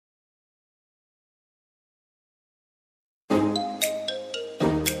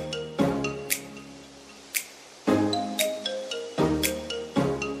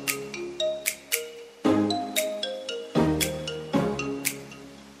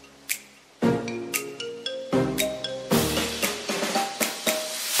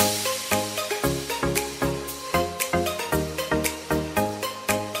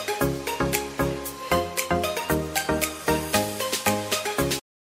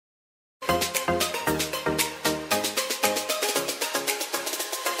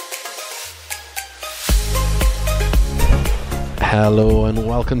Hello and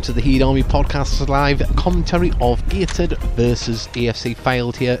welcome to the Heed Army Podcast live commentary of Gateshead versus AFC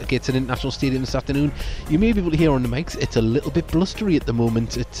Fylde here at Gateshead International Stadium this afternoon. You may be able to hear on the mics, it's a little bit blustery at the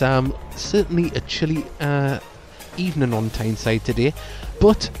moment. It's certainly a chilly evening on Tyneside today,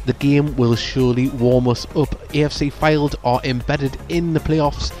 but the game will surely warm us up. AFC Fylde are embedded in the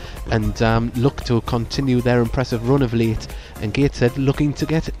playoffs and look to continue their impressive run of late, and Gateshead looking to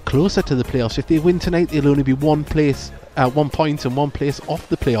get closer to the playoffs. If they win tonight, they'll only be 1 point and 1 place off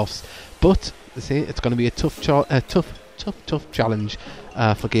the playoffs, but they say it's going to be a tough challenge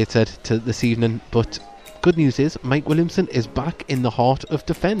for Gateshead this evening. But good news is Mike Williamson is back in the heart of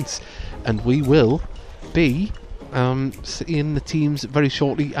defence, and we will be seeing the teams very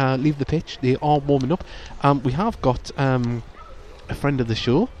shortly leave the pitch. They are warming up. We have got a friend of the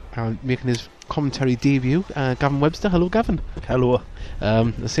show making his commentary debut, Gavin Webster. Hello, Gavin. Hello.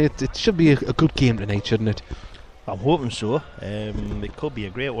 I say it should be a good game tonight, shouldn't it? I'm hoping so. It could be a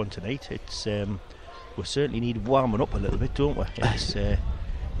great one tonight. It's we certainly need warming up a little bit, don't we?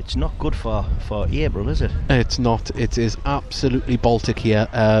 It's not good for April, is it? It's not. It is absolutely Baltic here,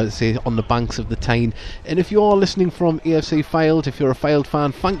 say on the banks of the Tyne. And if you are listening from AFC Fylde, if you're a Fylde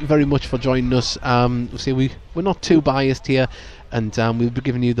fan, thank you very much for joining us. We're not too biased here, and we'll be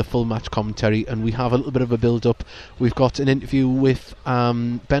giving you the full match commentary, and we have a little bit of a build-up. We've got an interview with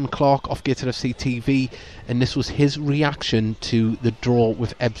Ben Clark off Gateshead FC TV, and this was his reaction to the draw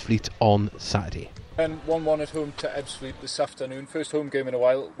with Ebbsfleet on Saturday. And 1-1 at home to Ebbsfleet this afternoon. First home game in a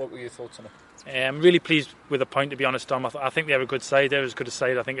while. What were your thoughts on it? I'm really pleased with the point, to be honest, Tom. I think they're a good side. They're as good a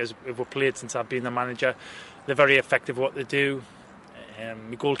side, I think, as we've played since I've been the manager. They're very effective at what they do.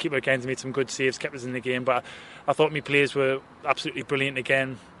 My goalkeeper again made some good saves, kept us in the game, but I thought my players were absolutely brilliant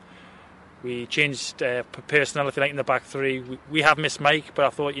again. We changed personnel, if you like, in the back three. We have missed Mike, but I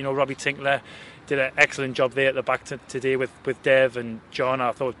thought, Robbie Tinkler did an excellent job there at the back today with Dev and John.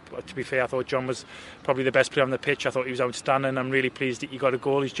 I thought, to be fair, I thought John was probably the best player on the pitch. I thought he was outstanding. I'm really pleased that he got a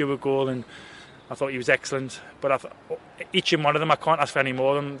goal. He's due a goal, and I thought he was excellent. But each and one of them, I can't ask for any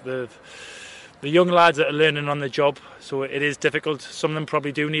more of them. The young lads that are learning on the job, so it is difficult. Some of them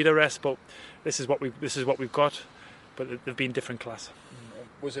probably do need a rest, but this is what we've got. But they've been different class.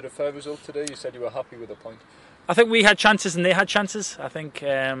 Was it a fair result today? You said you were happy with the point. I think we had chances and they had chances. I think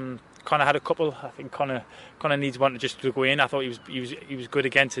Connor had a couple. I think Connor needs one to go in. I thought he was good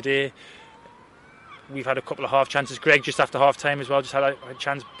again today. We've had a couple of half chances. Greg just after half time as well just had a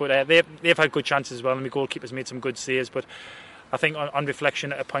chance, but they've had good chances as well, and the goalkeeper's made some good saves. But I think on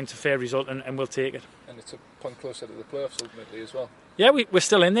reflection, a point's a fair result, and we'll take it. And it's a point closer to the playoffs ultimately as well. Yeah, we're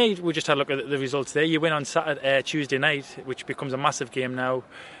still in there. We just had a look at the results there. You win on Tuesday night, which becomes a massive game now.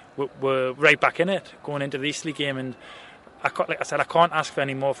 We're right back in it going into the Eastleigh game, and like I said, I can't ask for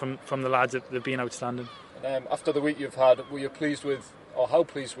any more from the lads. They've been outstanding. And, after the week you've had, were you pleased with, or how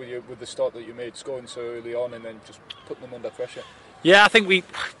pleased were you with the start that you made, scoring so early on and then just putting them under pressure? Yeah, I think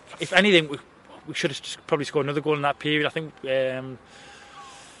if anything, we should have probably scored another goal in that period. I think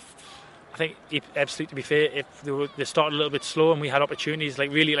Ebbsfleet, to be fair, if they started a little bit slow and we had opportunities,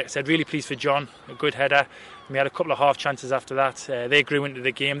 like I said, really pleased for John, a good header. And we had a couple of half chances after that. They grew into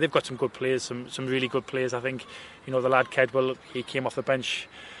the game. They've got some good players, some really good players. I think, the lad Kedwell, he came off the bench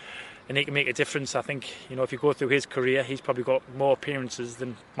and he can make a difference. I think, if you go through his career, he's probably got more appearances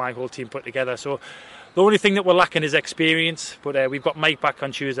than my whole team put together. So the only thing that we're lacking is experience, but we've got Mike back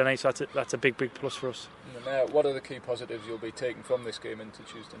on Tuesday night, so that's a big plus for us. And, what are the key positives you'll be taking from this game into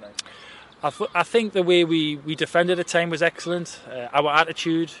Tuesday night? I think the way we defended at time was excellent. Our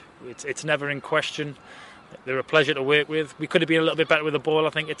attitude, it's never in question. They're a pleasure to work with. We could have been a little bit better with the ball, I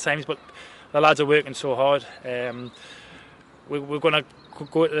think, at times, but the lads are working so hard. We're going to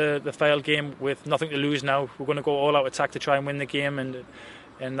go to the Fylde game with nothing to lose now. We're going to go all out attack to try and win the game, and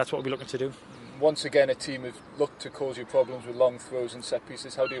that's what we're looking to do. Once again, a team have looked to cause you problems with long throws and set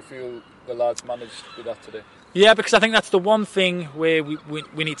pieces. How do you feel the lads managed with that today? Yeah, because I think that's the one thing where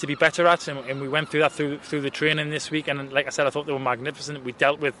we need to be better at, and we went through that through the training this week. And like I said, I thought they were magnificent. We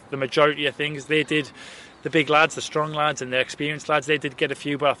dealt with the majority of things. They did, the big lads, the strong lads, and the experienced lads. They did get a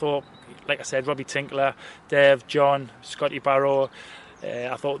few, but I thought, like I said, Robbie Tinkler, Dev, John, Scotty Barrow.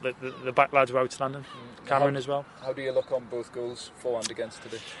 I thought that the back lads were outstanding. Cameron as well. How do you look on both goals, for and against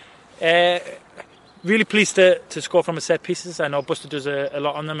today? Really pleased to score from a set pieces. I know Buster does a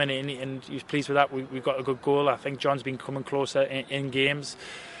lot on them, and he's pleased with that. We've got a good goal. I think John's been coming closer in games.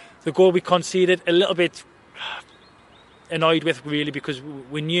 The goal we conceded, a little bit annoyed with, really, because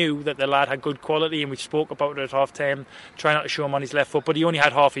we knew that the lad had good quality, and we spoke about it at half time, trying not to show him on his left foot, but he only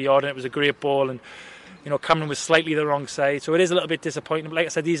had half a yard and it was a great ball, and Cameron was slightly the wrong side, so it is a little bit disappointing. But like I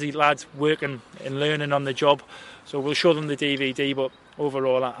said, these are lads working and learning on the job, so we'll show them the DVD, but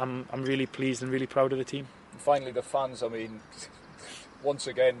overall I'm really pleased and really proud of the team. And finally, the fans, I mean, once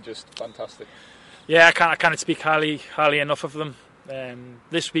again, just fantastic. Yeah, I can't speak highly enough of them.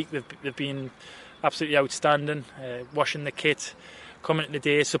 This week they've been absolutely outstanding, washing the kit, coming to the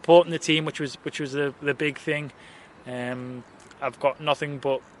day, supporting the team, which was the big thing. I've got nothing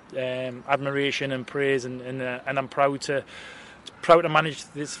but admiration and praise, and I'm proud to manage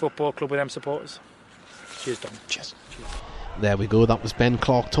this football club with them supporters. Cheers, Dom. Cheers. There we go. That was Ben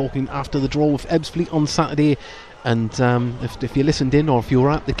Clark talking after the draw with Ebbsfleet on Saturday. And if you listened in, or if you were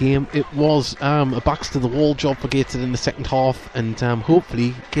at the game, it was a backs to the wall job for Gateshead in the second half, and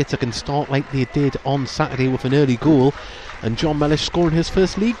hopefully Gateshead can start like they did on Saturday with an early goal, and John Mellish scoring his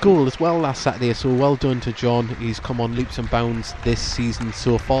first league goal as well last Saturday, so well done to John. He's come on leaps and bounds this season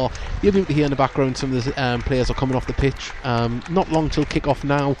so far. You'll be able to hear in the background some of the players are coming off the pitch. Not long till kick-off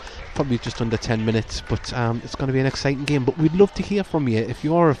now, probably just under 10 minutes, but it's going to be an exciting game. But we'd love to hear from you. If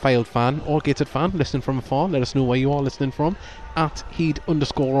you are a Fylde fan or Gateshead fan listening from afar, let us know where you are listening from at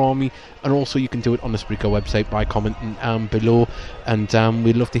Heed_Army, and also you can do it on the Spreaker website by commenting below, and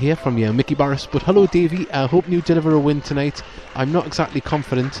we'd love to hear from you. Mickey Barris, but hello Davey, I hope you deliver a win tonight. I'm not exactly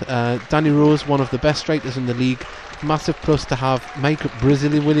confident. Danny Rose, one of the best strikers in the league, massive plus to have Mike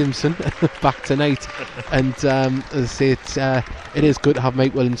Brazilian Williamson back tonight, and as I say, it is good to have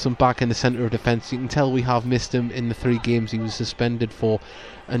Mike Williamson back in the centre of defence. You can tell we have missed him in the 3 games he was suspended for.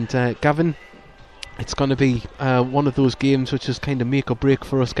 And Gavin, it's going to be one of those games which is kind of make or break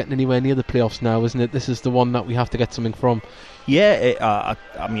for us getting anywhere near the playoffs now, isn't it? This is the one that we have to get something from. Yeah,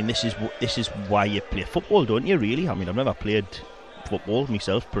 I mean, this is why you play football, don't you? Really, I mean, I've never played football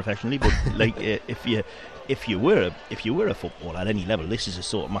myself professionally, but like if you were a footballer at any level, this is the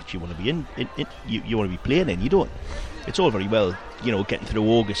sort of match you want to be in. You want to be playing in. You don't. It's all very well, getting through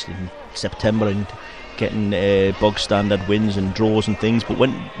August and September and getting bog standard wins and draws and things, but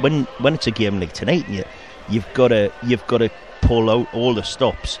when it's a game like tonight, you've got to pull out all the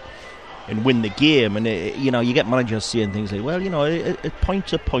stops and win the game. And you get managers saying things like, well, a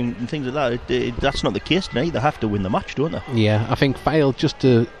point's a point and things like that. That's not the case tonight. They have to win the match, don't they? Yeah, I think Fylde, just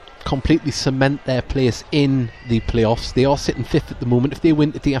to completely cement their place in the playoffs, they are sitting 5th at the moment. If they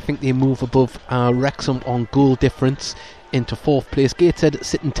win today, I think they move above Wrexham on goal difference into 4th place. Gateshead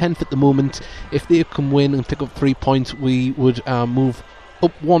sitting 10th at the moment. If they can win and pick up 3 points, we would move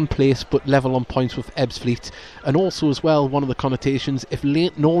up 1 place but level on points with Ebbsfleet. And also as well, one of the connotations, if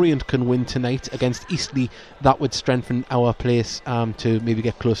Leyton Orient can win tonight against Eastleigh, that would strengthen our place to maybe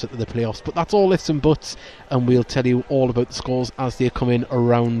get closer to the playoffs. But that's all ifs and buts, and we'll tell you all about the scores as they come in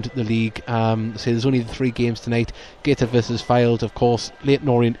around the league. So there's only the 3 games tonight: Gateshead versus Fylde, of course, Leyton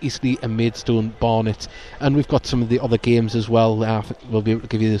Orient, Eastleigh and Maidstone Barnet. And we've got some of the other games as well. We'll be able to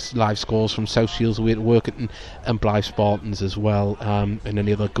give you this live scores from South Shields away to Workington and Blythe Spartans as well, and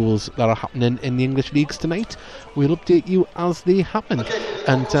any other goals that are happening in the English leagues tonight. We'll update you as they happen.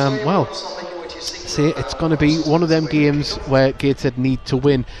 And say it's going to be one of them games where Gateshead need to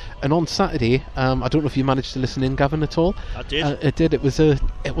win. And on Saturday, I don't know if you managed to listen in, Gavin, at all. I did. It did. It was a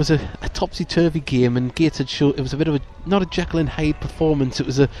topsy-turvy game, and Gateshead showed it was a bit of not a Jekyll and Hyde performance. It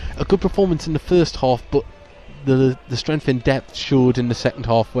was a good performance in the first half, but the strength in depth showed in the second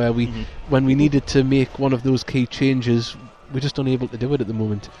half, where when we needed to make one of those key changes, we're just unable to do it at the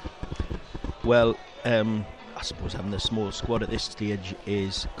moment. Well, I suppose having a small squad at this stage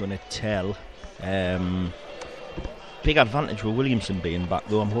is going to tell. Big advantage with Williamson being back,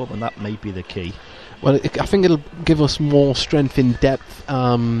 though. I'm hoping that might be the key. Well, I think it'll give us more strength in depth.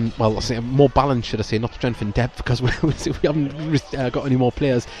 Well, I'll say more balance, should I say, not strength in depth, because we haven't got any more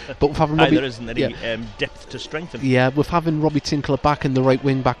players. But with having there isn't any depth to strengthen. Yeah, with having Robbie Tinkler back in the right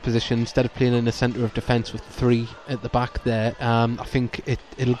wing back position instead of playing in the centre of defence with 3 at the back there, I think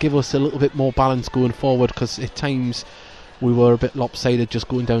it'll give us a little bit more balance going forward, because at times we were a bit lopsided, just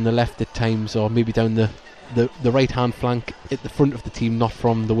going down the left at times, or maybe down the right hand flank at the front of the team, not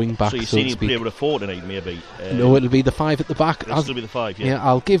from the wing back. So you've seen him play with a 4 tonight, maybe? No, it'll be the 5 at the back. It'll still be the 5, yeah. Yeah,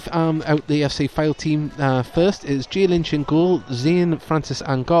 I'll give out the FC Fylde team first. It's Jay Lynch in goal, Zane Francis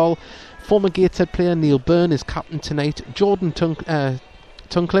Angal, former Gateshead player Neil Byrne is captain tonight, Jordan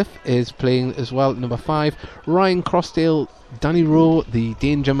Tuncliffe is playing as well at number 5, Ryan Crossdale, Danny Rowe, the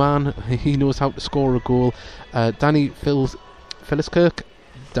danger man, he knows how to score a goal, Danny Philliskirk,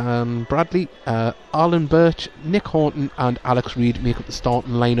 Dan Bradley, Alan Birch, Nick Horton and Alex Reid make up the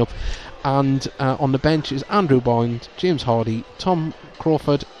starting lineup. And on the bench is Andrew Boyne, James Hardy, Tom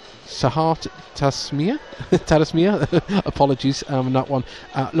Crawford, Sahat Tarasmia, apologies on that one,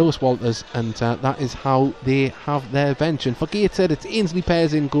 Lewis Walters, and that is how they have their bench. And for Gateshead, it's Ainsley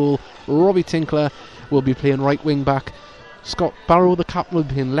Pears in goal, Robbie Tinkler will be playing right wing back, Scott Barrow, the captain, will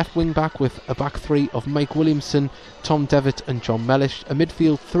be playing left wing back with a back three of Mike Williamson, Tom Devitt and John Mellish, a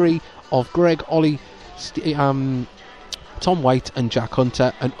midfield three of Greg Ollie, Tom White and Jack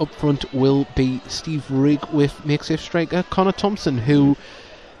Hunter, and up front will be Steve Rigg with makeshift striker Connor Thompson, who,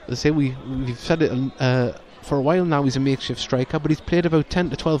 as I say, we've said it for a while now, he's a makeshift striker, but he's played about 10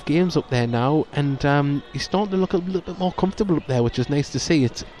 to 12 games up there now, and he's starting to look a little bit more comfortable up there, which is nice to see.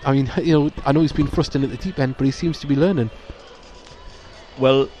 I know he's been frustrated at the deep end, but he seems to be learning.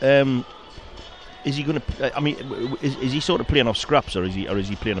 Well, is he going to? I mean, is he sort of playing off scraps, or is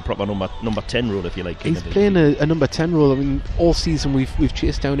he playing a proper number 10 role, if you like? He's playing a number 10 role. I mean, all season we've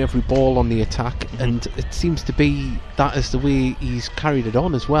chased down every ball on the attack, and it seems to be that is the way he's carried it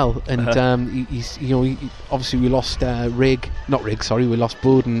on as well. And he's obviously we lost we lost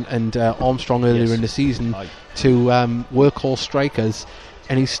Bowden and Armstrong earlier in the season to workhorse strikers,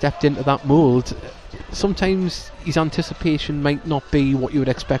 and he stepped into that mould. Sometimes his anticipation might not be what you would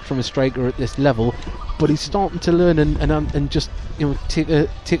expect from a striker at this level, but he's starting to learn and just take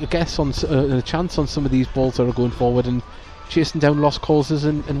a guess on a chance on some of these balls that are going forward, and chasing down lost causes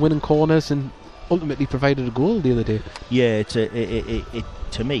and winning corners, and ultimately provided a goal the other day. Yeah,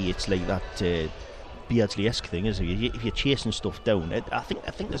 to me it's like that Beardsley-esque thing, isn't it? If you're chasing stuff down, I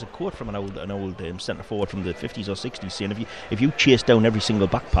think there's a quote from an old centre forward from the 50s or 60s saying if you chase down every single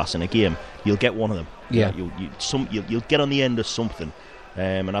back pass in a game, you'll get one of them. Yeah, you'll get on the end of something.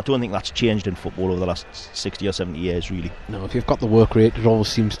 And I don't think that's changed in football over the last 60 or 70 years, really. No, if you've got the work rate, it always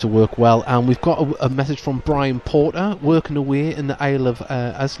seems to work well. And we've got a message from Brian Porter, working away in the Isle of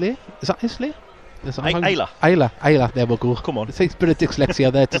Islay. Is that Islay? Isla, there we go. Come on. It's a bit of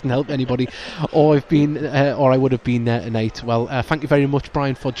dyslexia there, doesn't help anybody. Or I would have been there tonight. Well, thank you very much,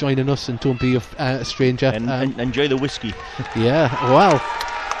 Brian, for joining us, and don't be a stranger. And enjoy the whiskey. Yeah, well,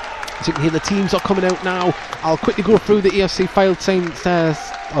 as you can hear, the teams are coming out now. I'll quickly go through the AFC file team.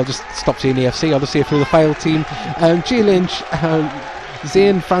 I'll just stop saying AFC, I'll just say through the file team. Jay Lynch,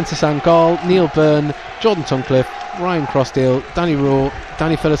 Zane Francis Angal, Neil Byrne, Jordan Tuncliffe, Ryan Crossdale, Danny Rowe,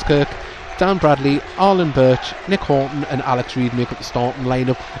 Danny Phillips-Kirk, Dan Bradley, Arlen Birch, Nick Horton and Alex Reid make up the starting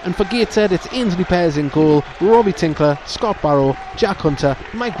lineup. And for Gateshead, it's Ainsley Pears in goal, Robbie Tinkler, Scott Barrow, Jack Hunter,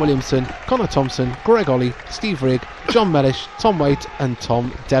 Mike Williamson, Connor Thompson, Greg Ollie, Steve Rigg, John Mellish, Tom White and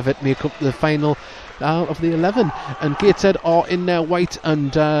Tom Devitt make up the final of the 11. And Gateshead are in their white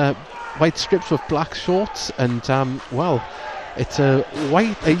strips with black shorts, and it's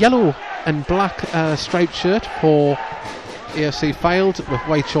a yellow and black striped shirt for AFC Fylde with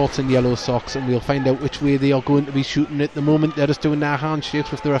white shorts and yellow socks, and we'll find out which way they are going to be shooting. At the moment they're just doing their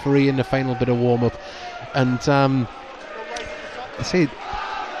handshakes with the referee in the final bit of warm-up, and I say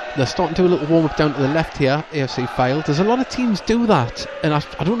they're starting to do a little warm-up down to the left here, AFC Fylde. There's a lot of teams do that, and I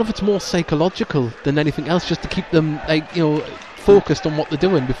don't know if it's more psychological than anything else, just to keep them focused on what they're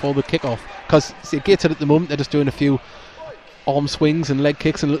doing before the kick-off, because Gateshead at the moment they're just doing a few arm swings and leg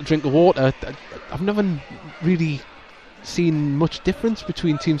kicks and a little drink of water. I've never really seen much difference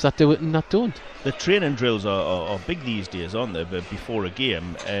between teams that do it and that don't. The training drills are big these days, aren't they? But before a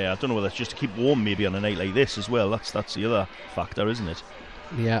game, I don't know whether it's just to keep warm, maybe on a night like this as well. That's the other factor, isn't it?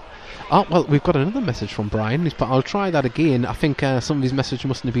 Yeah. Well, we've got another message from Brian, but I'll try that again. I think some of his message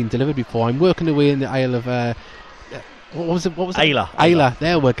mustn't have been delivered before. I'm working away in the Isle of what was it? Isla.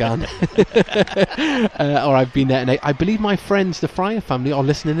 There we're gone. Or I've been there tonight. I believe my friends, the Fryer family, are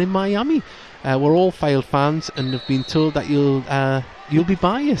listening in Miami. We're all Fylde fans and have been told that you'll be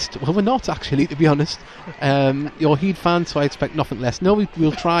biased. Well, we're not actually, to be honest. You're Heed fans, so I expect nothing less. No,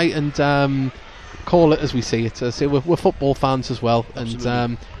 we'll try and call it as we see it. So we're football fans as well,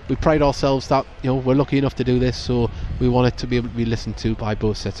 and we pride ourselves that we're lucky enough to do this. So we want it to be able to be listened to by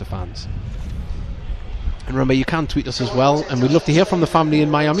both sets of fans. And remember, you can tweet us as well, and we'd love to hear from the family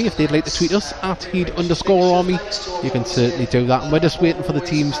in Miami. If they'd like to tweet us at Heed_Army, you can certainly do that. And we're just waiting for the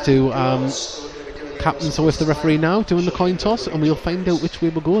teams to captain, so with the referee now doing the coin toss, and we'll find out which way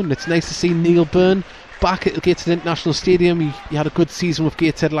we're going. It's nice to see Neil Byrne back at Gateshead International Stadium. He had a good season with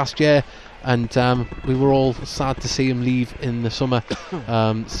Gateshead last year, and we were all sad to see him leave in the summer.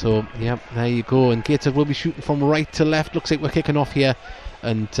 So yeah, there you go. And Gateshead will be shooting from right to left. Looks like we're kicking off here,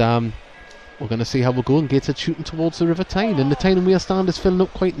 and we're going to see how we're going. Gateshead shooting towards the River Tyne, and the Tyne and Weir stand is filling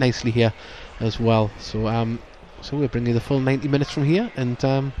up quite nicely here as well. So So we'll bring you the full 90 minutes from here, and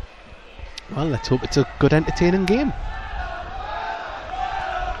well, let's hope it's a good, entertaining game.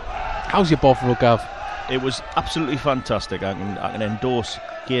 How's your Bovril, Gav? It was absolutely fantastic. I can endorse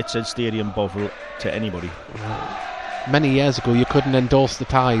Gateshead Stadium Bovril to anybody. Many years ago, you couldn't endorse the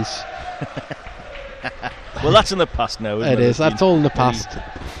Pies. Well, that's in the past now, isn't it? It is. That's all in the past.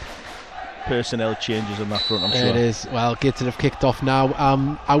 Personnel changes on that front, I'm sure. It is. Well, Gateshead have kicked off now.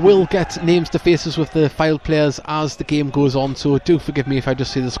 I will get names to faces with the Fylde players as the game goes on, so do forgive me if I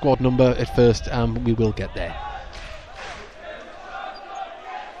just say the squad number at first. We will get there.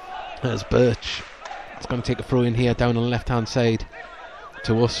 There's Birch. It's going to take a throw in here down on the left hand side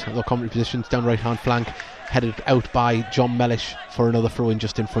to us. The commentary positions down right hand flank, headed out by John Mellish for another throw in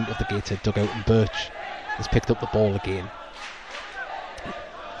just in front of the Gateshead dugout, and Birch has picked up the ball again.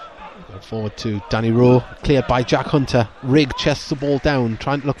 Going forward to Danny Rowe, cleared by Jack Hunter. Rigg chests the ball down,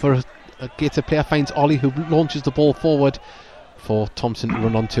 trying to look for a Gateshead player, finds Ollie, who launches the ball forward for Thompson to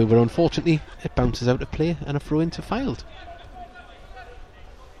run onto, but unfortunately it bounces out of play and a throw into Fylde.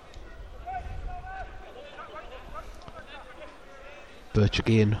 Birch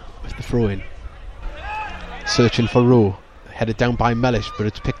again with the throw in, searching for Rowe, headed down by Mellish, but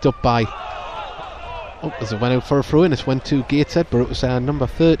it's picked up by as it went out for a throw in. It went to Gateshead, but it was number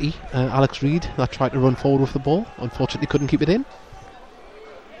 30 Alex Reid that tried to run forward with the ball, unfortunately couldn't keep it in,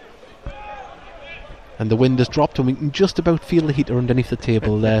 and the wind has dropped and we can just about feel the heater underneath the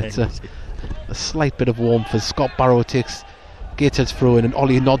table there. It's a slight bit of warmth as Scott Barrow takes Gateshead's throw in, and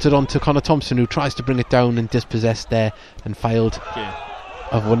Ollie nods it on to Connor Thompson, who tries to bring it down and dispossessed there, and Fylde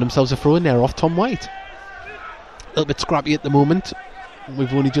have won themselves a throw in there off Tom White. A little bit scrappy at the moment.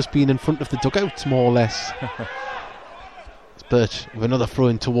 We've only just been in front of the dugouts, more or less. It's Birch with another throw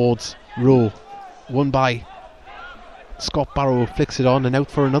in towards Rowe, won by Scott Barrow, flicks it on and out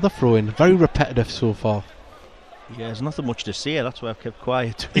for another throw in. Very repetitive so far. Yeah, there's nothing much to say. That's why I've kept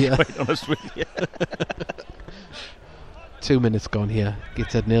quiet, to be quite honest with you. 2 minutes gone here.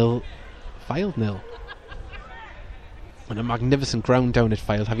 Gateshead 0, Fylde 0. And a magnificent ground down at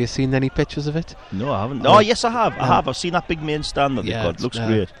Fylde. Have you seen any pictures of it? No, I haven't. Oh, yes, I have. I've seen that big main stand that they've got. It looks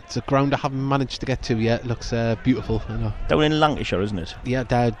great. It's a ground I haven't managed to get to yet. It looks beautiful. You know. Down in Lancashire, isn't it? Yeah,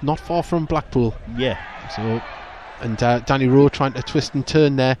 they're not far from Blackpool. Yeah. So, and Danny Rowe trying to twist and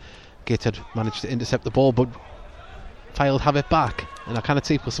turn there. Gateshead managed to intercept the ball, but Fylde have it back. And I cannot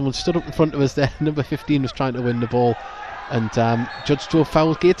see because someone stood up in front of us there. Number 15 was trying to win the ball, and judged to have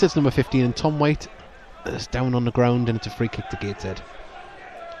fouled Gateshead's number 15, and Tom White is down on the ground, and it's a free kick to Gateshead.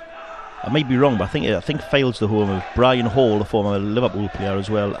 I may be wrong, but I think Fylde's the home of Brian Hall, a former Liverpool player as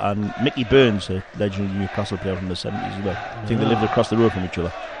well, and Mickey Burns, a legendary Newcastle player from the 70s as well. I think they lived across the road from each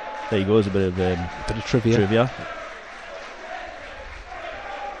other. There you go, there's a bit of trivia.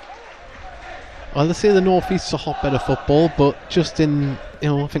 Well, they say the North East's a hotbed of football, but just in,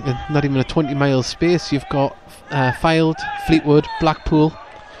 I think not even a 20-mile space, you've got Fylde, Fleetwood, Blackpool.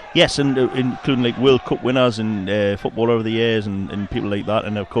 Yes, and including like World Cup winners and football over the years and people like that,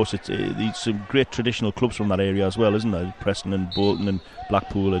 and of course it's some great traditional clubs from that area as well, isn't there? Preston and Bolton and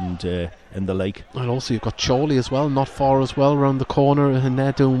Blackpool and the like. And also you've got Chorley as well, not far as well, around the corner, and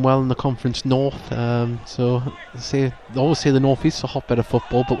they're doing well in the Conference North. So they always say the North East's a hotbed of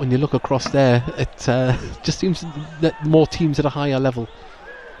football, but when you look across there, it just seems that more teams at a higher level.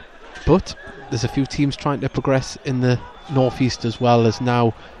 But there's a few teams trying to progress in the North East as well, as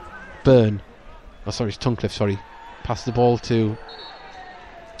now Tuncliffe passed the ball to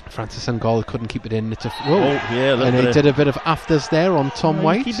Francis Angol, couldn't keep it in. It's and he did a bit of afters there on Tom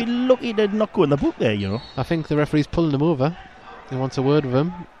White. He'd be lucky to not go in the book there, I think the referee's pulling him over. He wants a word with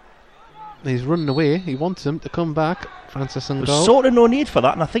him. He's running away. He wants him to come back. Francis Angol. There's sort of no need for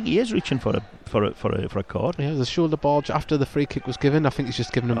that, and I think he is reaching for a card. Yeah, there's a shoulder barge after the free kick was given. I think he's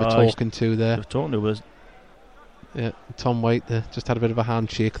just giving him a talking to there. Talking to us. Yeah, Tom White just had a bit of a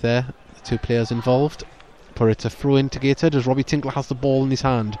handshake there. The two players involved. But it's a throw in to Gateshead as Robbie Tinkler has the ball in his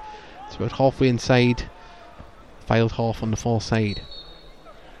hand. It's about halfway inside. Fylde half on the far side.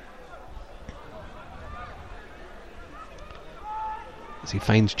 As he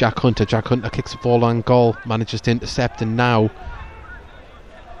finds Jack Hunter. Jack Hunter kicks the ball on goal, manages to intercept, and now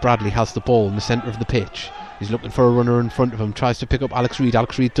Bradley has the ball in the centre of the pitch. He's looking for a runner in front of him, tries to pick up Alex Reid.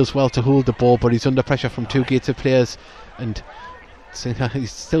 Alex Reid does well to hold the ball, but he's under pressure from two Gateshead players, and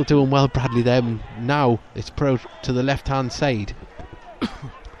he's still doing well, Bradley, there. Now it's put out to the left hand side.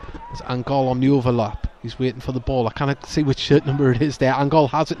 It's Angol on the overlap. He's waiting for the ball. I can't see which shirt number it is there. Angol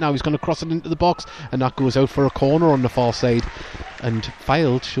has it now. He's going to cross it into the box, and that goes out for a corner on the far side. And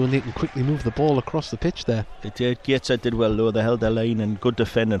Fylde showing they can quickly move the ball across the pitch there. Gateshead did well though. They held their line, and good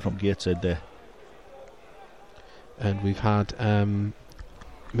defending from Gateshead there. And we've had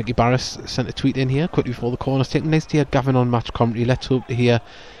Mickey Barris sent a tweet in here quickly before the corner's taken. Nice to hear Gavin on match commentary. Let's hope to hear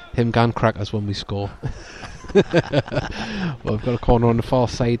him gan crackers when we score. Well, we've got a corner on the far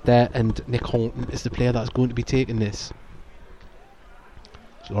side there, and Nick Horton is the player that's going to be taking this.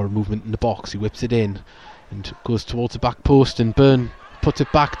 There's a lot of movement in the box. He whips it in and goes towards the back post, and Byrne puts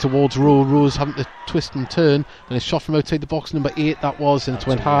it back towards Rowe. Rowe's having to twist and turn, and it's shot from outside the box, number 8 that was, and it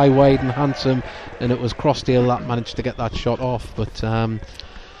went high, wide and handsome, and it was Crossdale that managed to get that shot off. But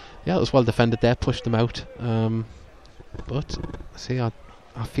yeah, it was well defended there, pushed them out. But see, I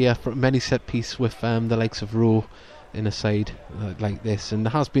fear for many set piece with the likes of Rowe in a side like this. And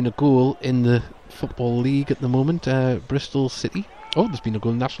there has been a goal in the Football League at the moment. Bristol City. Oh, there's been a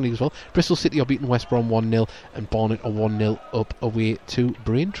goal in the National League as well. Bristol City are beating West Brom 1-0, and Barnet are 1-0 up away to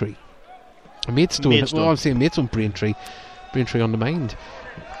Braintree. Maidstone. Well, I'm saying Maidstone, Braintree. Braintree on the mind.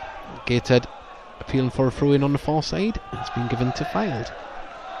 Gateshead appealing for a throw in on the far side. It's been given to Fylde.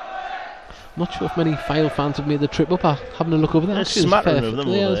 Not sure if many Fylde fans have made the trip up. Having a look over there. There's smattering of them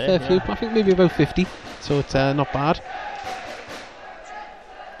over there. Fair few. I think maybe about 50. So it's not bad.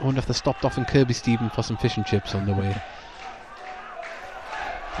 I wonder if they stopped off in Kirby Stephen for some fish and chips on the way.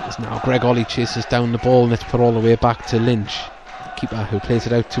 As now Greg Ollie chases down the ball, and it's put all the way back to Lynch, keeper, who plays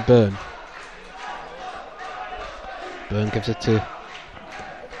it out to Byrne. Byrne gives it to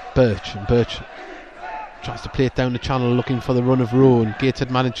Birch, and Birch tries to play it down the channel looking for the run of Rowe, and Gates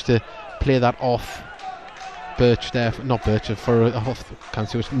had managed to play that off Birch there, not Birch, for off, can't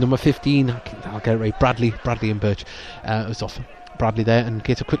see which, number 15, I'll get it right, Bradley and Birch. It was off Bradley there, and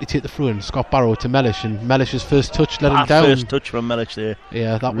Gates quickly take the through in. Scott Barrow to Mellish, and Mellish's first touch let him down. First touch from Mellish there.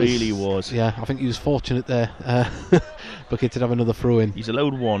 Yeah, that really was. Yeah, I think he was fortunate there. But Gates did have another throw in. He's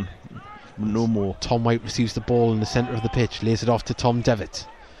allowed one, no more. Tom White receives the ball in the centre of the pitch, lays it off to Tom Devitt.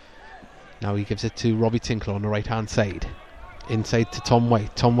 Now he gives it to Robbie Tinkler on the right hand side. Inside to Tom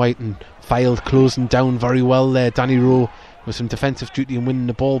White. Tom White and Fylde closing down very well there. Danny Rowe with some defensive duty and winning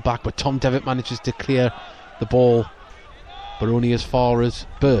the ball back, but Tom Devitt manages to clear the ball, but only as far as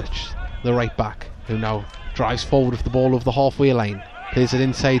Birch, the right back, who now drives forward with the ball over the halfway line. Plays it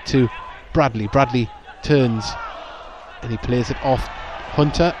inside to Bradley. Bradley turns and he plays it off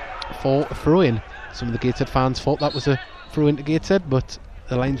Hunter for a throw-in. Some of the Gateshead fans thought that was a throw-in to Gateshead, but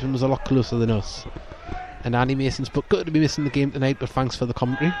the linesman was a lot closer than us. And Andy Mason's but good to be missing the game tonight, but thanks for the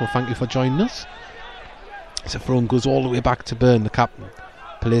commentary. Well, thank you for joining us. So throw-in goes all the way back to Byrne, the captain.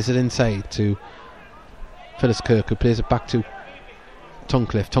 Plays it inside to Phyllis Kirk, who plays it back to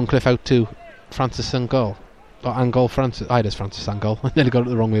Tunnicliffe. Tunnicliffe out to Francis Angol. Or Angol Francis. There's Francis Angol. I nearly got it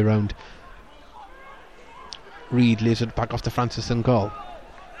the wrong way round. Reid lays it back off to Francis Angol.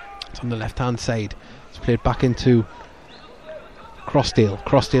 It's on the left hand side. It's played back into Crossdale.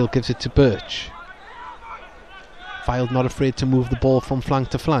 Crossdale gives it to Birch. Fylde not afraid to move the ball from flank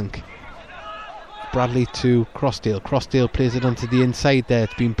to flank. Bradley to Crossdale. Crossdale plays it onto the inside there.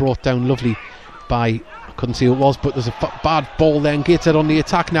 It's been brought down lovely by, I couldn't see who it was, but there's a bad ball there, and Gateshead on the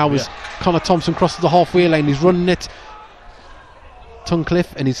attack now as Connor Thompson crosses the halfway line. He's running it,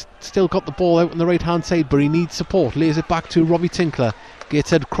 Tunnicliffe, and he's still got the ball out on the right hand side, but he needs support. Lays it back to Robbie Tinkler.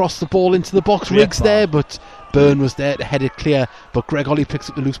 Gateshead crossed the ball into the box. Riggs there, but Byrne was there to head it clear, but Greg Ollie picks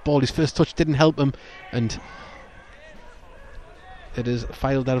up the loose ball. His first touch didn't help him, and it is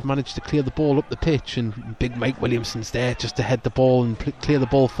Fylde that have managed to clear the ball up the pitch, and big Mike Williamson's there just to head the ball and clear the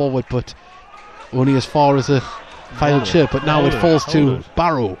ball forward, but only as far as a Fylde chip. But now it falls to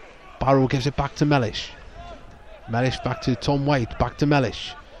Barrow. Barrow gives it back to Mellish. Mellish back to Tom White, back to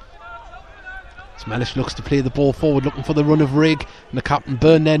Mellish. So Mellish looks to play the ball forward, looking for the run of Rigg, and the captain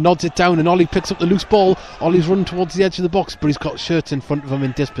Byrne there nods it down, and Ollie picks up the loose ball. Ollie's running towards the edge of the box, but he's got Shirts in front of him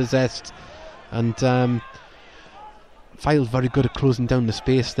and dispossessed, and Fylde very good at closing down the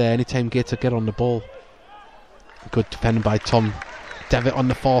space there anytime Gates get on the ball. Good defending by Tom Devitt on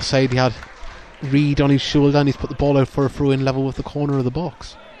the far side. He had Reid on his shoulder, and he's put the ball out for a throw-in level with the corner of the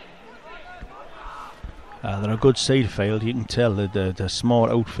box. They're a good side, Fylde. You can tell that they're a smart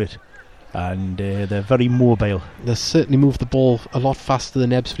outfit, and they're very mobile. They certainly moved the ball a lot faster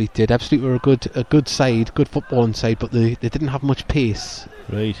than Ebbsfleet did. Ebbsfleet were a good side, good footballing side, but they didn't have much pace.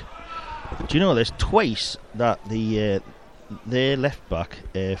 Right. Do you know there's twice that their left back,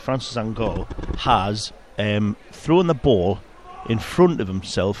 Francis Angol, has thrown the ball in front of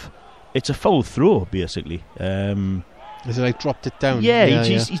himself. It's a foul throw, basically. Is it like dropped it down? Yeah,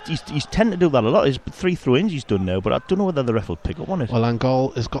 he's tended to do that a lot. There's 3 throw-ins he's done now, but I don't know whether the ref will pick up on it. Well,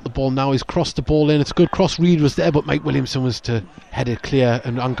 Angol has got the ball now. He's crossed the ball in. It's a good cross. Reid was there, but Mike Williamson was to head it clear.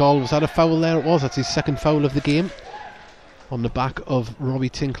 And Angol, was that a foul there? It was. That's his second foul of the game. On the back of Robbie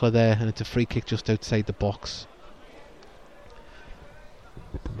Tinkler there, and it's a free kick just outside the box.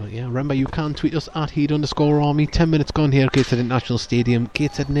 But yeah, remember you can tweet us at Heat_Army. 10 minutes gone here at Gateshead International Stadium.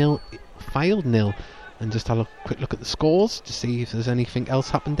 Gateshead 0, Fylde 0. And just have a quick look at the scores to see if there's anything else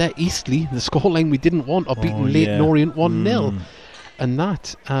happened there. Eastleigh, the scoreline we didn't want, are beating Leyton Orient 1-0. And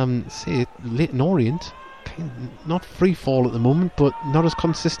that, say, Leyton Orient, not free fall at the moment, but not as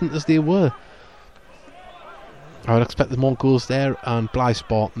consistent as they were. I would expect more goals there, and Blyth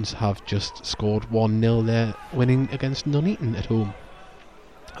Spartans have just scored 1-0 there, winning against Nuneaton at home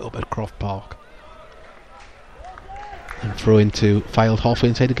up at Croft Park. And throw into Fylde halfway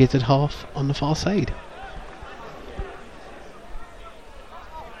inside the gated half on the far side.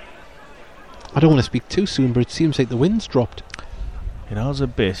 I don't want to speak too soon, but it seems like the wind's dropped. It has a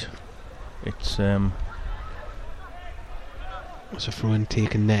bit. It's There's a throw-in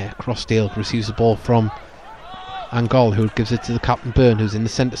taken there. Crossdale receives the ball from Angol, who gives it to the captain Byrne, who's in the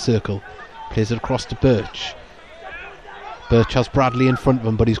centre circle. Plays it across to Birch. Birch has Bradley in front of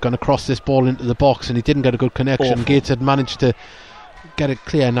him, but he's going to cross this ball into the box, and he didn't get a good connection. Awful. Gates had managed to get it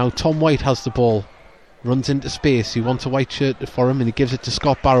clear. Now Tom White has the ball. Runs into space. He wants a white shirt for him, and he gives it to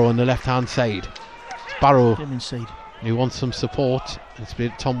Scott Barrow on the left-hand side. It's Barrow. inside. He wants some support. It's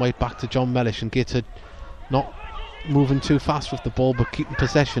played Tom White back to John Mellish, and Gateshead not moving too fast with the ball, but keeping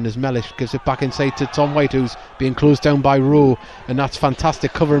possession as Mellish gives it back inside to Tom White, who's being closed down by Rowe, and that's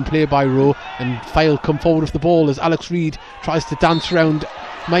fantastic cover and play by Rowe. And Fylde come forward with the ball as Alex Reid tries to dance around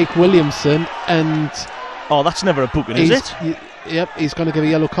Mike Williamson, and that's never a booking, is it? Yep, he's going to give a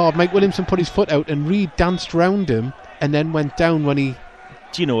yellow card. Mike Williamson put his foot out, and Reid danced round him and then went down when he...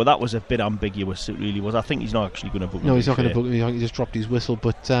 Do you know, that was a bit ambiguous, it really was. I think he's not actually going to book him. No, he's not going to book him. He just dropped his whistle,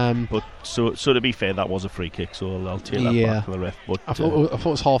 but so to be fair, that was a free kick, so I'll take that back to the ref. But I thought it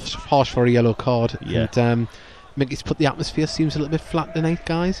was harsh for a yellow card. Yeah. And Mickey's put the atmosphere seems a little bit flat tonight,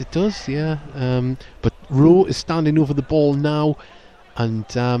 guys. It does, yeah. But Rowe is standing over the ball now, and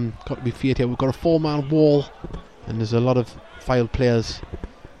got to be feared here. We've got a 4-man wall, and there's a lot of Fylde players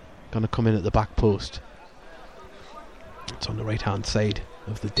going to come in at the back post. It's on the right hand side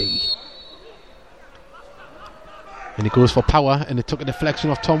of the D, and he goes for power, and it took a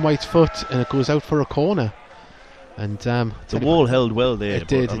deflection off Tom White's foot, and it goes out for a corner. And the wall held well there. It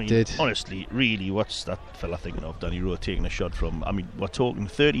did. Honestly, really, what's that fella thinking of? Danny Rowe taking a shot from? I mean, we're talking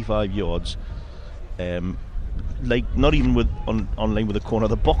 35 yards. Like not even on line with the corner of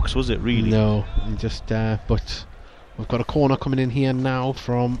the box, was it? Really? No, just. But we've got a corner coming in here now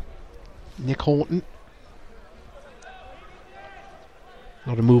from Nick Horton. A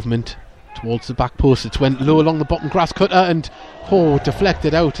lot of movement towards the back post. It went low along the bottom grass cutter and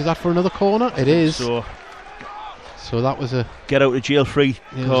deflected out. Is that for another corner? It is. So that was a get out of jail free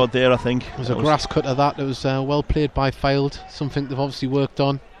card there, I think. It was a grass cutter that. It was well played by Fylde. Something they've obviously worked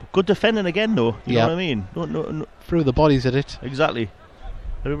on. Good defending again, though. You know what I mean? No. Threw the bodies at it. Exactly.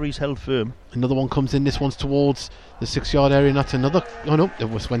 Everybody's held firm. Another one comes in. This one's towards the 6-yard area. And that's another. Oh no, it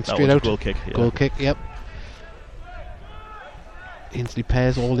went straight out. Goal kick. Yeah. Goal kick. Yep. Ainsley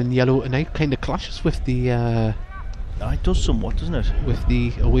Pears all in yellow tonight, kind of clashes with the it does somewhat, doesn't it, with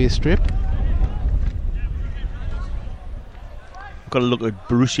the away strip. Got to look at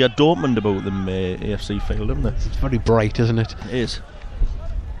Borussia Dortmund about them AFC Fylde, haven't they? It's very bright, isn't it? It is.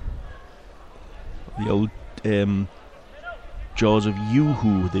 The old Jaws of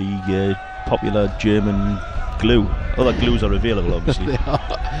Yoo-Hoo, the popular German glue. Other glues are available, obviously. They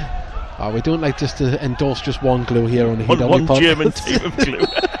are. We don't like just to endorse just one glue here on the Heat One German team of glue.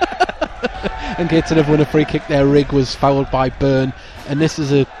 And Gateshead have won a free kick there. Rigg was fouled by Byrne, and this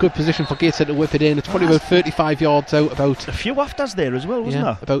is a good position for Gateshead to whip it in. It's probably about 35 yards out. About a few afters there as well, wasn't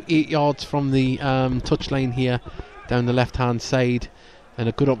there? About 8 yards from the touchline here, down the left-hand side, and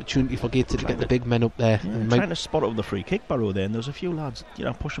a good opportunity for Gateshead to get the big men up there. Yeah, trying to spot up the free kick Barrow there, and there's a few lads,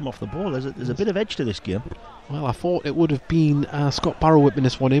 push him off the ball. There's a bit of edge to this game. Well, I thought it would have been Scott Barrow whipping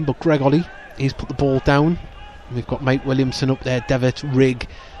this one in, but Greg Ollie, he's put the ball down. We've got Mike Williamson up there, Devitt, Rigg,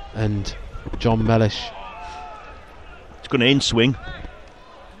 and John Mellish. It's going to in-swing.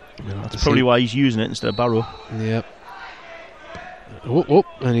 That's probably why he's using it instead of Barrow. Yep.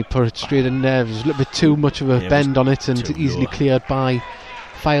 And he put it straight in there. There's a little bit too much of a bend on it, and easily cleared by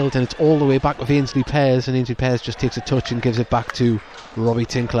Fylde, and it's all the way back with Ainsley Pears, and Ainsley Pears just takes a touch and gives it back to Robbie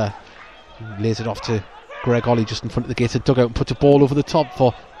Tinkler. He lays it off to Greg Ollie just in front of the Gateshead dugout and puts a ball over the top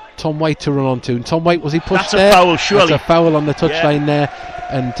for Tom White to run onto. And Tom White, was he pushed there? That's a foul, surely. That's a foul on the touchline there.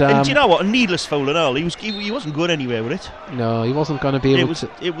 And do you know what? A needless foul and all. He wasn't going anywhere with it. No, he wasn't going to be able to.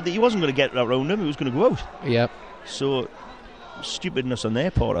 He wasn't going to get around him. He was going to go out. Yep. So stupidness on their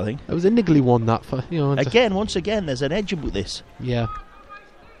part, I think. It was a niggly one, that, for once again, there's an edge about this. Yeah.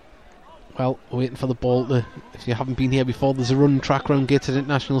 Well, we're waiting for the ball to... If you haven't been here before, there's a run track around Gateshead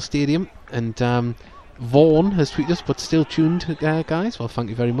International Stadium. And Vaughan has tweeted us, but still tuned, guys. Well, thank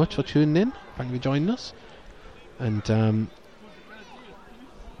you very much for tuning in. Thank you for joining us. And,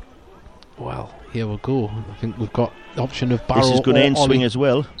 well, here we go. I think we've got the option of Barrow. This is going to in-swing as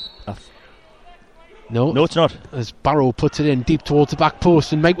well. No, it's not. As Barrow puts it in deep towards the back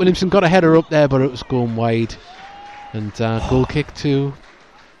post, and Mike Williamson got a header up there, but it was going wide. And goal kick to...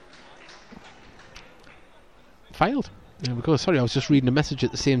 Failed. There we go. Sorry, I was just reading a message at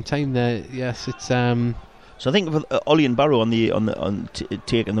the same time there. Yes, it's... So I think with Ollie and Barrow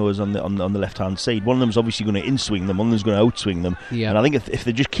taking those on the left hand side, one of them's obviously going to in-swing them, one of them's going to outswing them. Yeah. And I think if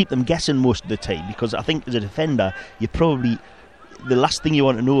they just keep them guessing most of the time, because I think as a defender, you probably the last thing you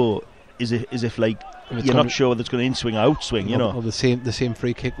want to know is if like you're not sure whether it's going to in-swing or outswing, you know. Or the same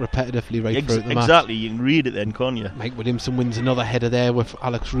free kick repetitively throughout the match. Exactly, you can read it then, can't you? Mike Williamson wins another header there with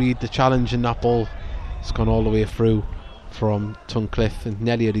Alex Reid, the challenge, and that ball has gone all the way through from Tunnicliffe, and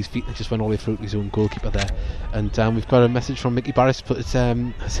nearly at his feet, and just went all the way through to his own goalkeeper there. And we've got a message from Mickey Barris, but it's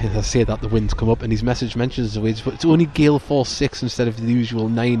I say that the wind's come up, and his message mentions the winds, but it's only gale force 6 instead of the usual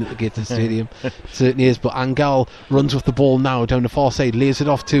 9 at the Gateshead Stadium. It certainly is. But Angal runs with the ball now down the far side, lays it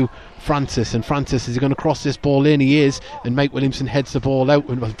off to Francis, and Francis, is he going to cross this ball in? He is, and Mike Williamson heads the ball out.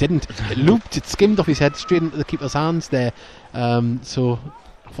 Well, it didn't. It looped, it skimmed off his head straight into the keeper's hands there. So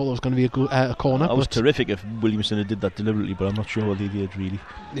I thought it was going to be a corner. That was terrific if Williamson had did that deliberately, but I'm not sure what he did really.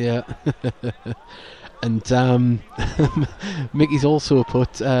 Yeah. And Mickey's also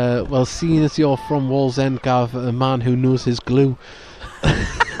put, well, seeing as you're from Wallsend, Gav, a man who knows his glue.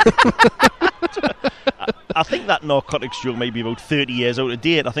 I think that narcotics joke may be about 30 years out of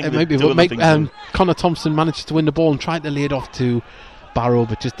date. I think it might be, but Connor Thompson managed to win the ball and tried to lay it off to Barrow,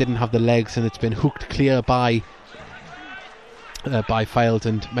 but just didn't have the legs, and it's been hooked clear by Fylde,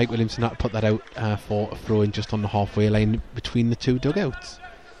 and Mike Williamson had to put that out for a throw-in just on the halfway line between the two dugouts.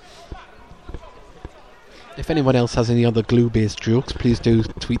 If anyone else has any other glue-based jokes, please do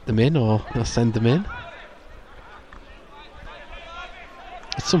tweet them in or send them in.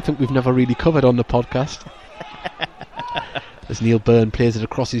 It's something we've never really covered on the podcast. As Neil Byrne plays it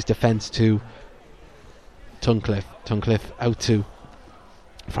across his defence to Tunnicliffe. Tunnicliffe out to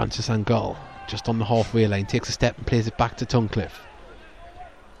Francis Angal, just on the halfway line, takes a step and plays it back to Tunnicliffe.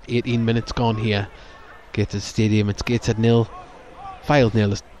 18 minutes gone here. Gateshead Stadium, it's Gateshead 0, Fylde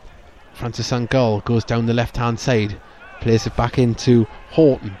 0. Francis Angal goes down the left hand side, plays it back into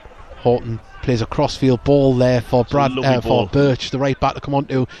Horton. Horton plays a crossfield ball there for Birch, the right back to come on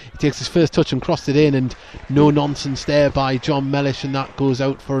to. He takes his first touch and crossed it in, and no nonsense there by John Mellish, and that goes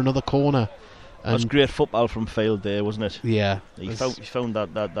out for another corner. That was great football from Fylde there, wasn't it? Yeah. He found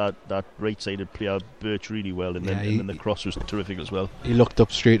that right-sided player Birch really well, and then the cross was terrific as well. He looked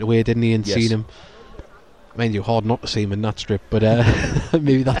up straight away, didn't he, and seen him. Mind you, hard not to see him in that strip, but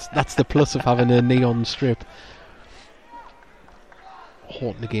maybe that's the plus of having a neon strip.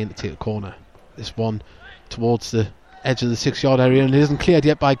 Horton again to take a corner. This one towards the edge of the 6-yard area, and it isn't cleared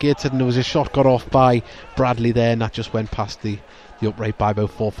yet by Gateshead, and there was a shot got off by Bradley there, and that just went past the upright by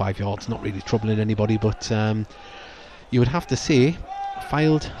about 4 or 5 yards. Not really troubling anybody, but you would have to say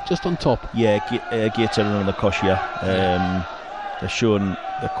Fylde just on top. Yeah, Gateshead on the cosh here. They're showing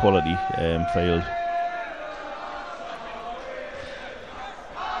the quality, Fylde.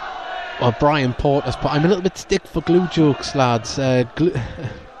 Well, Brian Porter's put, I'm a little bit stick for glue jokes, lads.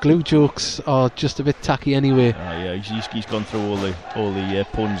 Glue jokes are just a bit tacky anyway. Yeah, he's gone through all the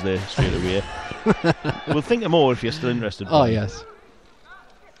puns there straight away. We'll think of more if you're still interested. Oh, yes.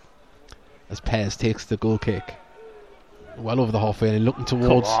 As Pears takes the goal kick. Well over the halfway line, looking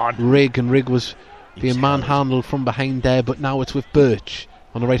towards Rigg, and Rigg was being manhandled from behind there, but now it's with Birch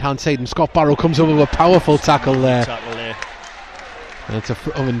on the right hand side, and Scott Barrow comes over with a powerful tackle there. And it's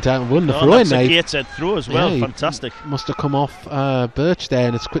won the throw in there. Gateshead throw as well, fantastic. Must have come off Birch there,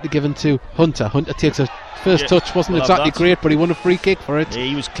 and it's quickly given to Hunter. Hunter takes a first touch, wasn't exactly great, but he won a free kick for it. Yeah,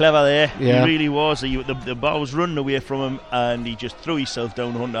 he was clever there. Yeah. He really was. The ball was running away from him, and he just threw himself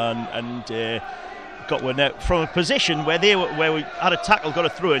down Hunter and got one out from a position where we had a tackle, got a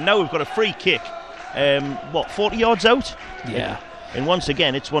throw, and now we've got a free kick. 40 yards out? Yeah. And once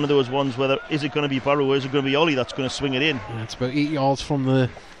again, it's one of those ones where is it going to be Barrow or is it going to be Ollie that's going to swing it in? Yeah, it's about 8 yards from the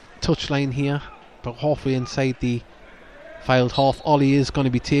touchline here, about halfway inside the Fylde half. Ollie is going to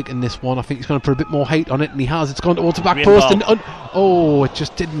be taking this one. I think he's going to put a bit more height on it, and he has. It's gone towards the back post, and it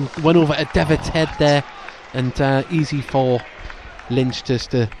just didn't. Went over at Devitt's head there, and easy for Lynch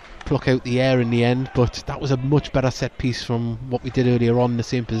just to pluck out the air in the end. But that was a much better set piece from what we did earlier on in the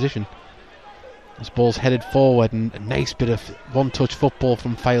same position. This ball's headed forward, and a nice bit of one-touch football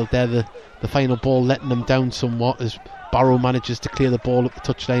from Fylde there. The final ball letting them down somewhat as Barrow manages to clear the ball up the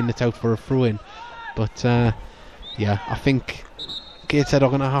touchline. It's out for a throw-in. But I think Gateshead are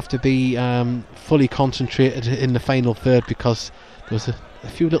going to have to be fully concentrated in the final third, because there was a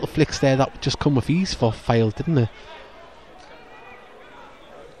few little flicks there that just come with ease for Fylde, didn't they?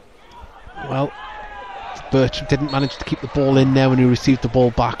 Well, Birch didn't manage to keep the ball in there when he received the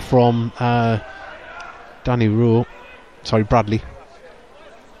ball back from Bradley.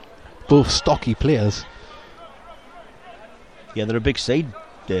 Both stocky players. Yeah, they're a big side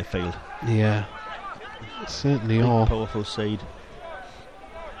there, Fylde. Yeah, certainly big, are. Powerful side.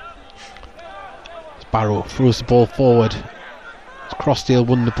 Barrow throws the ball forward. Crossdale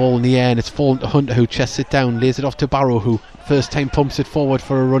won the ball in the air, and it's fallen to Hunter, who chests it down, lays it off to Barrow, who first time pumps it forward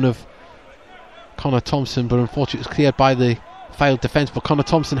for a run of Connor Thompson, but unfortunately it was cleared by the Fylde defence. But Connor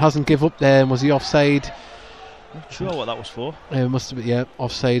Thompson hasn't give up there. Was he offside? Not sure what that was for. Must have been,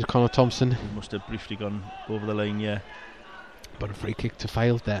 offside. Connor Thompson. He must have briefly gone over the line, yeah. But a free kick to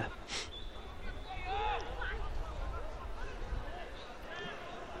Fylde there.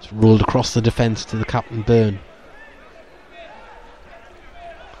 It's rolled across the defence to the captain, Byrne.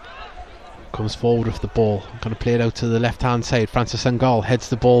 Comes forward with the ball. Going to play it out to the left hand side. Francis Angal heads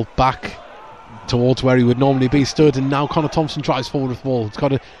the ball back towards where he would normally be stood, and now Connor Thompson drives forward with the ball. He's got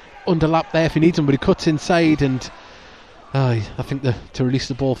to underlap there if he needs him, but he cuts inside, and I think to release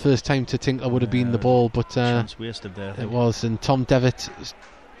the ball first time to Tinkler would have been the ball, but chance wasted there. It was, and Tom Devitt is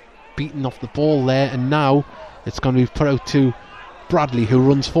beaten off the ball there, and now it's going to be put out to Bradley, who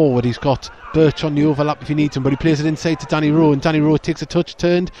runs forward. He's got Birch on the overlap if he needs him, but he plays it inside to Danny Rowe, and Danny Rowe takes a touch,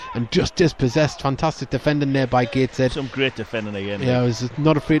 turned, and just dispossessed. Fantastic defending there by Gateshead. Some great defending again. Yeah, I was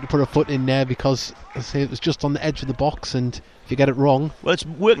not afraid to put a foot in there, because I say it was just on the edge of the box, and if you get it wrong... Well, it's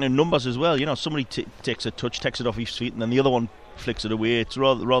working in numbers as well. You know, somebody takes a touch, takes it off his feet, and then the other one flicks it away. It's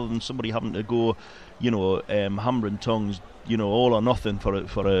rather than somebody having to go, hammer and tongs, all or nothing for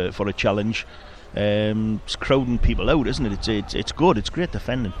a challenge. It's crowding people out, isn't it? It's good. It's great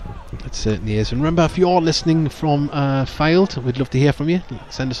defending. It certainly is. And remember, if you're listening from Fylde, we'd love to hear from you.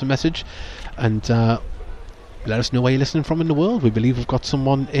 Send us a message and let us know where you're listening from in the world. We believe we've got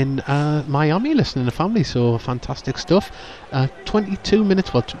someone in Miami listening, a family, so fantastic stuff. 22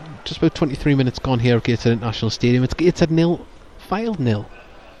 minutes, well, just about 23 minutes gone here at Gateshead International Stadium. It's Gateshead 0, Fylde 0.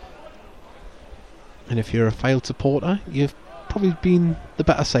 And if you're a Fylde supporter, you've probably been the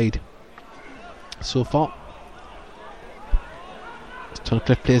better side so far.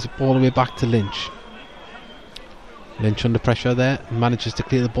 Tunnicliffe plays it all the way back to Lynch. Lynch under pressure there, manages to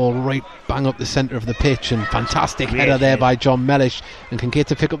clear the ball right bang up the centre of the pitch, and fantastic header there by John Mellish, and can get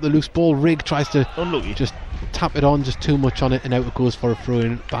to pick up the loose ball. Rigg tries to just tap it on, just too much on it, and out it goes for a throw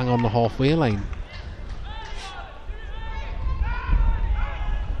in, bang on the halfway line.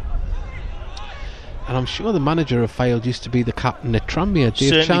 And I'm sure the manager of Fylde used to be the captain at Tranmere,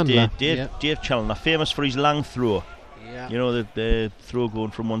 Dave Chandler. Dave Chandler, famous for his long throw. Yeah. The throw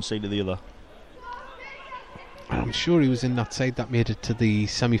going from one side to the other. I'm sure he was in that side that made it to the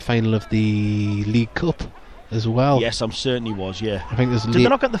semi-final of the League Cup as well. Yes, I'm certain he was, yeah. I think there's Did they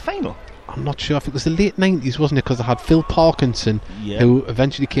not get the final? I'm not sure. I think it was the late 90s, wasn't it? Because I had Phil Parkinson, who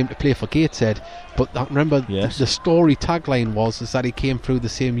eventually came to play for Gateshead. But remember, the story tagline was that he came through the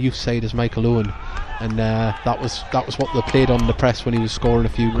same youth side as Michael Owen, and that was what they played on the press when he was scoring a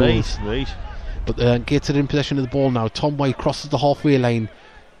few goals. Right. But Gateshead in possession of the ball now. Tom White crosses the halfway line.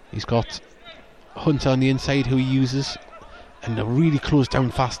 He's got Hunter on the inside, who he uses, and they're really closed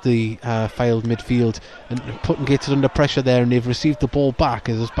down fast the Fylde midfield, and putting Gateshead under pressure there, and they've received the ball back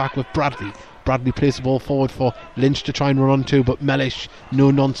as it's back with Bradley. Bradley plays the ball forward for Lynch to try and run onto, but Mellish,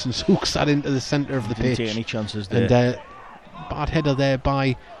 no nonsense, hooks that into the centre of the pitch. Didn't take any chances there. And bad header there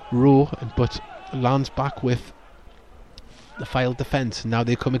by Rowe, but lands back with the Fylde defence. And now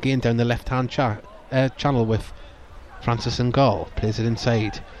they come again down the left hand channel with Francis Ngal, plays it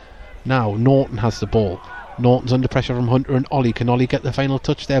inside. Now Norton has the ball. Norton's under pressure from Hunter and Ollie. Can Ollie get the final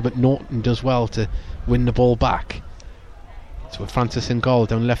touch there? But Norton does well to win the ball back. So with Francis Ngal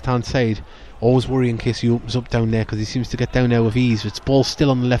down the left hand side, always worry in case he opens up down there, because he seems to get down there with ease. It's ball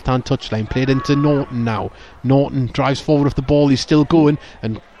still on the left hand touchline, played into Norton now. Norton drives forward with the ball, he's still going,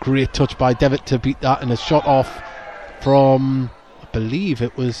 and great touch by Devitt to beat that, and a shot off from believe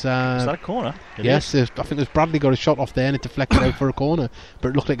it was... Is that a corner? Yes, I think it was Bradley got a shot off there and it deflected out for a corner, but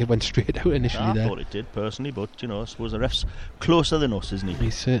it looked like it went straight out initially there. I thought it did, personally, but, I suppose the ref's closer than us, isn't he? He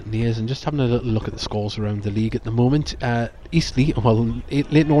certainly is. And just having a little look at the scores around the league at the moment, Eastleigh,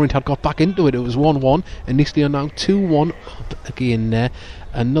 Leyton Orient had got back into it. It was 1-1, and Eastleigh are now 2-1 up again there.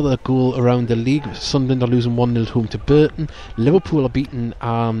 Another goal around the league. Sunderland are losing 1-0 home to Burton. Liverpool are beating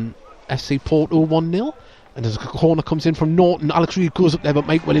SC Porto 1-0. And as a corner comes in from Norton, Alex Reid goes up there, but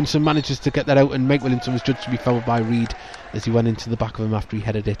Mike Williamson manages to get that out, and Mike Williamson was judged to be fouled by Reid as he went into the back of him after he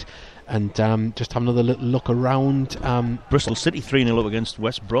headed it. And just have another little look around. Bristol City 3-0 up against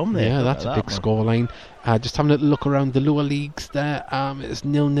West Brom there. Yeah, that's a big scoreline. Just having a little look around the lower leagues there. It's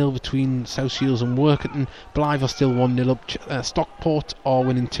 0-0 between South Shields and Workington. Blythe are still 1-0 up. Stockport are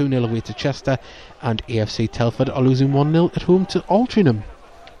winning 2-0 away to Chester. And AFC Telford are losing 1-0 at home to Altrincham.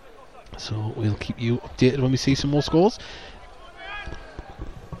 So we'll keep you updated when we see some more scores.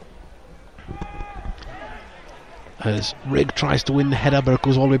 As Rigg tries to win the header, but it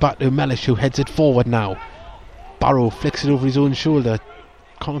goes all the way back to Mellish, who heads it forward now. Barrow flicks it over his own shoulder.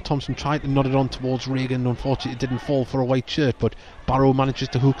 Connor Thompson tried to nod it on towards Rigg, and unfortunately it didn't fall for a white shirt, but Barrow manages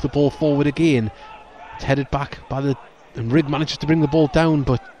to hook the ball forward again. It's headed back and Rigg manages to bring the ball down,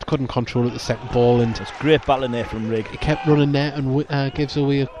 but couldn't control it the second ball. And it's great battling there from Rigg. He kept running there and gives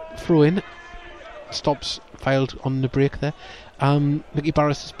away a throw in. Stops, fouled on the break there. Mickey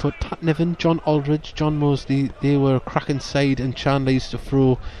Barris has put Pat Niven, John Aldridge, John Mosley. They were a cracking side, and Chandler used to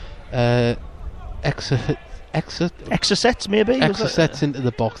throw Exocets maybe? Exocets into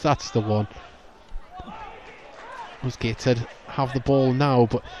the box. That's the one. Was Gateshead have the ball now,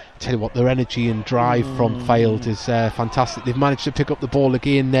 but I tell you what, their energy and drive from Fylde is fantastic. They've managed to pick up the ball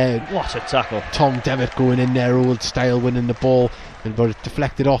again there. What a tackle. Tom Devitt going in there, old style, winning the ball, but it's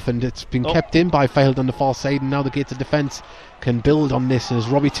deflected off, and it's been kept in by Fylde on the far side, and now the Gateshead defence can build on this as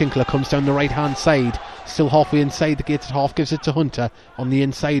Robbie Tinkler comes down the right hand side, still halfway inside the Gateshead half, gives it to Hunter on the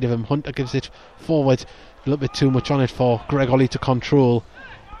inside of him. Hunter gives it forward, a little bit too much on it for Greg Ollie to control.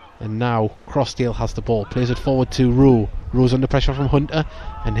 And now Crossdale has the ball, plays it forward to Rowe. Rowe's under pressure from Hunter,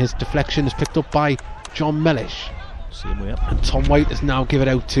 and his deflection is picked up by John Mellish. Same way up. And Tom White has now given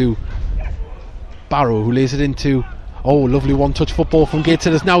it out to Barrow, who lays it into... Oh, lovely one-touch football from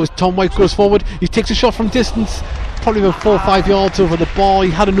Gateshead. As Tom White goes forward, he takes a shot from distance, probably about 4 or 5 yards over the bar.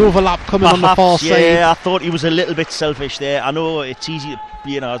 He had an overlap coming on the far side. Yeah, I thought he was a little bit selfish there. I know it's easy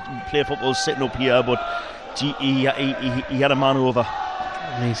to play football sitting up here, but he had a man over.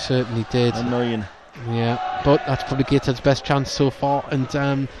 He certainly did. Annoying. Yeah, but that's probably Gateshead's best chance so far,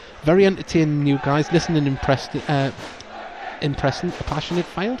 and very entertaining, you guys. Listening and impressing, a passionate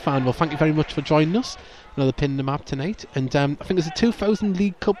Fylde fan. Well, thank you very much for joining us. Another pin in the map tonight, and I think there's a 2000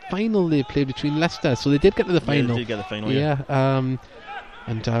 League Cup final they played between Leicester, so they did get to the final. Yeah, they did get the final.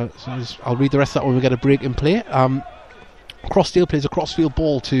 So I'll read the rest of that when we get a break in play. Crossdale plays a crossfield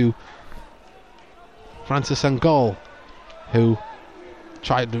ball to Francis Angol, who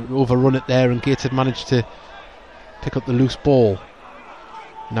tried to overrun it there, and Gates had managed to pick up the loose ball.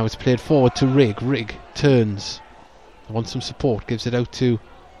 Now it's played forward to Rigg. Rigg turns, wants some support, gives it out to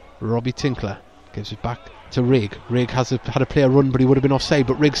Robbie Tinkler, gives it back to Rigg. Rigg had a player run, but he would have been offside,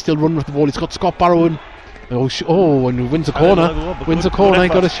 but Rigg still run with the ball. He's got Scott Barrow and he wins a corner. Wins a corner, he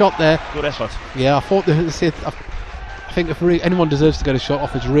got a shot there. Good effort. Yeah, I think if anyone deserves to get a shot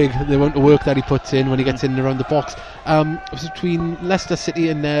off, it's Rigg. The amount of work that he puts in when he gets in around the box. It was between Leicester City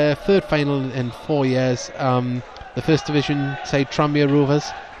and their third final in 4 years. The first division side Tranmere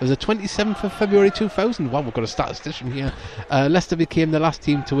Rovers. It was the 27th of February 2000. Wow, we've got a statistician here. Leicester became the last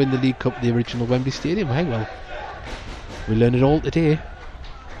team to win the League Cup at the original Wembley Stadium. Hey, well, we learned it all today.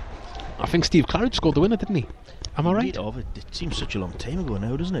 I think Steve Claridge scored the winner, didn't he? Am I right? It seems such a long time ago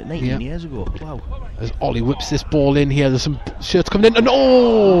now, doesn't it? 19 years ago. Wow. As Ollie whips this ball in here, there's some shirts coming in, and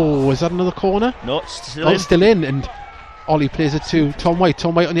is that another corner? No, it's still in, and Ollie plays it to Tom White.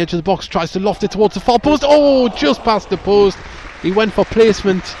 Tom White on the edge of the box tries to loft it towards the far post. Just past the post. He went for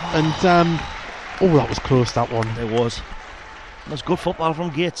placement, and that was close, that one. It was. That's good football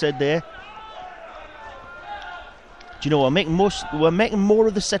from Gateshead there. Do you know, we're making more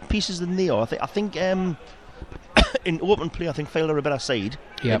of the set pieces than they are. I think in open play, I think Fylde are a better side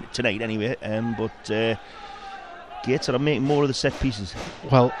tonight anyway. But Gateshead are making more of the set pieces.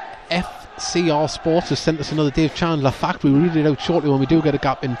 Well, FCR Sports has sent us another Dave Chandler fact. We'll read it out shortly when we do get a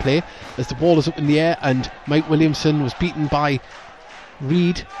gap in play. As the ball is up in the air, and Mike Williamson was beaten by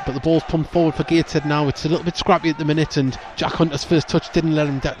Reid, but the ball's pumped forward for Gateshead now. It's a little bit scrappy at the minute, and Jack Hunter's first touch didn't let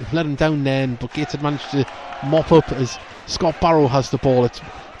him down there, but Gateshead managed to mop up as Scott Barrow has the ball. It's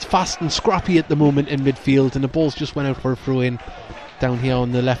fast and scrappy at the moment in midfield, and the ball's just went out for a throw-in down here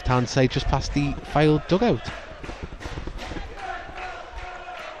on the left-hand side, just past the Fylde dugout.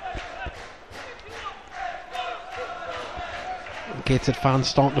 Gateshead fans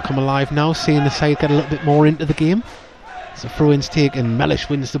starting to come alive now, seeing the side get a little bit more into the game. It's a throw-in's taken, Mellish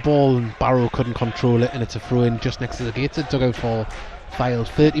wins the ball and Barrow couldn't control it, and it's a throw-in just next to the Gateshead dugout for Fylde.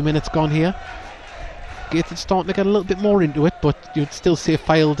 30 minutes gone here. Gateshead starting to get a little bit more into it, but you'd still say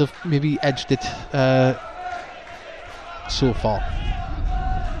Fylde have maybe edged it so far.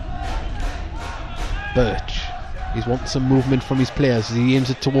 Birch, he's wanting some movement from his players as he aims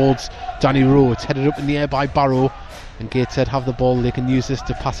it towards Danny Rowe. It's headed up in the air by Barrow, and Gateshead have the ball. They can use this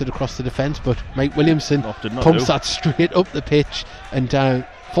to pass it across the defence, but Mike Williamson pumps that straight up the pitch, and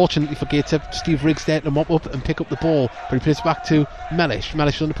fortunately for Gateshead, Steve Riggs there to mop up and pick up the ball, but he plays it back to Mellish.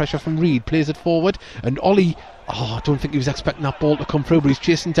 Mellish under pressure from Reid, plays it forward, and Ollie, I don't think he was expecting that ball to come through, but he's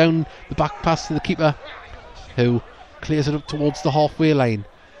chasing down the back pass to the keeper, who clears it up towards the halfway line,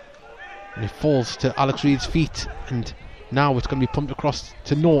 and it falls to Alex Reid's feet, and now it's going to be pumped across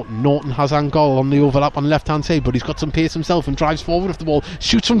to Norton. Norton has Angol on the overlap on the left hand side, but he's got some pace himself and drives forward with the ball,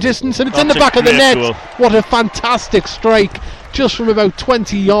 shoots from distance, and it's in the back of the net. Goal. What a fantastic strike, just from about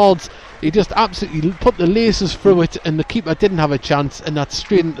 20 yards. He just absolutely put the laces through it, and the keeper didn't have a chance, and that's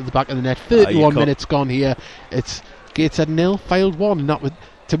straight into the back of the net. 31 minutes gone here. It's Gateshead 0, Fylde 1, and that was,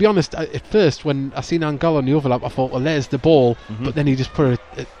 to be honest, at first when I seen Angol on the overlap, I thought, well, there's the ball, but then he just put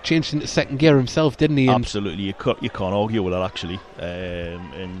it changed into second gear himself, didn't he? Absolutely, you can't argue with that, actually,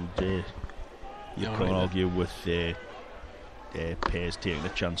 and you can't argue with Pears taking the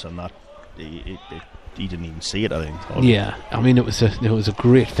chance on that. He didn't even see it, I think. Yeah, I mean, it was a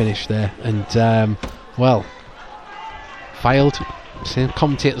great finish there, and Fylde, same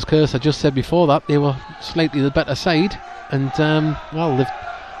commentator's curse. I just said before that they were slightly the better side, and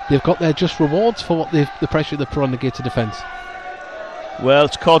they've got their just rewards for what the pressure they put on the Gateshead defence. Well,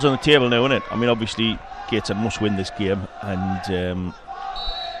 it's cards on the table now, isn't it? I mean, obviously Gateshead must win this game, and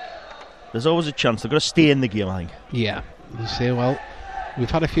there's always a chance they've got to stay in the game, I think. Yeah, you say, well,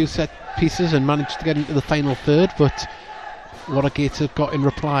 we've had a few set pieces and managed to get into the final third, but what a Gateshead got in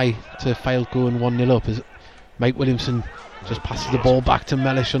reply to Fylde going 1-0 up is Mike Williamson just passes the ball back to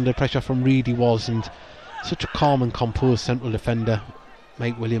Mellish under pressure from Reid. He was, and such a calm and composed central defender,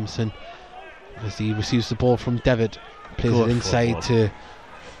 Mike Williamson, as he receives the ball from Devitt, plays it inside to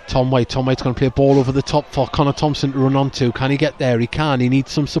Tom White. Tom White's going to play a ball over the top for Connor Thompson to run onto. Can he get there? He can. He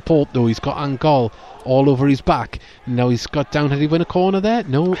needs some support though. He's got Angol all over his back. Now he's got down. Did he win a corner there?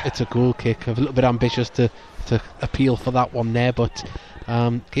 No, it's a goal kick. I'm a little bit ambitious to appeal for that one there, but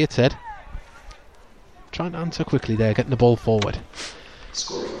Gateshead trying to answer quickly there, getting the ball forward.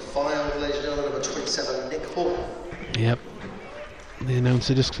 Scoring 5, ladies and gentlemen, number 27, Nick Horton. Yep. The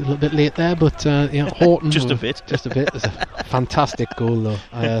announcer just a little bit late there, but Horton just a bit. It's a fantastic goal though.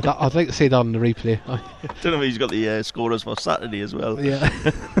 I'd like to see that on the replay. I don't know if he's got the scorers for Saturday as well. Yeah.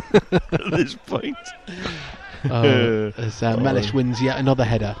 At this point. As Mellish wins yet another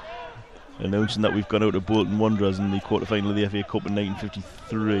header. Announcing that we've gone out to Bolton Wanderers in the quarter-final of the FA Cup in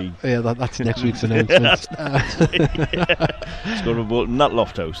 1953. Yeah, that's next week's announcement. Scored for Bolton, not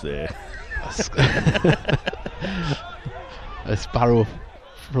Lofthouse there. As Barrow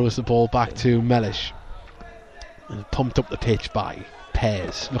throws the ball back to Mellish, and pumped up the pitch by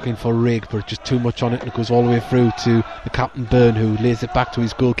Pears, looking for Rigg, but just too much on it, and it goes all the way through to the captain Byrne, who lays it back to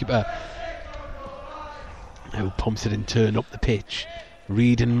his goalkeeper, who pumps it in turn up the pitch.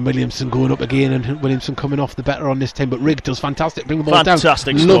 Reid and Williamson going up again, and Williamson coming off the better on this time, but Rigg does fantastic, bring the ball down,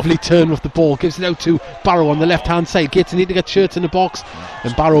 lovely turn with the ball, gives it out to Barrow on the left hand side. Gates need to get shirts in the box,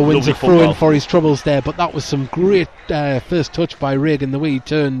 and Barrow wins a throw in for his troubles there, but that was some great first touch by Rigg, and the way he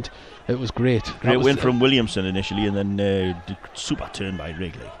turned, it was great. Great win from Williamson initially, and then super turn by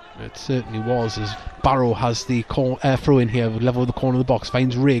Rigg. It certainly was, as Barrow has the throw in here, level with the corner of the box,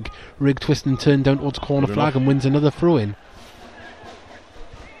 finds Rigg twisting and turn down towards corner flag and wins another throw in.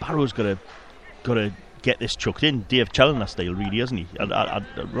 Barrow's got to get this chucked in, Dave Challoner style, really, hasn't he? I'd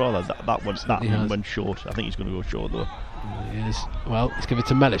rather that one went short. I think he's going to go short though. Yes. Well, let's give it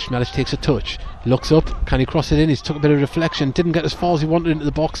to Mellish. Mellish takes a touch, looks up, can he cross it in? He's took a bit of reflection, didn't get as far as he wanted into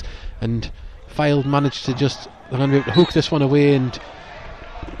the box, and Fylde managed to they're going to be able to hook this one away, and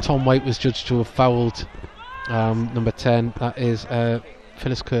Tom White was judged to have fouled number 10. That is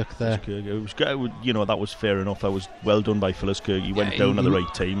Phyllis Kirk there. That was fair enough. That was well done by Phyllis Kirk. He went down at the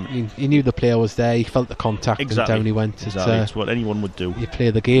right time. He knew the player was there. He felt the contact, and down he went. It's what anyone would do. You play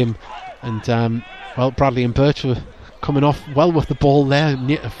the game, and Bradley and Birch were coming off well with the ball there.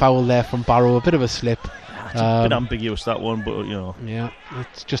 A foul there from Barrow. A bit of a slip. It's a bit ambiguous, that one, but Yeah,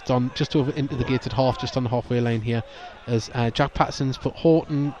 it's just over into the gated half, just on the halfway line here, as Jack Patterson's put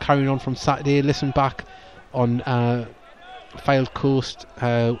Horton carrying on from Saturday. Listen back on Fylde Coast,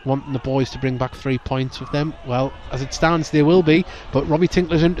 wanting the boys to bring back 3 points with them. Well, as it stands, they will be, but Robbie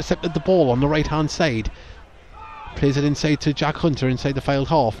Tinkler's intercepted the ball on the right hand side. Plays it inside to Jack Hunter inside the Fylde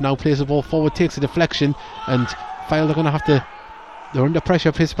half. Now plays the ball forward, takes a deflection, and Fylde are going to have to. They're under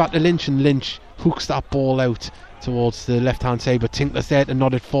pressure. Plays it back to Lynch, and Lynch hooks that ball out towards the left hand side. But Tinkler's there to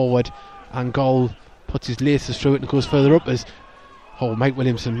nod it forward, and Gol puts his laces through it and goes further up as Mike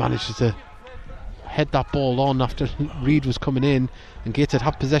Williamson manages to head that ball on after Reid was coming in, and Gateshead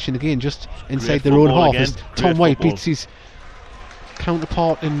have possession again just inside their own half as Tom White beats his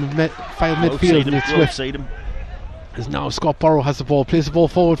counterpart in Fylde midfield, and it's with. As now Scott Burrow has the ball, plays the ball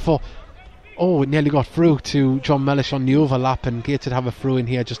forward for it nearly got through to John Mellish on the overlap, and Gateshead have a throw in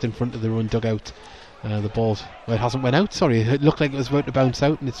here just in front of their own dugout. The ball, it hasn't went out, sorry, it looked like it was about to bounce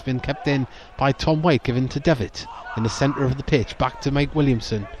out, and it's been kept in by Tom White, given to Devitt in the centre of the pitch, back to Mike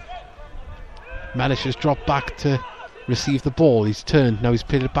Williamson. Mellish has dropped back to receive the ball, he's turned, now he's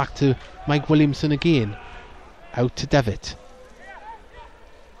played it back to Mike Williamson again, out to Devitt,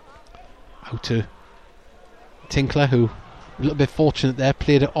 out to Tinkler, who a little bit fortunate there,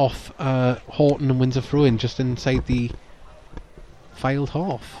 played it off Horton and wins a throw in just inside the Fylde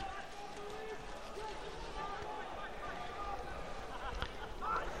half.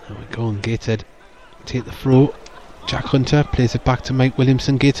 There we go, and Gateshead take the throw. Jack Hunter plays it back to Mike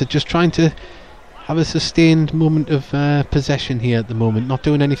Williamson. Gateshead just trying to have a sustained moment of possession here at the moment, not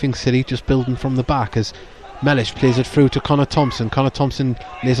doing anything silly, just building from the back as Mellish plays it through to Connor Thompson. Connor Thompson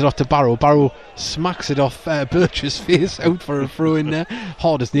lays it off to Barrow. Barrow smacks it off Birch's face, out for a throw in there.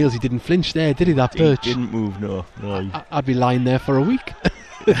 Hard as nails, he didn't flinch there, did he, that Birch? He didn't move, no. I'd be lying there for a week.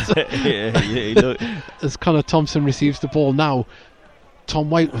 As Connor Thompson receives the ball now,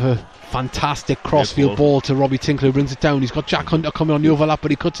 Tom White with a fantastic crossfield ball to Robbie Tinkler, who brings it down. He's got Jack Hunter coming on the overlap,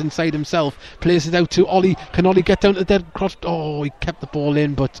 but he cuts inside himself, plays it out to Ollie. Can Ollie get down to the dead cross? Oh, he kept the ball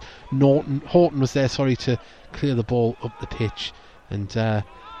in, but Horton was there, to clear the ball up the pitch. And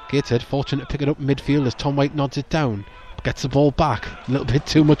Gateshead fortunate to pick it up in midfield as Tom White nods it down, gets the ball back, a little bit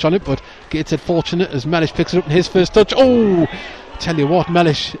too much on it, but Gateshead fortunate as Mellish picks it up in his first touch. Tell you what,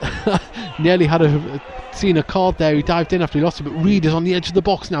 Mellish nearly had seen a card there. He dived in after he lost it, but Reid is on the edge of the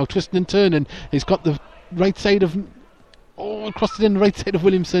box now, twisting and turning. He's got the right side of crossed it in the right side of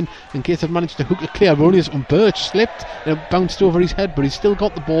Williamson, and Gateshead managed to hook it clear. But only as Birch slipped and it bounced over his head, but he's still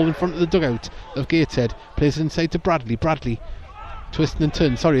got the ball in front of the dugout of Gateshead. Plays it inside to Bradley twisting and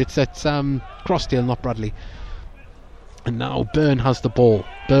turning. Sorry, it's Crossdale, not Bradley. And now Byrne has the ball.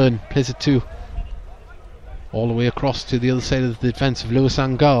 Byrne plays it to all the way across to the other side of the defence of Lewis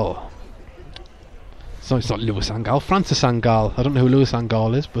Angal. So it's not Lewis Angal, Francis Angal. I don't know who Lewis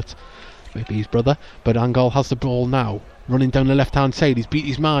Angal is, but maybe his brother. But Angal has the ball now, running down the left hand side. He's beat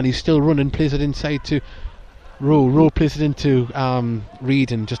his man, he's still running, plays it inside to Rowe plays it into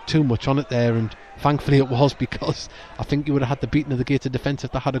Reid, and just too much on it there, and thankfully it was, because I think he would have had the beating of the Gateshead defence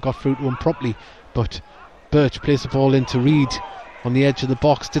if they had got through to him properly. But Birch plays the ball into Reid on the edge of the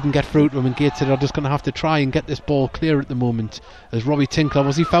box, didn't get through to him, and Gateshead are just going to have to try and get this ball clear at the moment. As Robbie Tinkler,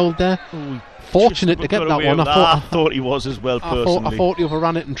 was he fouled there? Fortunate to get that one. I thought he was as well, personally. I thought he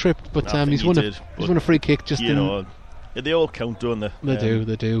overran it and tripped, but he's won a free kick. They all count, don't they?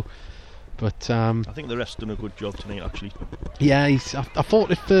 They do. But I think the rest done a good job tonight, actually. Yeah, I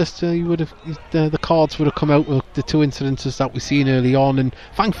thought at first he would have the cards would have come out with the two incidences that we've seen early on, and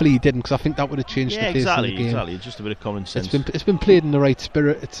thankfully he didn't, because I think that would have changed the face of the game. Exactly, just a bit of common sense. It's been played in the right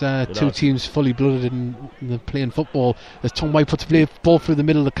spirit. It's two teams fully blooded in playing football. As Tom White puts the ball through the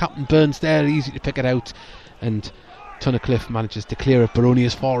middle, the captain Burns there, easy to pick it out, and Tunnicliffe manages to clear it, but only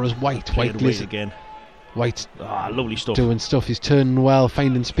as far as White. White again. White's lovely stuff. Doing stuff. He's turning well,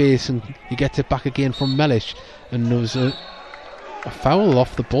 finding space, and he gets it back again from Mellish. And there was a foul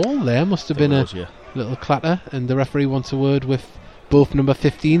off the ball there. Must have been a little clatter. And the referee wants a word with both number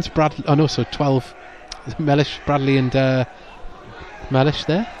 15s. 12. Mellish, Bradley, and Mellish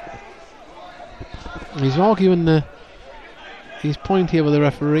there. And he's arguing his point here with the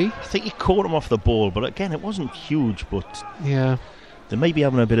referee. I think he caught him off the ball, but again, it wasn't huge. But yeah, they may be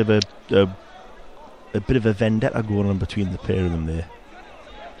having a bit of a vendetta going on between the pair of them there.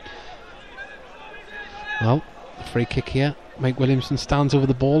 Well, a free kick here. Mike Williamson stands over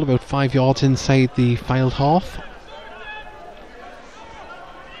the ball about 5 yards inside the Fylde half.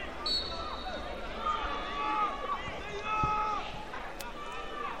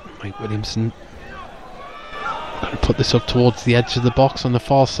 Mike Williamson going to put this up towards the edge of the box on the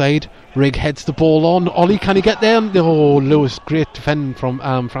far side. Rigg heads the ball on. Ollie, can he get there? Oh, Lewis, great defending from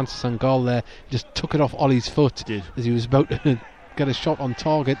Francis Angal there. He just took it off Ollie's foot as he was about to get a shot on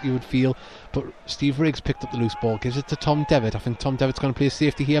target, you would feel. But Steve Riggs picked up the loose ball, gives it to Tom Devitt. I think Tom Devitt's going to play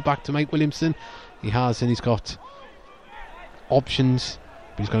safety here, back to Mike Williamson. He has, and he's got options,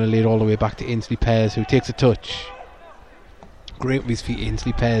 but he's going to lay it all the way back to Ainsley Pears, who takes a touch. Great with his feet,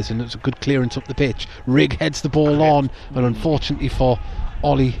 Ainsley Pears, and it's a good clearance up the pitch. Rigg heads the ball on, and unfortunately for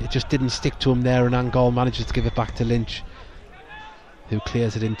Ollie, it just didn't stick to him there, and Angal manages to give it back to Lynch, who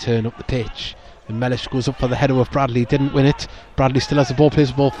clears it in turn up the pitch. And Mellish goes up for the header with Bradley, didn't win it. Bradley still has the ball, plays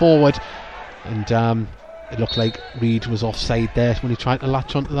the ball forward, and it looked like Reid was offside there when he tried to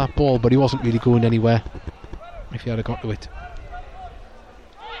latch onto that ball, but he wasn't really going anywhere if he had got to it.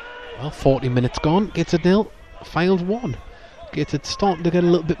 Well, 40 minutes gone, Gateshead 0, Fylde 1. Gateshead starting to get a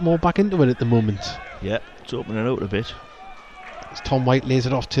little bit more back into it at the moment. Yeah, it's opening out a bit. As Tom White lays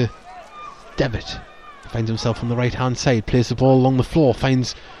it off to Devitt, finds himself on the right hand side, plays the ball along the floor,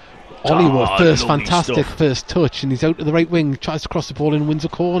 finds Ollie first fantastic stuff. First touch, and he's out to the right wing, tries to cross the ball and wins a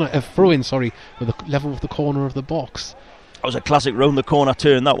corner, throw in, with the level of the corner of the box. That was a classic round the corner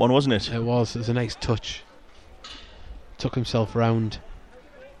turn, that one, wasn't it? It was a nice touch. Took himself round.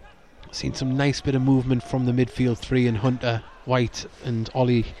 Seen some nice bit of movement from the midfield three in Hunter, White and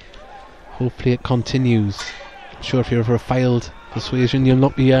Ollie. Hopefully it continues. I'm sure if you're for a Fylde persuasion you'll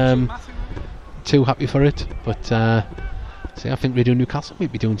not be too happy for it, but I think Radio Newcastle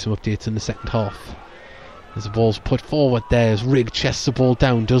might be doing some updates in the second half. As the ball's put forward there, as Rigg chests the ball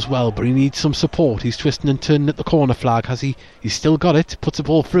down, does well, but he needs some support. He's twisting and turning at the corner flag. Has he? He's still got it, puts the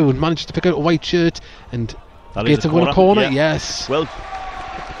ball through and manages to pick out a white shirt, and Gateshead won a corner. Yes. Well,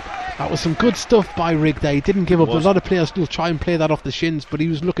 that was some good stuff by Rigg there. He didn't give up. A lot of players will try and play that off the shins, but he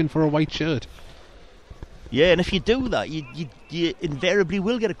was looking for a white shirt. Yeah, and if you do that, you invariably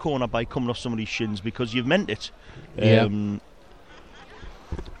will get a corner by coming off somebody's shins because you've meant it. Yeah.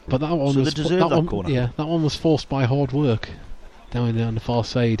 But that one was corner. Yeah, that one was forced by hard work down there on the far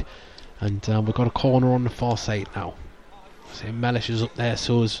side, and we've got a corner on the far side now. So Mellish is up there,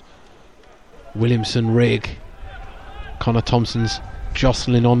 so is Williamson, Rigg, Connor Thompson's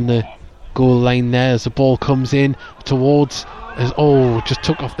jostling on the goal line there as the ball comes in towards. Just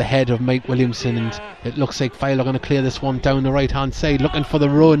took off the head of Mike Williamson, and it looks like Fylde are going to clear this one down the right hand side, looking for the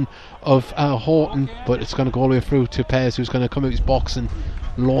run of Horton, but it's going to go all the way through to Pears, who's going to come out his box and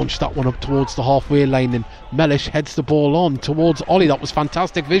launch that one up towards the halfway line, and Mellish heads the ball on towards Ollie. That was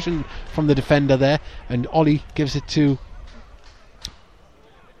fantastic vision from the defender there, and Ollie gives it to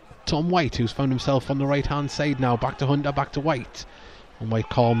Tom White, who's found himself on the right hand side now. Back to Hunter, back to White, and White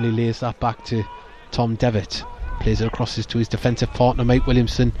calmly lays that back to Tom Devitt. Plays it across to his defensive partner Mike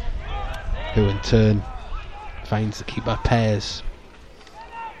Williamson, who in turn finds the keeper Pears.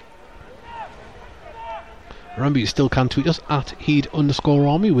 Remember, you still can tweet us at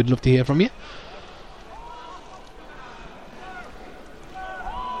Heed_Army. We'd love to hear from you.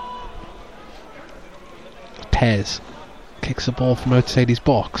 Pears kicks the ball from outside his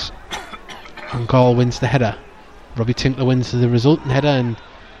box, and Gall wins the header. Robbie Tinkler wins the resulting header, and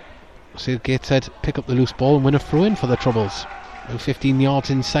so Gateshead pick up the loose ball and win a throw-in for the Troubles. About 15 yards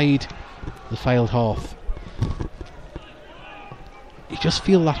inside the Fylde half. You just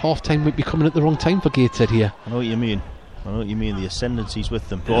feel that half-time might be coming at the wrong time for Gateshead here. I know what you mean. The ascendancy's with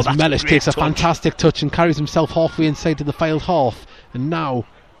them. Mellish takes a fantastic touch and carries himself halfway inside to the Fylde half. And now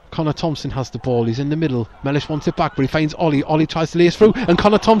Connor Thompson has the ball. He's in the middle. Mellish wants it back, but he finds Ollie. Ollie tries to lace through, and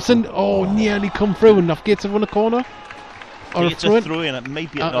Connor Thompson nearly come through. And have Gateshead won a corner? Or it's a throw-in. It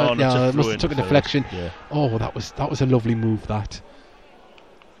might be it must have took a deflection. Yeah. Oh, that was a lovely move. That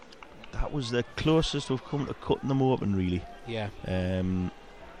was the closest we've come to cutting them open, really. Yeah. Them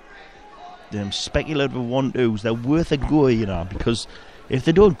speculative 1-2s, they're worth a go, because if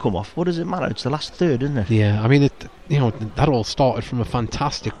they don't come off, what does it matter? It's the last third, isn't it? Yeah, I mean, that all started from a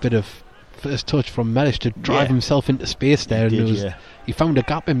fantastic bit of first touch from Mellish to drive himself into space there. He found a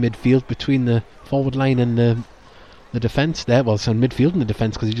gap in midfield between the forward line and the defence there. Well, it's on midfield and the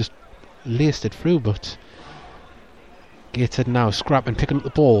defence, because he just laced it through. But Gateshead now scrapping, picking up the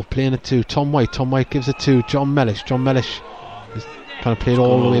ball, playing it to Tom White. Tom White gives it to John Mellish. John Mellish is kind of played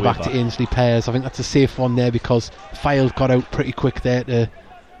all the way back to Ainsley Pears. I think that's a safe one there, because Fylde got out pretty quick there to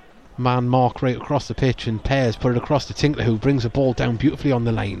man mark right across the pitch, and Pears put it across to Tinkler, who brings the ball down beautifully on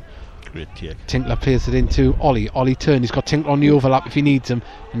the line. Great take. Tinkler plays it into Ollie. Ollie turned. He's got Tinkler on the overlap if he needs him,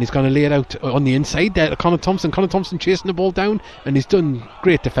 and he's going to lay it out on the inside there to Connor Thompson. Connor Thompson chasing the ball down, and he's done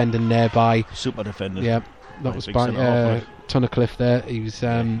great defending there by super defending. Yeah, that was by Tunnicliffe there. He was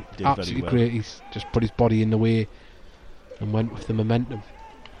absolutely great. He's just put his body in the way and went with the momentum.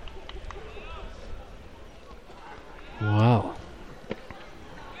 Wow.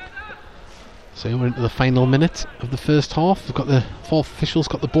 So we're into the final minute of the first half. We've got the fourth official's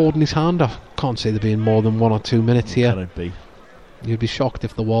got the board in his hand. I can't see there being more than 1 or 2 minutes here. Can it be? You'd be shocked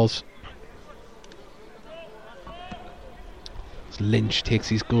if there was. As Lynch takes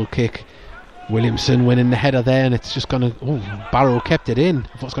his goal kick. Williamson winning the header there, and it's just going to... Oh, Barrow kept it in.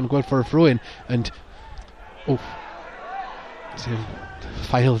 I thought it was going to go out for a throw-in, and... Oh.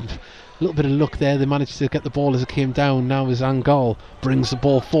 Failed. A little bit of luck there. They managed to get the ball as it came down. Now as Angol brings the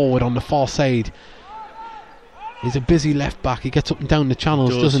ball forward on the far side. He's a busy left back. He gets up and down the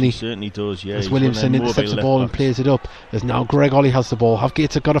channels, doesn't he? He certainly does, yeah. As Williamson intercepts the ball and plays it up. As now Greg Ollie has the ball. Have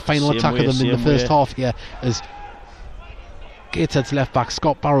Gateshead got a final attack of them in the first half here? As Gateshead's left back,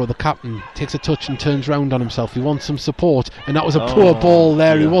 Scott Barrow, the captain, takes a touch and turns round on himself. He wants some support, and that was a poor ball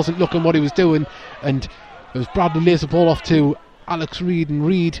there. Yeah. He wasn't looking what he was doing, and it was Bradley lays the ball off to Alex Reid, and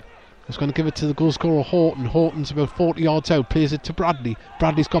Reid is going to give it to the goal scorer Horton. Horton's about 40 yards out, plays it to Bradley.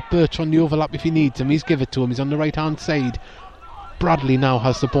 Bradley's got Birch on the overlap if he needs him. He's give it to him. He's on the right hand side. Bradley now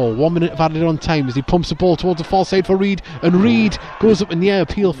has the ball. 1 minute of added on time as he pumps the ball towards the far side for Reid, and Reid goes up in the air.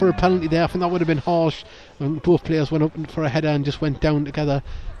 Appeal for a penalty there. I think that would have been harsh. Both players went up for a header and just went down together.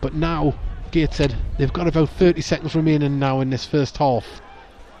 But now Gateshead, they've got about 30 seconds remaining now in this first half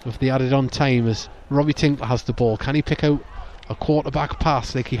of the added on time as Robbie Tinkler has the ball. Can he pick out a quarterback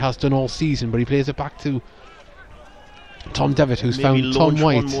pass like he has done all season? But he plays it back to Tom Devitt, who's found Tom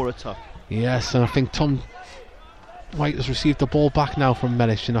White. One more attack. Yes, and I think Tom White has received the ball back now from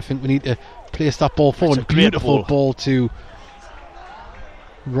Mellish, and I think we need to place that ball forward. Beautiful ball to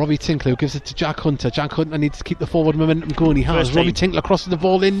Robbie Tinkler, who gives it to Jack Hunter. Jack Hunter needs to keep the forward momentum going. He has. Robbie Tinkler crosses the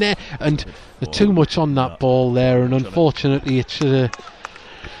ball in there, and there's too much on that ball there, and unfortunately it should have...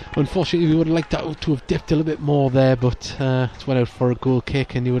 Unfortunately, we would have liked that to have dipped a little bit more there, but it's went out for a goal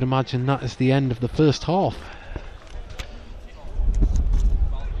kick, and you would imagine that is the end of the first half.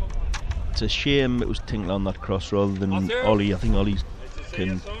 It's a shame it was Tinkler on that cross rather than Ollie. I think Ollie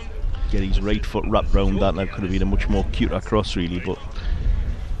can get his right foot wrapped round that, and that could have been a much more cuter cross, really, but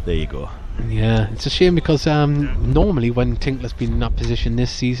there you go. Yeah, it's a shame because normally when Tinkler's been in that position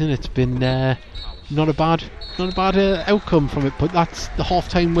this season, it's been not a bad outcome from it, but that's the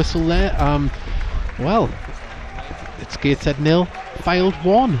half-time whistle there. Well, it's Gateshead 0, Fylde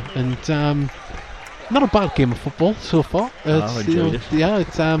 1, and not a bad game of football so far. I enjoyed it. Yeah,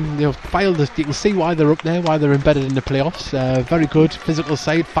 it's Fylde, you can see why they're up there, why they're embedded in the playoffs. Very good physical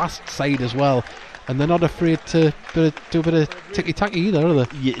side, fast side as well. And they're not afraid to do a bit of ticky-tacky either, are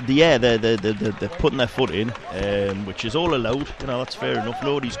they? Yeah, they're putting their foot in, which is all allowed. You know, that's fair enough.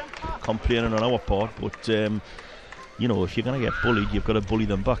 Nobody's complaining on our part, but you know, if you're going to get bullied, you've got to bully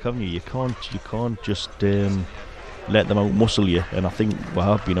them back, haven't you? You can't just let them out-muscle you. And I think we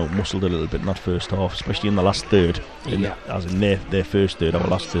have been out-muscled a little bit in that first half, especially in the last third. As in their first third, our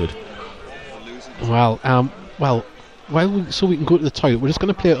last third. So we can go to the toilet, we're just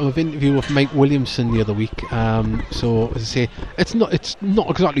going to play an interview with Mike Williamson the other week. So as I say, it's not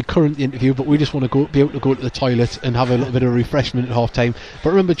exactly current the interview, but we just want to be able to go to the toilet and have a little bit of refreshment at half time. But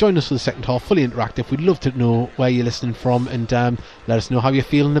remember, join us for the second half, fully interactive. We'd love to know where you're listening from, and let us know how you're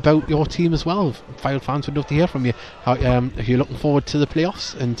feeling about your team as well. Fylde fans would love to hear from you. If you're looking forward to the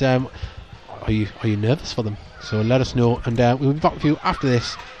playoffs, and are you nervous for them? So let us know, and we'll be back with you after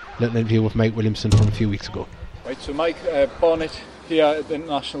this little interview with Mike Williamson from a few weeks ago. Right, so Mike, Barnet here at the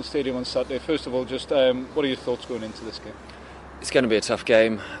International Stadium on Saturday. First of all, just what are your thoughts going into this game? It's going to be a tough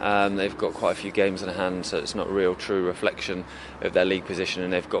game. They've got quite a few games in hand, so it's not a real true reflection of their league position,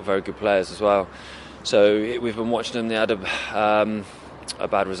 and they've got very good players as well. So we've been watching them. They had a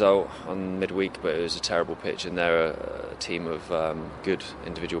bad result on midweek, but it was a terrible pitch, and they're a team of good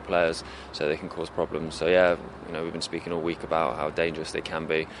individual players, so they can cause problems. So yeah, we've been speaking all week about how dangerous they can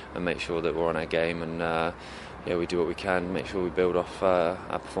be, and make sure that we're on our game, and we do what we can, make sure we build off our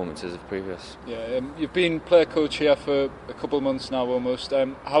performances of previous. Yeah, you've been player coach here for a couple of months now almost.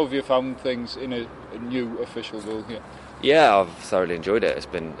 How have you found things in a new official role here? Yeah, I've thoroughly enjoyed it. It's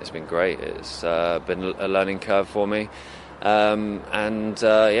been great. It's been a learning curve for me. Long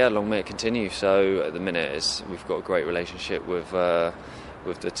may it continue. So at the minute, we've got a great relationship with the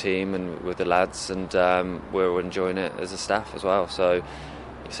team and with the lads, and we're enjoying it as a staff as well. So,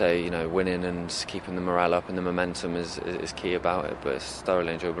 winning and keeping the morale up and the momentum is key about it. But it's a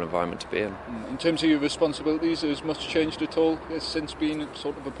thoroughly enjoyable environment to be in. In terms of your responsibilities, has much changed at all since being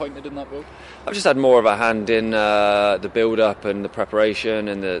sort of appointed in that role? I've just had more of a hand in the build-up and the preparation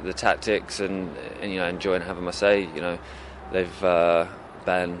and the tactics, and enjoying having my say. They've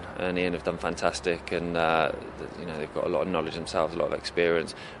Ben and Ian have done fantastic, and they've got a lot of knowledge themselves, a lot of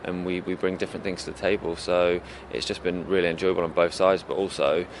experience, and we bring different things to the table. So it's just been really enjoyable on both sides, but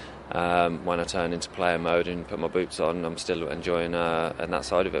also when I turn into player mode and put my boots on, I'm still enjoying and that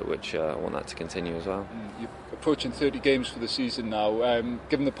side of it, which I want that to continue as well. You're approaching 30 games for the season now.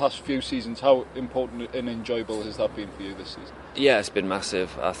 Given the past few seasons, how important and enjoyable has that been for you this season? Yeah, it's been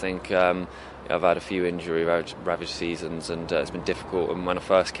massive. I think I've had a few injury ravaged seasons, and it's been difficult. And when I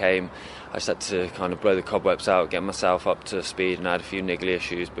first came, I just had to kind of blow the cobwebs out, get myself up to speed, and I had a few niggly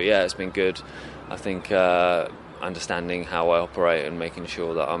issues. But yeah, it's been good. I think understanding how I operate and making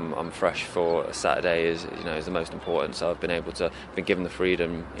sure that I'm fresh for a Saturday is the most important. So I've been given the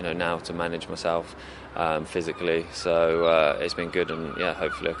freedom now to manage myself physically. So it's been good, and yeah,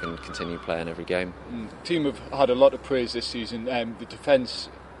 hopefully I can continue playing every game. The team have had a lot of praise this season. The defence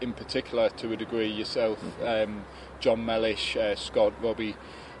in particular, to a degree, yourself, John Mellish, Scott, Robbie,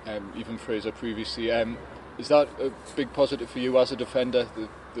 even Fraser previously. Is that a big positive for you as a defender,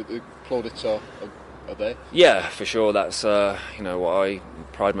 that the plaudits are there? Yeah, for sure. That's what I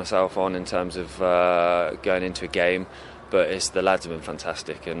pride myself on in terms of going into a game. But the lads have been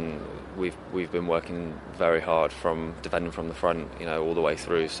fantastic, and we've been working very hard from defending from the front, all the way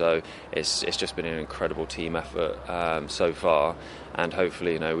through. So it's just been an incredible team effort so far, and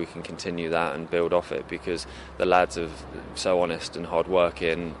hopefully we can continue that and build off it, because the lads are so honest and hard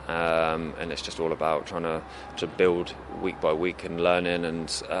working, and it's just all about trying to build week by week and learning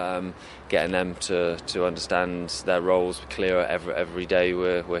and getting them to understand their roles clearer every day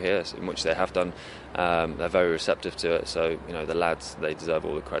we're here, in which they have done. They're very receptive to it, so the lads, they deserve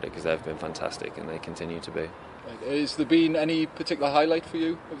all the credit because they've been fantastic, and they continue to be. Has there been any particular highlight for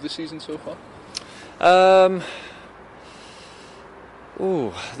you of the season so far?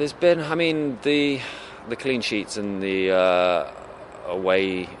 There's been, the clean sheets and the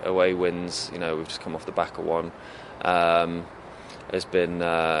away wins. We've just come off the back of one. Has been,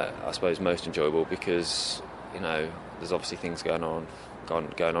 I suppose, most enjoyable because there's obviously things going on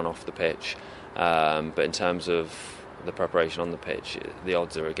off the pitch. But in terms of the preparation on the pitch, the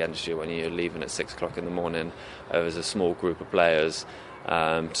odds are against you when you're leaving at 6 o'clock in the morning as a small group of players.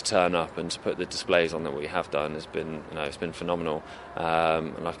 To turn up and to put the displays on that we have done has been, it's been phenomenal.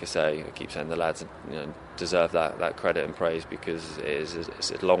 And like I say, I keep saying the lads, deserve that credit and praise, because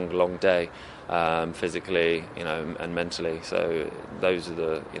it's a long day, physically, and mentally. So those are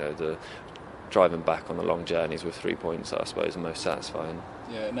the driving back on the long journeys with 3 points that I suppose are most satisfying.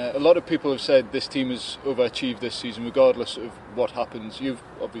 Yeah, and a lot of people have said this team has overachieved this season regardless of what happens. You've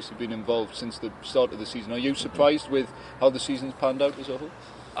obviously been involved since the start of the season. Are you surprised with how the season's panned out as a whole?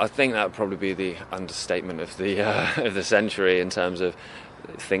 I think that would probably be the understatement of the century in terms of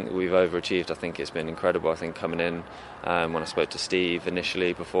think that we've overachieved. I think it's been incredible. I think coming in, when I spoke to Steve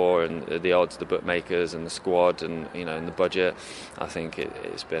initially before, and the odds, the bookmakers and the squad, and and the budget, I think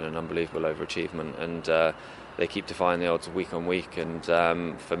it's been an unbelievable overachievement, and they keep defying the odds week on week. And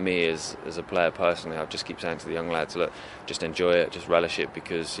for me as a player personally, I just keep saying to the young lads, look, just enjoy it, just relish it,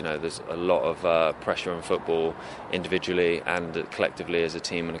 because there's a lot of pressure in football individually and collectively as a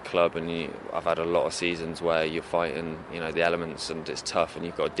team and a club, and I've had a lot of seasons where you're fighting the elements, and it's tough and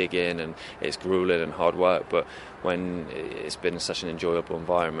you've got to dig in, and it's grueling and hard work, but when it's been such an enjoyable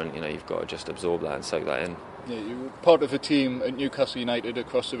environment, you've got to just absorb that and soak that in. Yeah, you were part of a team at Newcastle United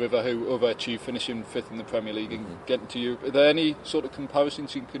across the river who overachieved, finishing 5th in the Premier League and getting to you. Are there any sort of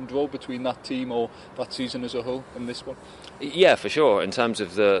comparisons you can draw between that team or that season as a whole and this one? Yeah, for sure. In terms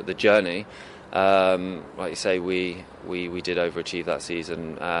of the journey, like you say, we did overachieve that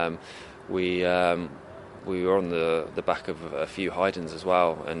season. We were on the back of a few hide-ins as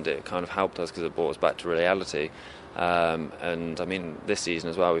well, and it kind of helped us because it brought us back to reality. And this season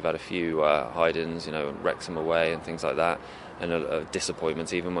as well, we've had a few hide-ins, Wrexham away and things like that, and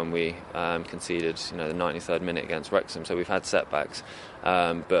disappointments even when we conceded, the 93rd minute against Wrexham. So we've had setbacks,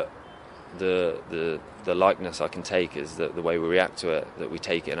 but the likeness I can take is that the way we react to it, that we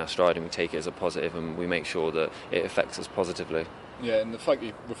take it in our stride and we take it as a positive, and we make sure that it affects us positively. Yeah, and the fact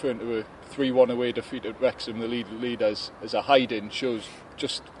you're referring to a 3-1 away defeat at Wrexham, the lead as a hide-in, shows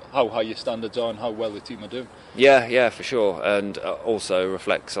just how high your standards are and how well the team are doing. Yeah, for sure, and also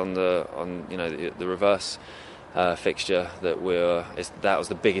reflects on the reverse fixture that that was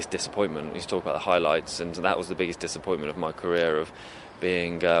the biggest disappointment. You talk about the highlights, and that was the biggest disappointment of my career, of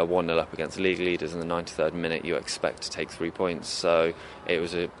being 1-0 up against league leaders in the 93rd minute. You expect to take 3 points, so it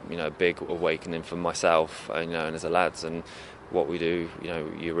was a big awakening for myself, and as a lads, and what we do,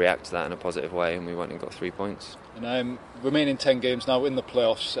 you react to that in a positive way, and we went and got 3 points. And remaining 10 games now in the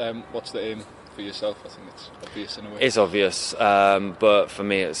playoffs, what's the aim for yourself? I think it's obvious in a way. It's obvious, but for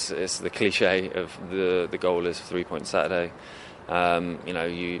me, it's the cliche of the goal is 3 points Saturday.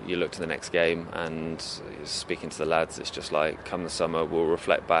 You look to the next game, and speaking to the lads, it's just like come the summer, we'll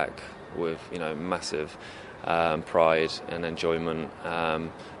reflect back with massive pride and enjoyment.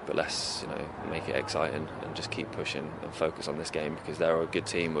 But let's make it exciting and just keep pushing and focus on this game, because they're a good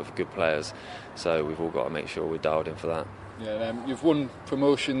team with good players. So we've all got to make sure we're dialed in for that. Yeah, you've won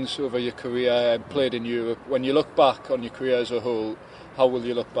promotions over your career, played in Europe. When you look back on your career as a whole, how will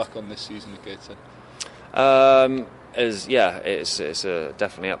you look back on this season at Gateshead? It's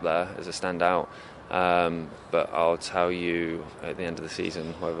definitely up there as a standout. But I'll tell you at the end of the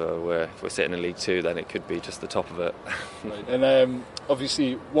season whether if we're sitting in League Two, then it could be just the top of it. Right. And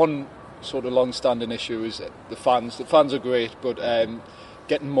obviously one sort of long-standing issue is the fans. The fans are great, but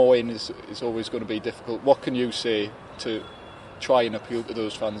getting more in is always going to be difficult. What can you say to try and appeal to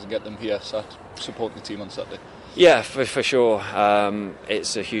those fans and get them here supporting the team on Saturday? Yeah, for sure.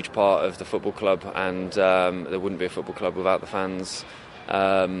 It's a huge part of the football club, and there wouldn't be a football club without the fans.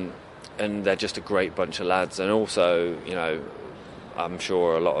 And they're just a great bunch of lads. And also, I'm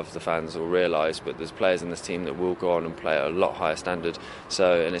sure a lot of the fans will realise, but there's players in this team that will go on and play at a lot higher standard.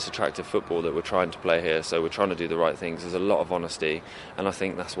 And it's attractive football that we're trying to play here. So we're trying to do the right things. There's a lot of honesty, and I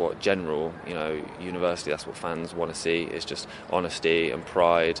think that's what university, that's what fans want to see. Is just honesty and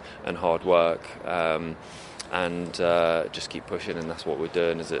pride and hard work. And just keep pushing, and that's what we're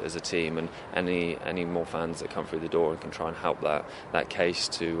doing as a team. And any more fans that come through the door and can try and help that case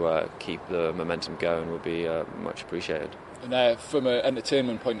to keep the momentum going would be much appreciated. And from an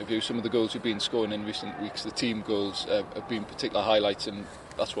entertainment point of view, some of the goals you've been scoring in recent weeks, the team goals, have been particular highlights, and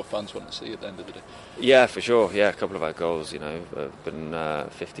that's what fans want to see at the end of the day. Yeah, for sure. Yeah, a couple of our goals, have been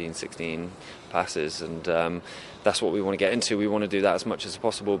 15, 16 passes, and that's what we want to get into. We want to do that as much as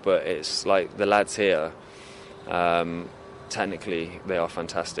possible, but it's like the lads here. Technically they are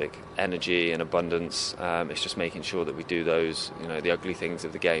fantastic, energy and abundance. It's just making sure that we do those, the ugly things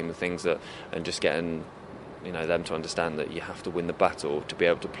of the game, the things that, and just getting them to understand that you have to win the battle to be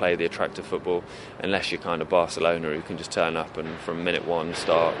able to play the attractive football, unless you're kind of Barcelona who can just turn up and from minute one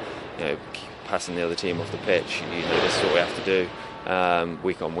start passing the other team off the pitch. This is what we have to do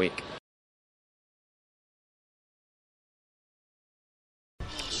week on week.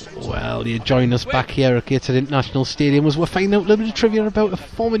 Well, you join us back here at Gateshead International Stadium as we're finding out a little bit of trivia about a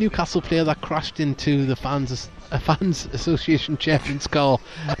former Newcastle player that crashed into the Fans Association chairman's car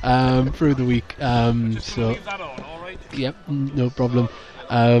through the week. Yep, no problem.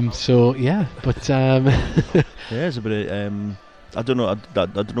 There's a bit of I don't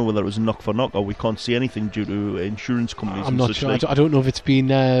know whether it was knock for knock or we can't see anything due to insurance companies. I'm not sure. I don't know if it's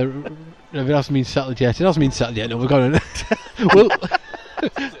been if it hasn't been settled yet. It hasn't been settled yet. No, we're going to.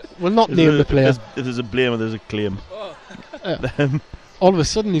 We'll not name the player. If there's a blame, there's a claim. All of a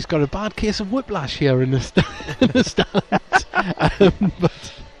sudden, he's got a bad case of whiplash here in the stands. From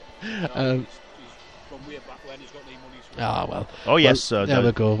way back when he's got no money. There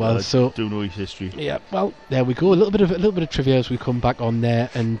we go. Well, so do know his history. Yeah. Well, there we go. A little bit of trivia as we come back on there,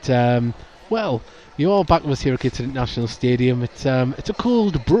 and you're all back with us here at Gateshead International Stadium. It's a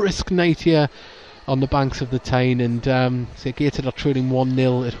cold, brisk night here on the banks of the Tyne, and Gateshead are trailing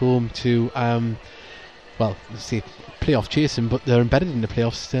 1-0 at home to let's see, playoff chasing, but they're embedded in the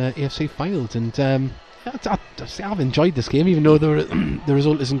playoffs, AFC finals, and I've enjoyed this game, even though the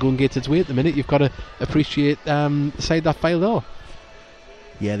result isn't going Gateshead's way at the minute. You've got to appreciate the side that filed off.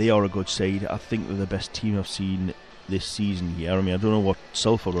 Yeah, they are a good side. I think they're the best team I've seen this season here. I mean, I don't know what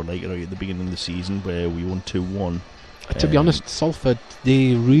Salford were like at the beginning of the season, where we won 2-1. To be honest, Salford,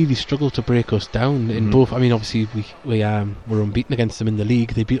 they really struggled to break us down in both. I mean, obviously we were unbeaten against them in the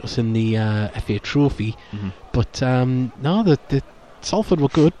league. They beat us in the FA Trophy, but the Salford were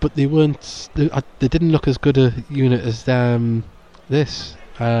good, but they weren't. They didn't look as good a unit as this.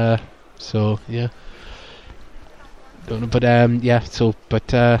 So yeah. Don't know, but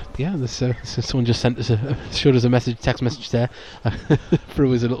someone just sent us showed us a text message there,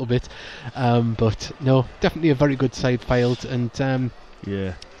 threw us a little bit, but no, definitely a very good side filed, and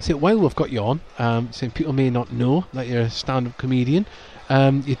So while we've got you on, so people may not know that you're a stand-up comedian.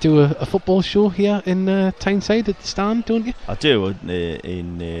 You do a football show here in Tyneside at the Stand, don't you? I do,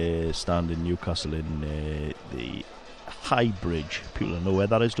 in Stand in Newcastle, in the High Bridge. People know where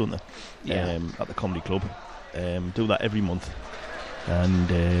that is, don't they? Yeah. At the Comedy Club. Do that every month, and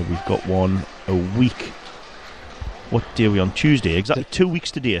we've got one a week. What day are we on? Tuesday, exactly 2 weeks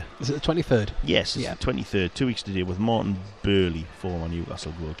today. Is it the 23rd? Yes, it's the 23rd, 2 weeks today, with Martin Burley, former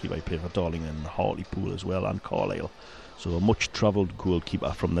Newcastle goalkeeper. He played for Darlington and Hartlepool as well, and Carlisle. So a much travelled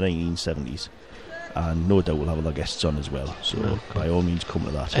goalkeeper from the 1970s. and no doubt we'll have other guests on as well, so by all means come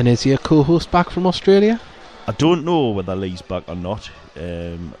to that. And is your co-host back from Australia? I don't know whether Lee's back or not.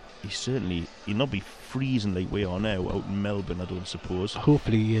 He'll not be freezing like we are now out in Melbourne, I don't suppose.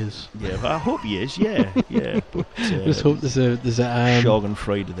 Hopefully he is. Yeah, I hope he is. Yeah. But just hope there's a Shog and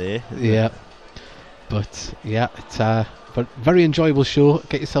Friday there. Yeah, but yeah, it's but very enjoyable show.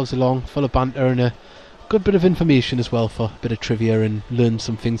 Get yourselves along, full of banter and a good bit of information as well for a bit of trivia and learn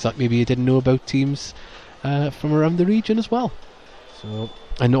some things that maybe you didn't know about teams from around the region as well. So.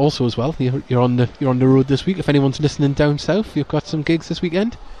 And also as well, you're on the road this week. If anyone's listening down south, you've got some gigs this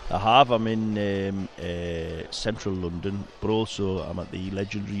weekend. I have. I'm in central London, but also I'm at the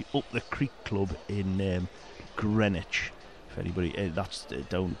legendary Up the Creek Club in Greenwich. If anybody, that's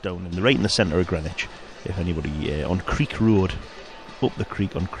down right in the centre of Greenwich. If anybody on Creek Road, Up the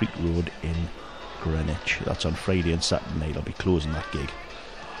Creek on Creek Road in Greenwich. That's on Friday and Saturday night. I'll be closing that gig.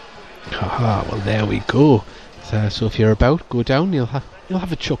 Well, there we go. So if you're about, go down. You'll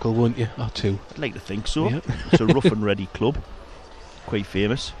have a chuckle, won't you, or two? I'd like to think so. Yeah. It's a rough and ready club, quite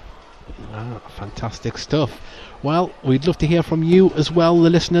famous. Fantastic stuff. Well, we'd love to hear from you as well, the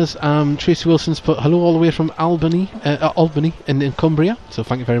listeners. Tracy Wilson's put hello all the way from Albany in Cumbria. So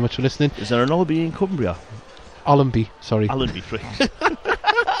thank you very much for listening. Is there an Albany in Cumbria? Allenby, sorry. Allenby, right.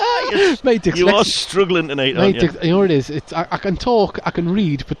 You are struggling tonight, aren't you? You know it is. I can talk, I can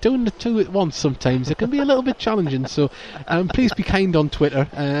read, but doing the two at once sometimes it can be a little bit challenging. So please be kind on Twitter.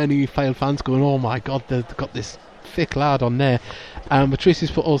 Any Fylde fans going, oh my God, they've got this thick lad on there. But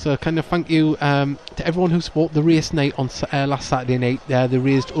Tracy's put also kind of thank you to everyone who supported the race night on last Saturday night. They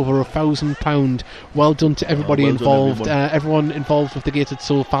raised over £1,000. Well done to everybody involved. Everyone involved with the Gated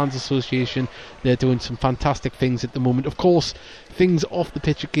Soul Fans Association. They're doing some fantastic things at the moment. Of course, things off the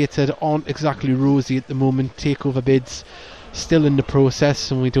pitch at Gated aren't exactly rosy at the moment. Takeover bids still in the process,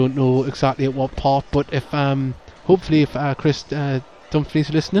 and we don't know exactly at what part. But if hopefully if Chris Dumfries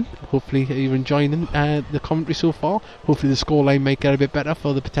listening, hopefully you're enjoying the commentary so far. Hopefully the scoreline might get a bit better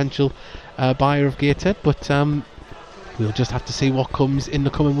for the potential buyer of Gated, but we'll just have to see what comes in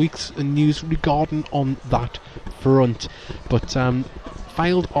the coming weeks and news regarding on that front. But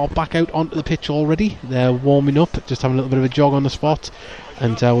Fylde are back out onto the pitch already. They're warming up, just having a little bit of a jog on the spot,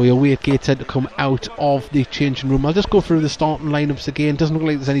 and we await Gated to come out of the changing room. I'll just go through the starting lineups again. Doesn't look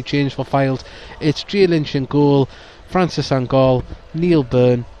like there's any change for Fylde. It's Jay Lynch in goal, Francis Angol, Neil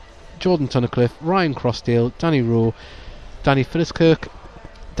Byrne, Jordan Tunnicliffe, Ryan Crossdale, Danny Rowe, Danny Philliskirk,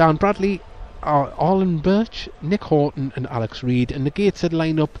 Dan Bradley, Arlen Birch, Nick Horton and Alex Reid. And the Gateshead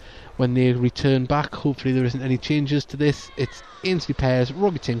lineup when they return back, hopefully there isn't any changes to this. It's Ainsley Pears,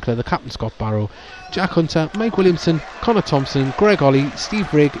 Robbie Tinkler, the captain Scott Barrow, Jack Hunter, Mike Williamson, Connor Thompson, Greg Ollie, Steve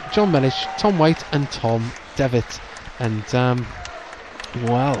Brigg, John Mellish, Tom White and Tom Devitt. And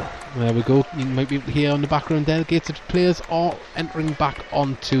well, there we go. You might be able to hear on the background there, the Gateshead players are entering back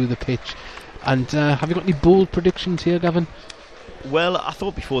onto the pitch. And have you got any bold predictions here, Gavin? Well, I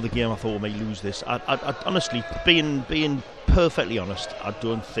thought before the game, I thought we might lose this. I honestly, being perfectly honest, I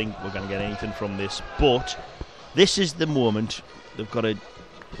don't think we're going to get anything from this. But this is the moment. They've got to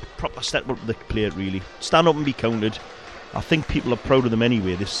proper step up to the plate, really. Stand up and be counted. I think people are proud of them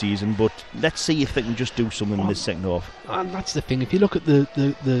anyway this season, but let's see if they can just do something in this second half. And that's the thing. If you look at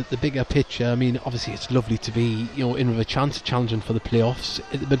the bigger picture, I mean, obviously it's lovely to be, in with a chance of challenging for the playoffs.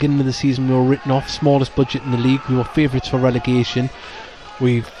 At the beginning of the season, we were written off, smallest budget in the league. We were favourites for relegation.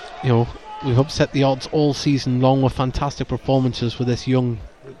 We've upset the odds all season long with fantastic performances with this young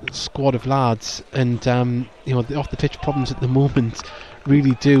squad of lads, and the off the pitch problems at the moment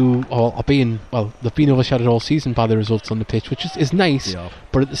really do, they've been overshadowed all season by the results on the pitch, which is nice, yeah.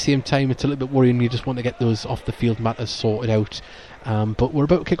 But at the same time it's a little bit worrying. You just want to get those off the field matters sorted out, but we're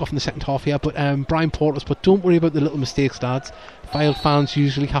about to kick off in the second half here. But Brian Porter's but don't worry about the little mistakes, lads. Fylde fans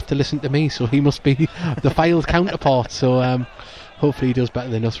usually have to listen to me, so he must be the Fylde counterpart, so hopefully he does better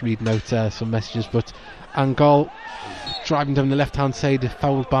than us reading out some messages. But Angol driving down the left hand side,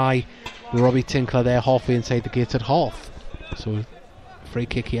 fouled by Robbie Tinkler there halfway inside the Gated half. So free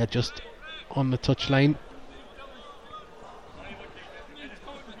kick here just on the touchline.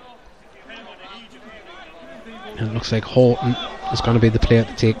 And it looks like Horton is going to be the player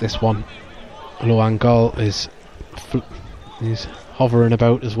to take this one. Although Angol is he's hovering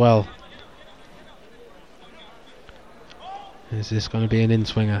about as well. Is this going to be an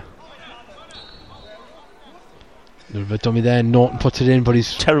in-swinger? A dummy there, Norton puts it in, but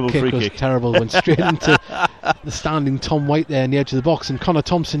his kick was terrible. Went straight into the standing Tom White there in the edge of the box, and Connor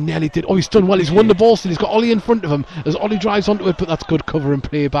Thompson nearly did. Oh, he's done well. He's won the ball still. He's got Ollie in front of him as Ollie drives onto it, but that's good cover and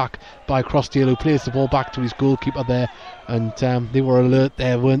play back by Crossdale, who plays the ball back to his goalkeeper there. And they were alert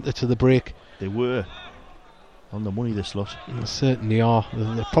there, weren't they, to the break? They were on the money, this lot. They certainly are.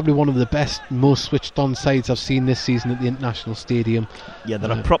 They're probably one of the best, most switched on sides I've seen this season at the International Stadium. Yeah,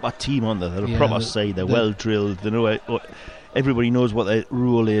 they're a proper team, aren't they? They're a proper side. They're well drilled. They know everybody knows what their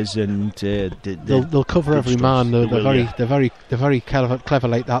role is, and they'll cover every man. They're very clever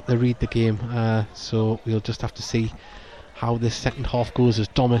like that. They read the game. So we'll just have to see how this second half goes as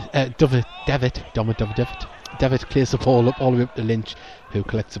Devitt clears the ball up all the way up to Lynch, who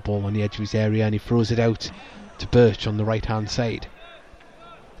collects the ball on the edge of his area, and he throws it out to Birch on the right hand side.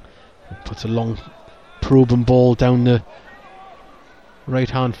 He puts a long probing ball down the right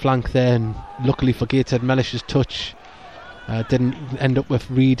hand flank there, and luckily for Gateshead, Mellish's touch didn't end up with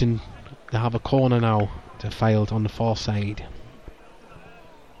Reid, and they have a corner now to Fylde on the far side.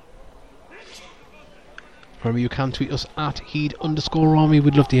 Remember, you can tweet us at Heed_Army.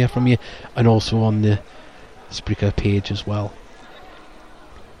 We'd love to hear from you, and also on the Spreaker page as well.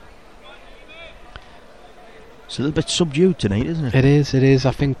 It's a little bit subdued tonight, isn't it? It is.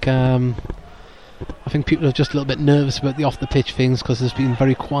 I think people are just a little bit nervous about the off-the-pitch things, because there's been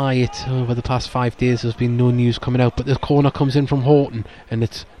very quiet over the past 5 days. There's been no news coming out, but the corner comes in from Horton, and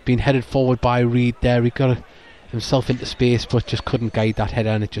it's been headed forward by Reid there. He got himself into space, but just couldn't guide that header,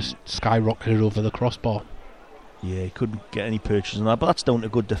 and it just skyrocketed over the crossbar. Yeah, he couldn't get any purchase on that, but that's down to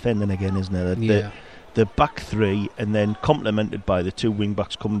good defending again, isn't it? The back three, and then complemented by the two wing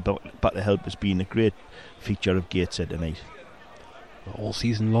backs coming back to help, has been a great feature of Gateshead tonight. All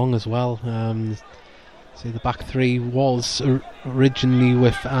season long as well. The back three was originally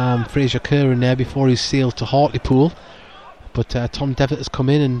with Fraser Kerr in there before he sailed to Hartlepool, but Tom Devitt has come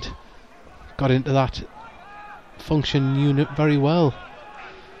in and got into that function unit very well.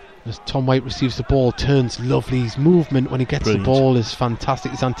 As Tom White receives the ball, turns lovely. His movement when he gets the ball is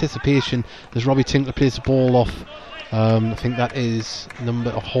fantastic. His anticipation as Robbie Tinkler plays the ball off. I think that is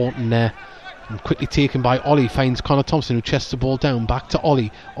number of Horton there. And quickly taken by Ollie, finds Connor Thompson, who chests the ball down. Back to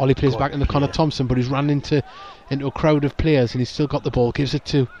Ollie. Ollie plays back into Connor Thompson, but he's ran into a crowd of players, and he's still got the ball. Gives it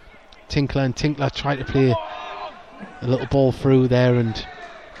to Tinkler, and Tinkler tried to play a little ball through there, and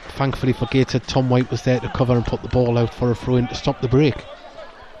thankfully for Gateshead, Tom White was there to cover and put the ball out for a throw in to stop the break.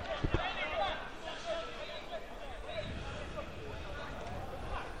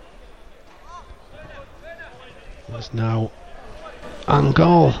 There's now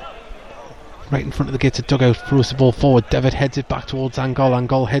Angol right in front of the Gateshead dugout, throws the ball forward. Devitt heads it back towards Angol.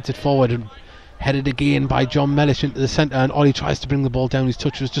 Angol heads it forward and headed again by John Mellish into the centre, and Ollie tries to bring the ball down. His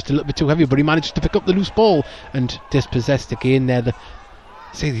touch was just a little bit too heavy, but he managed to pick up the loose ball and dispossessed again there.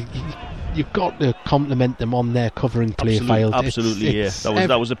 You've got to compliment them on their covering play. Fylde. Absolutely,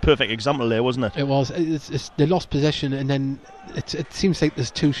 that was a perfect example there, wasn't it? It was. They lost possession, and then it seems like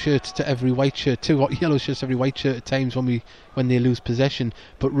there's two shirts to every white shirt, two yellow shirts to every white shirt at times when they lose possession.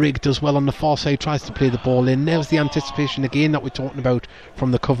 But Rigg does well on the far side, tries to play the ball in. There's the anticipation again that we're talking about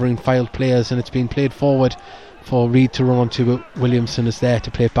from the covering Fylde players, and it's been played forward for Reid to run onto, but Williamson is there to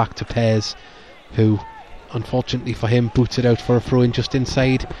play it back to Pears, who, unfortunately for him, boots it out for a throw-in just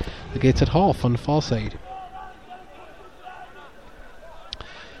inside the Gateshead half on the far side.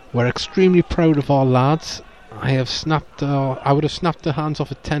 We're extremely proud of our lads. I would have snapped the hands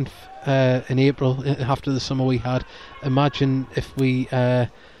off at 10th in April after the summer we had. Imagine if we had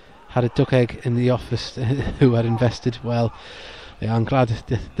a duck egg in the office who had invested. Well, yeah, I'm glad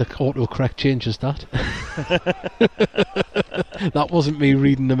the autocorrect changes that. That wasn't me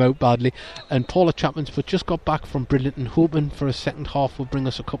reading them out badly. And Paula Chapman's but just got back from Bridlington, hoping for a second half will bring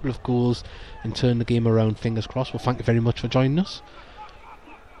us a couple of goals and turn the game around. Fingers crossed. Well, thank you very much for joining us.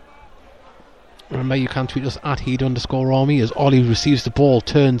 Remember, you can tweet us at Heed_Army as Ollie receives the ball,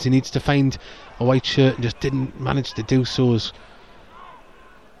 turns, he needs to find a white shirt and just didn't manage to do so. As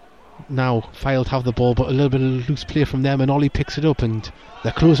now Fylde have the ball, but a little bit of loose play from them, and Ollie picks it up, and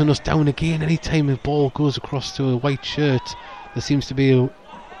they're closing us down again. Anytime the ball goes across to a white shirt, there seems to be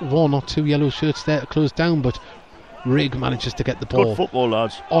one or two yellow shirts there to close down, but Rigg manages to get the ball. Good football,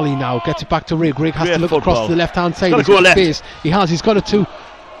 lads. Ollie now gets it back to Rigg. Rigg has to look across to the left hand side. He's got space. He's got it to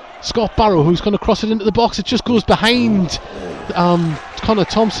Scott Barrow, who's going to cross it into the box. It just goes behind Connor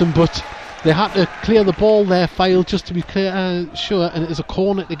Thompson, but they had to clear the ball there, Fylde, just to be sure, and it is a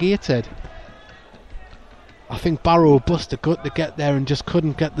corner to Gateshead. I think Barrow busted a gut to get there and just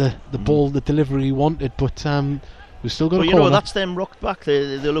couldn't get the ball, the delivery he wanted, but we've still got a corner. You know, that's them rocked back.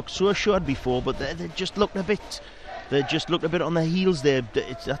 They looked so assured before, but they just looked a bit. They just looked a bit on their heels there.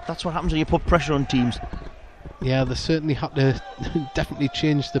 That's what happens when you put pressure on teams. Yeah, they certainly had to definitely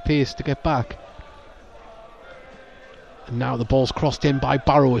change the pace to get back. And now the ball's crossed in by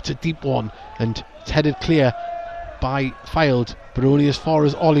Barrow. It's a deep one, and it's headed clear by Fylde. but only as far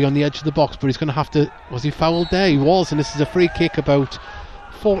as Ollie on the edge of the box. But he's going to have to... Was he fouled there? He was, and this is a free kick about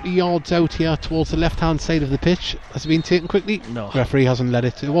 40 yards out here towards the left-hand side of the pitch. Has it been taken quickly? No. Referee hasn't let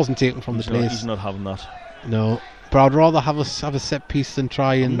it. It wasn't taken from the place. He's not having that. No. But I'd rather have a set piece than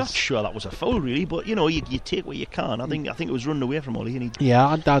try and... I'm not sure that was a foul, really, but you take what you can. I think it was running away from Ollie. And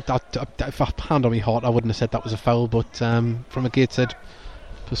yeah, if I hand on my heart, I wouldn't have said that was a foul, but from a Gateshead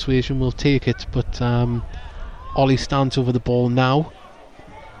persuasion, we'll take it. But Ollie stands over the ball now.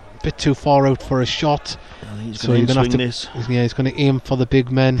 A bit too far out for a shot. I think he's going to swing this. Yeah, he's going to aim for the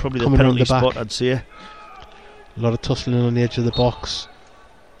big men. Probably coming the penalty around the back. spot, I'd say. A lot of tussling on the edge of the box.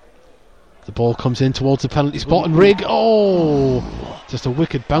 The ball comes in towards the penalty spot, and Rigg, just a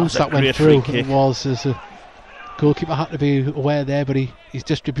wicked bounce that went through. It was. As a goalkeeper had to be aware there, but he's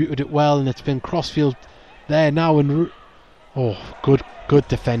distributed it well, and it's been crossfield there now. And good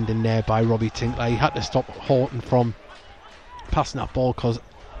defending there by Robbie Tinkler. He had to stop Horton from passing that ball because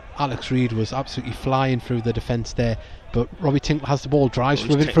Alex Reid was absolutely flying through the defence there. But Robbie Tinkler has the ball, drives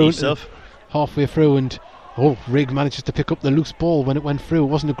with it through halfway through, and Rigg manages to pick up the loose ball when it went through. It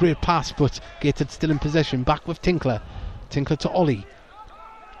wasn't a great pass, but Gateshead still in possession. Back with Tinkler. Tinkler to Ollie.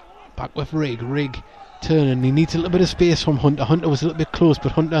 Back with Rigg. Rigg turning. He needs a little bit of space from Hunter. Hunter was a little bit close,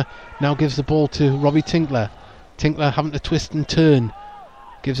 but Hunter now gives the ball to Robbie Tinkler. Tinkler having to twist and turn.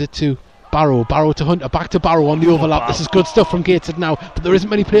 Gives it to Barrow. Barrow to Hunter. Back to Barrow on the overlap. This is good stuff from Gateshead now, but there isn't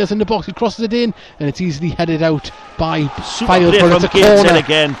many players in the box. He crosses it in, and it's easily headed out by Files, but it's a corner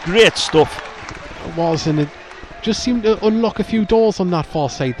again. Great stuff. It was, and it just seemed to unlock a few doors on that far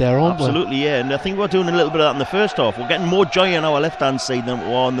side there, aren't we? Absolutely, yeah, and I think we're doing a little bit of that in the first half. We're getting more joy on our left-hand side than we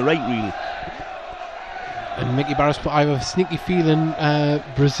are on the right, really. And Mickey Barris, but I have a sneaky feeling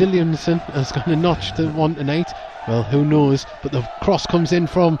Brazilianson is going to notch the one tonight. Well, who knows, but the cross comes in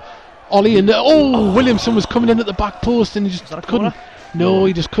from Ollie, and Williamson was coming in at the back post, and he just couldn't. No,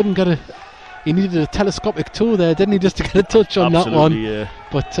 he just couldn't get a... He needed a telescopic toe there, didn't he, just to get a touch on that one. Yeah.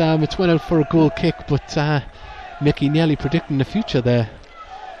 But it went out for a goal kick, but Mickey nearly predicting the future there.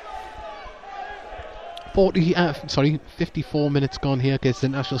 54 minutes gone here against the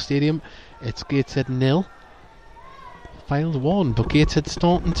National Stadium. It's Gateshead 0. Files 1, but Gateshead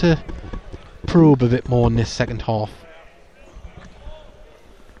starting to probe a bit more in this second half.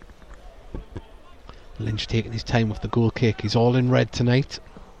 Lynch taking his time with the goal kick. He's all in red tonight.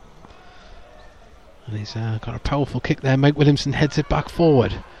 And he's got a powerful kick there. Mike Williamson heads it back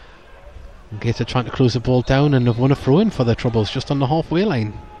forward. And Gateshead trying to close the ball down, and have won a throw-in for their troubles just on the halfway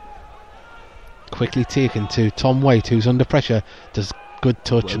line. Quickly taken to Tom White, who's under pressure. Does good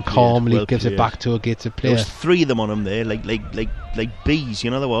touch and calmly gives it back to a Gateshead player. There was 3 of them on him there, like bees, they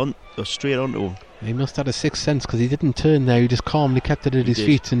were straight onto him. He must have a sixth sense, because he didn't turn there. He just calmly kept it at his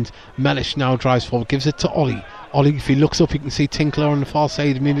feet, and Mellish now drives forward, gives it to Ollie. Ollie, if he looks up, you can see Tinkler on the far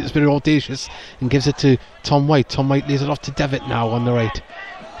side. Maybe it's a bit audacious, and gives it to Tom White. Tom White lays it off to Devitt now on the right.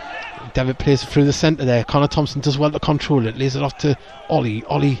 Devitt plays it through the centre there. Connor Thompson does well to control it. Lays it off to Ollie.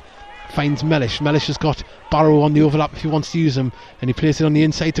 Ollie finds Mellish. Mellish has got Barrow on the overlap if he wants to use him, and he plays it on the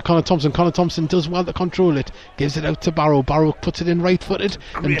inside to Connor Thompson. Connor Thompson does well to control it. Gives it out to Barrow. Barrow puts it in right-footed,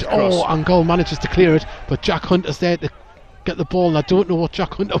 and Angol manages to clear it, but Jack Hunter's there to get the ball, and I don't know what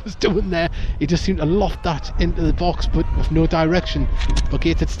Jack Hunter was doing there. He just seemed to loft that into the box, but with no direction. But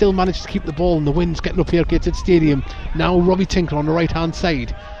Gateshead still managed to keep the ball, and the wind's getting up here at Gateshead Stadium. Now Robbie Tinkler on the right hand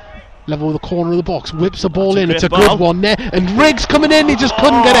side, level with the corner of the box, whips the ball in. It's a good one there, and Rigg's coming in. He just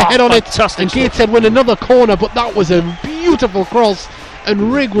couldn't get a head on it, and Gateshead win another corner, but that was a beautiful cross,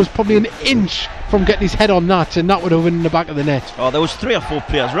 and Rigg was probably an inch from getting his head on that, and that would have been in the back of the net. There was 3 or 4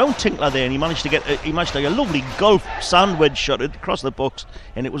 players around Tinkler there, and he managed to get a lovely golf sandwich shot across the box,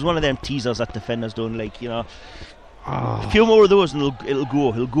 and it was one of them teasers that defenders don't like, a few more of those and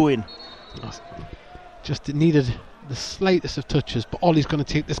he'll go in. Just it needed the slightest of touches, but Ollie's going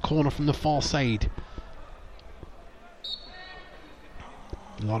to take this corner from the far side.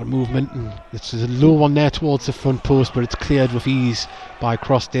 A lot of movement, and it's a low one there towards the front post, but it's cleared with ease by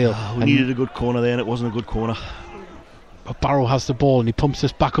Crossdale. We needed a good corner there, and it wasn't a good corner. But Barrow has the ball, and he pumps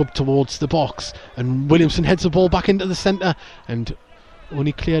this back up towards the box, and Williamson heads the ball back into the centre, and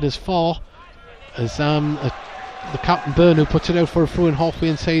only cleared as far as the captain Byrne, who puts it out for a throw in halfway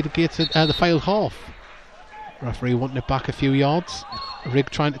inside the Filed half. Referee wanting it back a few yards.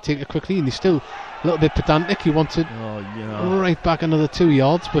 Rigg trying to take it quickly, and he's still a little bit pedantic. He wants it right back another 2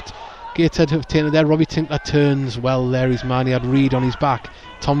 yards, but Gateshead have taken it there. Robbie Tinkler turns well there. His man, he had Reid on his back.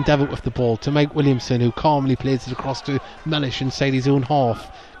 Tom Devitt with the ball to Mike Williamson, who calmly plays it across to Mellish inside his own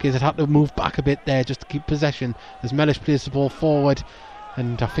half. Gateshead had to move back a bit there just to keep possession as Mellish plays the ball forward,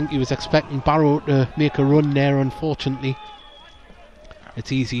 and I think he was expecting Barrow to make a run there, unfortunately.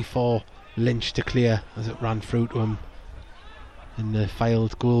 it's easy for Lynch to clear as it ran through to him in the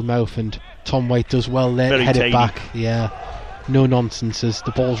Fylde goal mouth, and Tom White does well there to head it back. Yeah, no nonsense as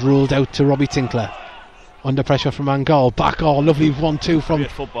the ball's ruled out to Robbie Tinkler. Under pressure from Angol. Back, lovely 1-2 from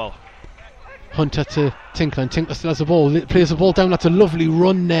football. Hunter to Tinkler, and Tinkler still has the ball. Plays the ball down. That's a lovely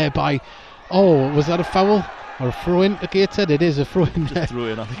run there by... was that a foul? Or a throw-in to Gateshead? It is a throw-in. Just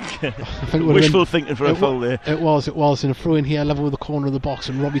throw-in, I think. I think wishful thinking for a foul there. It was. And a throw-in here, level with the corner of the box,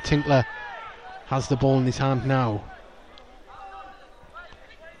 and Robbie Tinkler has the ball in his hand now.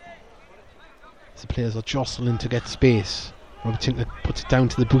 The players are jostling to get space. Robbie Tinkler puts it down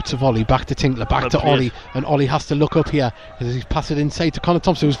to the boots of Ollie. Back to Tinkler, back to Ollie, and Ollie has to look up here because he's passed it inside to Connor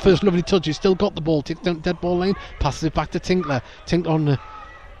Thompson, whose first lovely touch. He's still got the ball, takes down dead ball line, passes it back to Tinkler. Tinkler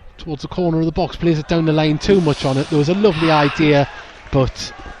towards the corner of the box, plays it down the line, too much on it. There was a lovely idea,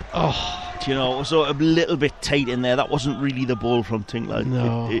 but it was sort of a little bit tight in there. That wasn't really the ball from Tinkler.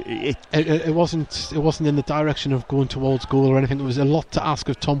 No, it wasn't in the direction of going towards goal or anything. It was a lot to ask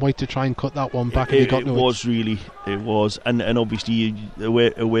of Tom White to try and cut that one back. It was, and obviously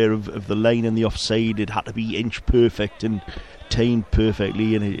aware of the line and the offside. It had to be inch perfect and timed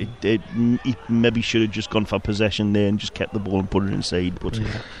perfectly, and it maybe should have just gone for possession there and just kept the ball and put it inside. But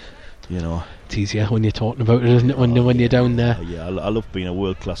it's easier when you're talking about it, isn't it? When you're down there. Yeah, I love being a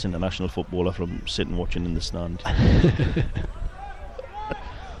world-class international footballer from sitting watching in the stand.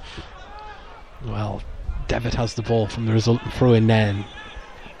 Well, Devitt has the ball from the resultant throw-in then.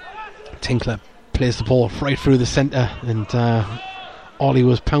 Tinkler plays the ball right through the centre, and Ollie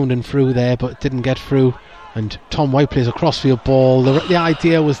was pounding through there but didn't get through, and Tom White plays a crossfield ball. The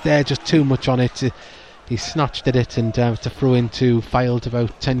idea was there, just too much on it. He snatched at it and to throw into Fylde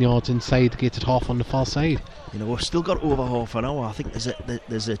about 10 yards inside, gated half on the far side. We've still got over half an hour. I think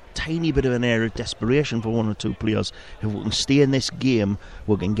there's a tiny bit of an air of desperation for one or two players. If we can stay in this game,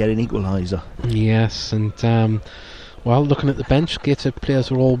 we can get an equaliser. Yes, and looking at the bench, Gateshead players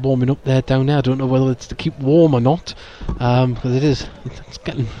are all warming up there down there. I don't know whether it's to keep warm or not, because it's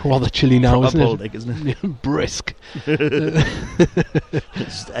getting rather chilly now, proper isn't it? Baltic, isn't it? Brisk.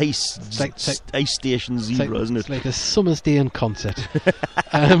 It's ice station zero, isn't it? It's like a summer's day in concert,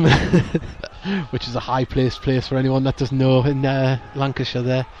 which is a high-placed place for anyone that doesn't know in Lancashire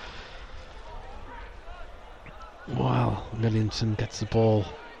there. Well, Williamson gets the ball.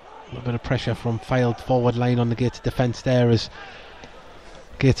 A bit of pressure from Fylde forward line on the Gateshead defence there, as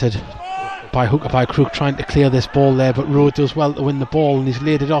Gateshead by hook or by crook trying to clear this ball there, but Rowe does well to win the ball, and he's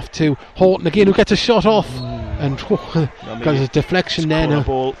laid it off to Horton again, who gets a shot off, and because of deflection there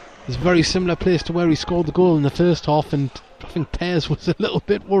now. It's a very similar place to where he scored the goal in the first half, and I think Pears was a little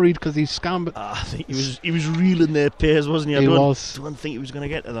bit worried because he scampered. I think he was reeling there, Pears, wasn't he? I don't think he was going to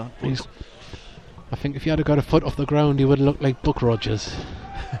get to that. I think if he had got a foot off the ground, he would have looked like Buck Rogers.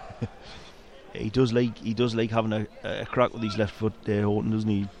 He does like having a crack with his left foot there, Horton, doesn't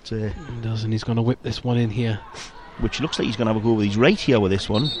he? He does, and he's going to whip this one in here. Which looks like he's going to have a go with his right here with this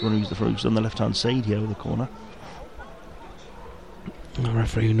one. When he's on the left-hand side here with the corner. The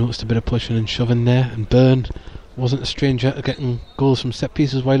referee noticed a bit of pushing and shoving there, and Byrne wasn't a stranger to getting goals from set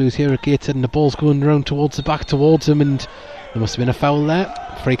pieces while he was here at Gateshead, and the ball's going round towards the back towards him, and there must have been a foul there.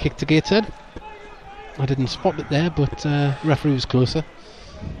 Free kick to Gateshead. I didn't spot it there, but referee was closer.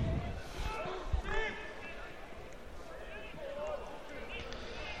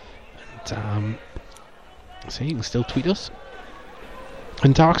 So you can still tweet us.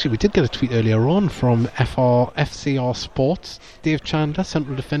 And actually we did get a tweet earlier on from FCR Sports, Dave Chandler,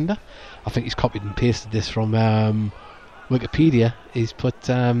 central defender. I think he's copied and pasted this from Wikipedia. He's put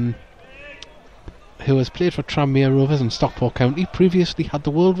who has played for Tranmere Rovers and Stockport County, previously had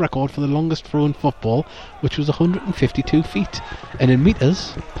the world record for the longest throw in football, which was 152 feet. And in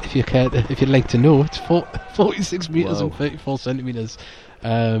metres, if you'd like to know, it's 46 metres and 34 centimetres.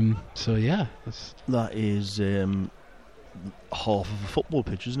 So yeah, that is half of a football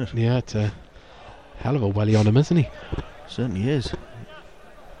pitch, isn't it? Yeah, it's a hell of a welly on him, isn't he? Certainly is.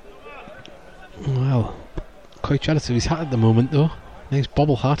 Well, quite jealous of his hat at the moment, though. Nice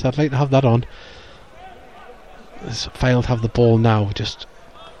bobble hat. I'd like to have that on. Fylde have the ball now, just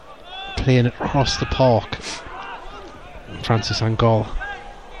playing it across the park. Francis Angol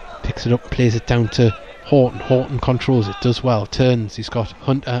picks it up, plays it down to Horton. Horton controls it, does well, turns. He's got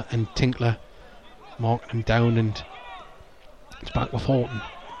Hunter and Tinkler marking him down, and it's back with Horton.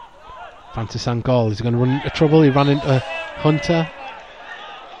 Francis Angol is going to run into trouble. He ran into Hunter,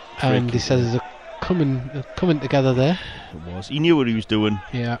 and he says there's a coming together there. It was. He knew what he was doing.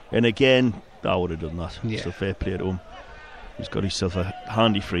 Yeah. And again, I would have done that. Yeah. So fair play to him. He's got himself a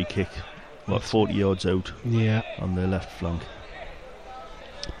handy free kick, about 40 yards out. Yeah. On the left flank.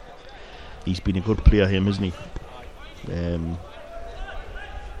 He's been a good player, him, isn't he?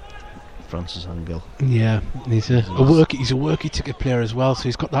 Francis Angel. Yeah, he's a worky ticket player as well. So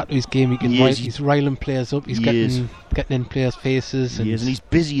he's got that to his game. He's riling players up. He's getting in players' faces. And he's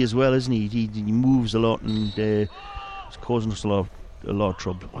busy as well, isn't he? He moves a lot and it's causing us a lot of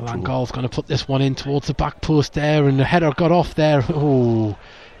trouble. Well, Angol's going to put this one in towards the back post there, and the header got off there. Oh,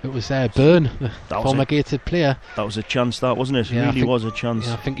 it was Byrne, the former Gateshead player. That was a chance, that wasn't it? Yeah, it really was a chance.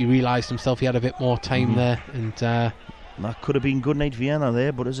 Yeah, I think he realised himself he had a bit more time there, and that could have been good night Vienna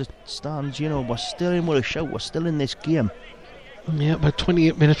there, but as it stands, we're still in with a shout. We're still in this game. Yeah, about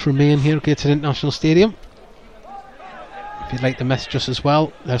 28 minutes remain here at Gateshead International Stadium. If you'd like to message us as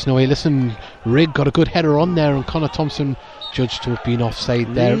well, let us know. Hey, listen, Rigg got a good header on there, and Connor Thompson judged to have been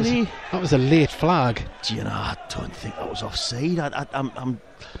offside there. Really? That was a late flag. I don't think that was offside.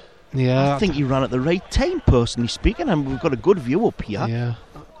 I think he ran at the right time, personally speaking, and we've got a good view up here. Yeah.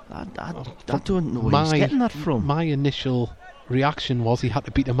 I don't know where he's getting that from. My initial reaction was he had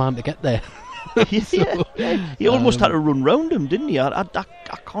to beat a man to get there. He almost had to run round him, didn't he? I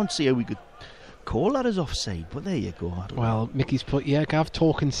can't see how we could call that as offside, but there you go. Well, Mickey's put, Gav,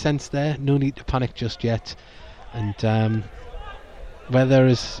 talking sense there. No need to panic just yet. And whether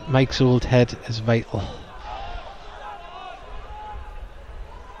is Mike's old head is vital.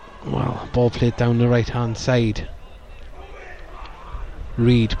 Well, ball played down the right hand side.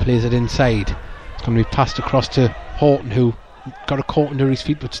 Reid plays it inside. It's going to be passed across to Horton, who got a caught under his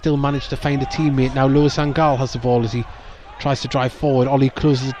feet but still managed to find a teammate. Now Lewis Angal has the ball as he tries to drive forward. Ollie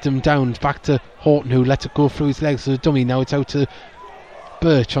closes them down. Back to Horton, who lets it go through his legs as a dummy. Now it's out to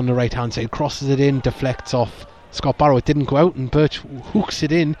Birch on the right hand side. Crosses it in, deflects off Scott Barrow. It didn't go out, and Birch hooks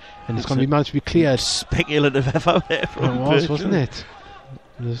it in, and it's going to be managed to be cleared. Speculative effort there from It was, wasn't it?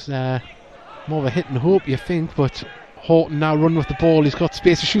 It was more of a hit and hope, you think, but Horton now running with the ball. He's got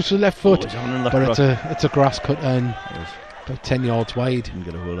space to shoot to the left foot, but it's a grass cut and about 10 yards wide. Didn't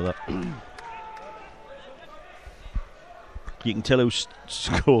get a hold of that. You can tell who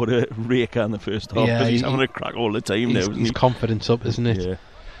scored a raker in the first half, because he's having a crack all the time now. His confidence up, isn't it? Yeah.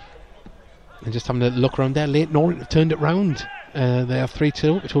 And just having a look around there, Leighton Orient have turned it round. They have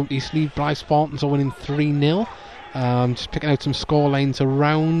 3-2 between Eastleigh. Blythe Spartans are winning 3-0. Just picking out some score lines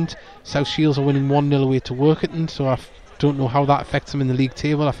around. South Shields are winning 1-0 away to Workington, so I don't know how that affects them in the league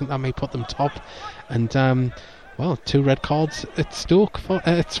table. I think that may put them top. And 2 red cards at Stoke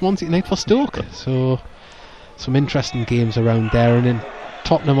at Swansea tonight for Stoke. So some interesting games around there. And then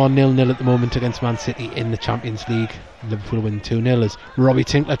Tottenham on 0-0 at the moment against Man City in the Champions League. Liverpool win 2-0 as Robbie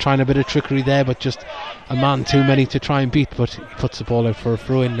Tinkler trying a bit of trickery there, but just a man too many to try and beat. But he puts the ball out for a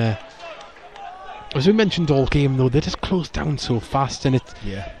throw in there. As we mentioned all game, though, they just close down so fast, and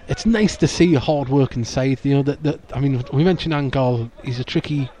it's nice to see a hard-working side. We mentioned Angal. He's a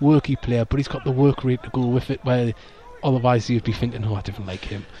tricky, worky player, but he's got the work rate to go with it, where otherwise you'd be thinking, I didn't like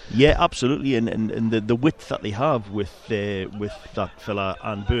him. Yeah, absolutely, and the width that they have with that fella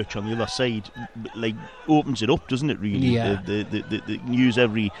and Birch on the other side, like, opens it up, doesn't it? Really, yeah. They use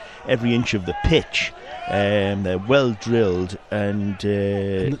every inch of the pitch. They're well drilled, and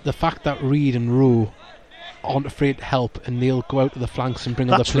the fact that Reid and Rowe aren't afraid to help, and they'll go out to the flanks and bring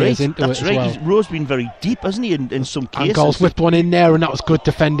other players into it as well. Rowe's been very deep, hasn't he, in some cases? Angal's whipped one in there, and that was good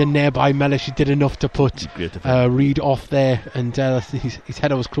defending there by Mellish. He did enough to put Reid off there, and his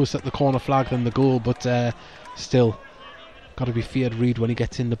header was closer at the corner flag than the goal, but still got to be feared Reid when he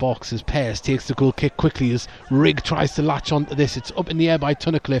gets in the box, as Pearce takes the goal kick quickly as Rigg tries to latch onto this. It's up in the air by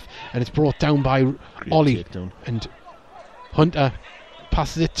Tunnicliffe, and it's brought down by Ollie, and Hunter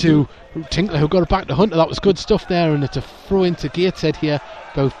passes it to Tinkler, who got it back to Hunter. That was good stuff there, and it's a throw into Gateshead here,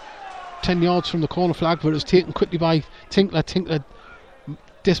 about 10 yards from the corner flag, but it was taken quickly by Tinkler. Tinkler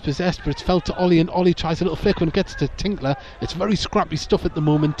dispossessed, but it's fell to Ollie, and Ollie tries a little flick when it gets to Tinkler. It's very scrappy stuff at the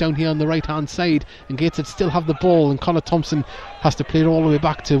moment down here on the right hand side, and Gateshead still have the ball, and Connor Thompson has to play it all the way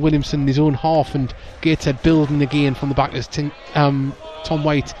back to Williamson in his own half, and Gateshead building again from the back as Tom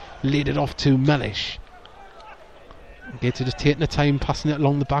White laid it off to Mellish. Gateshead is taking the time passing it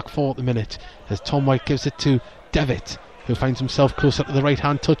along the back four at the minute, as Tom White gives it to Devitt, who finds himself closer to the right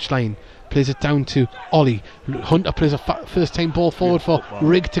hand touchline, plays it down to Ollie. Hunter plays a first time ball forward for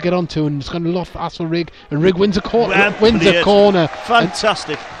Rigg to get onto, and it's going to loft for Rigg, and Rigg wins a corner.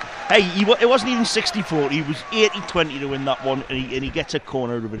 Fantastic. Hey, it wasn't even 60-40, he was 80-20 to win that one, and he gets a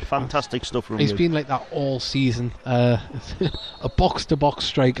corner out of it. Fantastic stuff from him. He's been like that all season. A box-to-box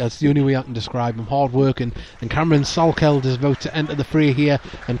striker, that's the only way I can describe him. Hard working, and Cameron Salkeld is about to enter the fray here,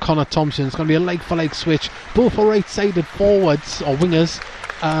 and Connor Thompson. It's going to be a like-for-like switch. Both are right-sided forwards, or wingers,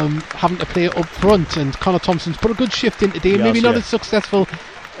 having to play up front, and Connor Thompson's put a good shift in today. Maybe not as successful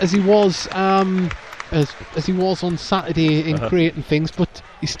as he was as he was on Saturday in creating things, but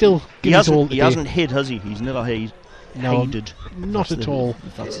he's still he hasn't hid, has he? He's never hid. No, hated. not at all.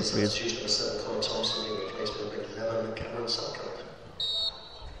 That's the phrase.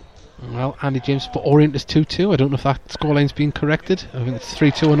 Well, Andy James put Orient as 2-2. I don't know if that scoreline's been corrected. I think it's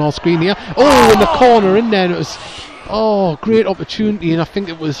 3-2 on all screen here. Oh, in the corner in there. And it was great opportunity, and I think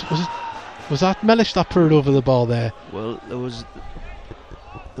it was that Mellish that put it over the bar there. Well, there was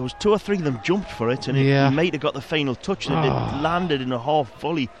 2 or 3 of them jumped for it, and he might have got the final touch. And it landed in a half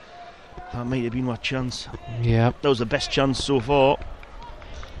volley. That might have been my chance. Yeah, that was the best chance so far.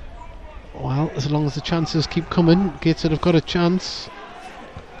 Well, as long as the chances keep coming, Gateshead have got a chance.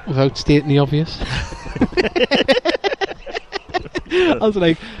 Without stating the obvious. I was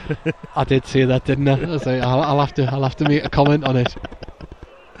like, I did say that, didn't I? I was like, I'll have to make a comment on it.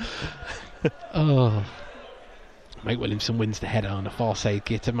 Oh, Mike Williamson wins the header on the far side.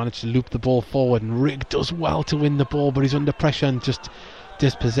 Gateshead managed to loop the ball forward, and Rigg does well to win the ball, but he's under pressure and just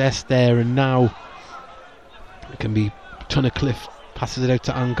dispossessed there. And now it can be Tunnicliffe passes it out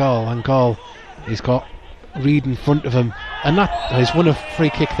to Angal. Angal, he's got Reid in front of him, and he's won a free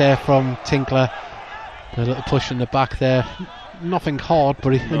kick there from Tinkler. A little push in the back there, nothing hard,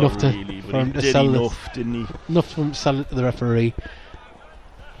 but enough for him to sell it. Didn't he? Enough for him to sell it to the referee.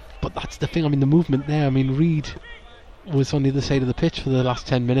 But that's the thing. I mean, the movement there. I mean, Reid was on the other side of the pitch for the last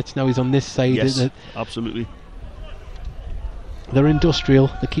 10 minutes. Now he's on this side. Yes, absolutely. They're industrial.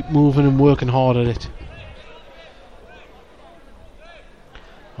 They keep moving and working hard at it.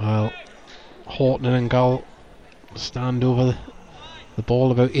 Well, Horton and Angal stand over the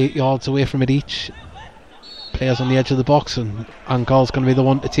ball about 8 yards away from it each. Players on the edge of the box, and Angal's going to be the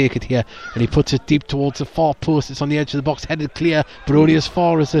one to take it here, and he puts it deep towards the far post. It's on the edge of the box, headed clear, but only as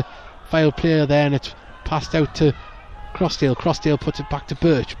far as the Fylde player there, and it's passed out to Crossdale. Crossdale puts it back to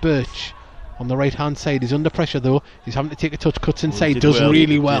Birch. Birch on the right hand side, he's under pressure though, he's having to take a touch, cuts inside, does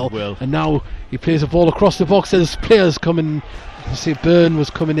really well, and now he plays a ball across the box. There's players coming. You see Byrne was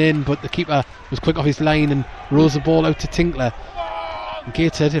coming in, but the keeper was quick off his line and rolls the ball out to Tinkler.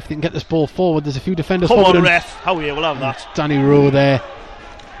 Gateshead, if they can get this ball forward, there's a few defenders Come forward. on, ref, how are you? We'll have that. Danny Rowe there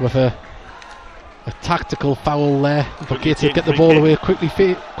with a tactical foul there, but Gateshead get the ball away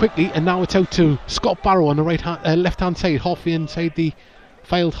quickly, and now it's out to Scott Barrow on the left hand side, halfway inside the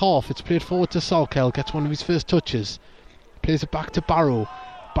Fylde half. It's played forward to Salkeld, gets one of his first touches, plays it back to Barrow.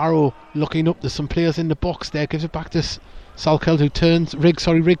 Barrow looking up, there's some players in the box there, gives it back to Salkeld, who turns. Rigg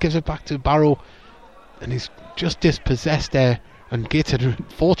gives it back to Barrow, and he's just dispossessed there. And Gateshead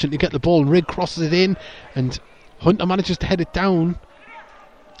fortunately get the ball, and Rigg crosses it in, and Hunter manages to head it down.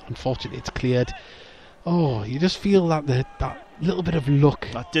 Unfortunately, it's cleared. Oh, you just feel that little bit of luck.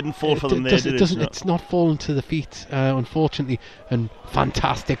 That didn't fall for them there, did it? It's not fallen to the feet, unfortunately. And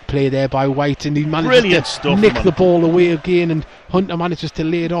fantastic play there by White, and he manages to nick the ball away again, and Hunter manages to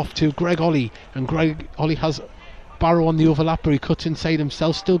lay it off to Greg Ollie, and Greg Ollie has Barrow on the overlapper. He cuts inside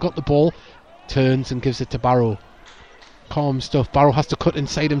himself, still got the ball, turns and gives it to Barrow. Calm stuff. Barrow has to cut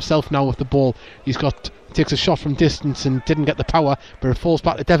inside himself now with the ball. Takes a shot from distance and didn't get the power, but it falls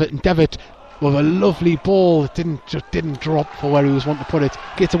back to Devitt, and Devitt with a lovely ball. It didn't drop for where he was wanting to put it.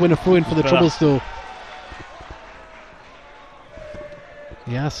 Gets a winner throw in for the Troubles though.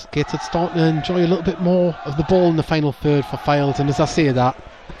 Yes, Gateshead starting to enjoy a little bit more of the ball in the final third for Fylde, and as I say that,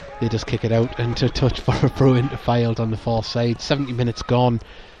 they just kick it out into touch for a throw into Fylde on the far side. 70 minutes gone,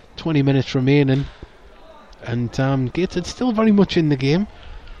 20 minutes remaining, and Gateshead still very much in the game,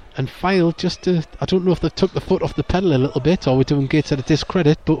 and Fylde I don't know if they took the foot off the pedal a little bit, or we're doing Gateshead a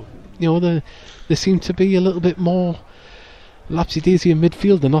discredit, but they seem to be a little bit more lapsy-daisy in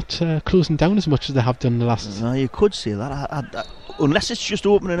midfield. They're not closing down as much as they have done in the last. You could say that, I, unless it's just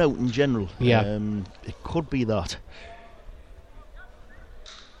opening out in general. Yeah, it could be that.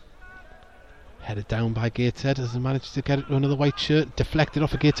 Headed down by Gateshead as they managed to get it to another white shirt, deflected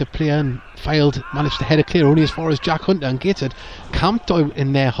off a Gateshead player, and Fylde managed to head it clear only as far as Jack Hunter, and Gateshead camped out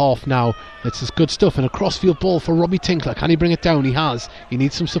in their half now. It's just good stuff, and a crossfield ball for Robbie Tinkler. Can he bring it down? He has. He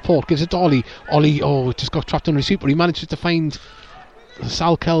needs some support, gives it to Ollie. Ollie, just got trapped on receipt, but he manages to find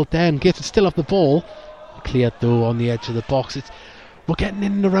Salkeld there, and Gateshead still have the ball. Cleared though on the edge of the box. We're getting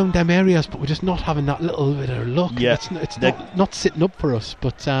in and around them areas, but we're just not having that little bit of luck. Yeah, it's not sitting up for us,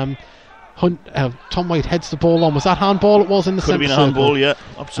 but Tom White heads the ball on. Was that handball? It was in the centre circle. Could have been handball, yeah,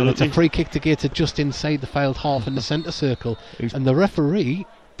 absolutely. And it's a free kick to Gateshead just inside the Fylde half in the centre circle. And the referee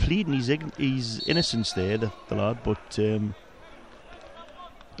pleading his innocence there, the lad, but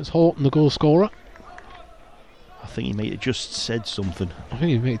it's Horton, the goal scorer. I think he might have just said something. I think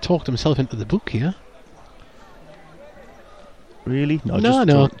he may have talked himself into the book here. Really?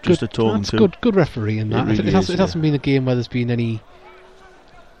 No, just a talking to. Good referee in that. Really it hasn't been a game where there's been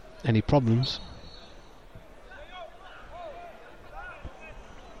any problems.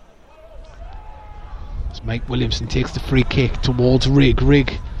 As Mike Williamson takes the free kick towards Rigg.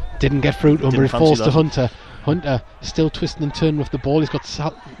 Rigg didn't get through to him, but he forced to Hunter. Hunter still twisting and turning with the ball. He's got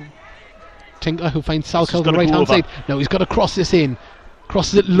Tinker, who finds Salkeld on the right hand side. Now he's got to cross this in.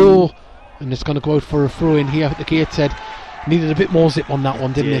 Crosses it low, and it's going to go out for a throw in here at the Gateshead. Needed a bit more zip on that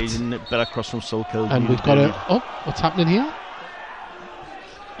one, didn't it? Yeah, better cross from Salkeld. And we've got what's happening here?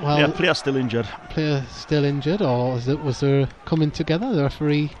 Well, yeah, player still injured. Player still injured, or was there coming together? The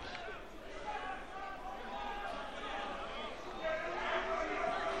referee.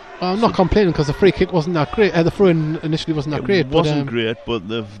 Well, I'm not complaining because the free kick wasn't that great. The throw-in initially wasn't that great. It wasn't great, but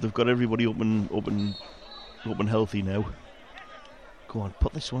they've got everybody up and healthy now. Go on,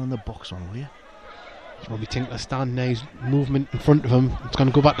 put this one in the box on, will you? Robbie Tinkler standing there, his movement in front of him. It's going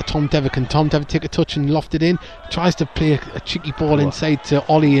to go back to Tom Devitt. Can Tom Devitt take a touch and loft it in? Tries to play a cheeky ball inside to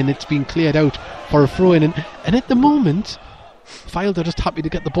Ollie, and it's been cleared out for a throw-in. And at the moment, Fylde are just happy to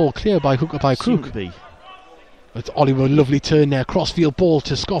get the ball clear by hook or by crook. It's Ollie with a lovely turn there. Crossfield ball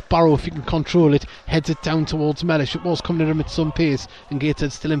to Scott Barrow, if he can control it. Heads it down towards Mellish. It was coming at him at some pace, and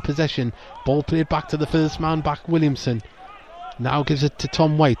Gateshead still in possession. Ball played back to the first man back, Williamson. Now gives it to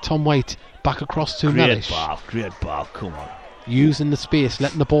Tom White. Tom White back across to Mellish. Great ball, come on. Using the space,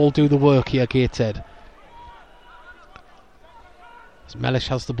 letting the ball do the work here, Gateshead. As Mellish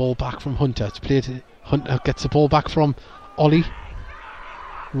has the ball back from Hunter. It's played. Hunter gets the ball back from Ollie.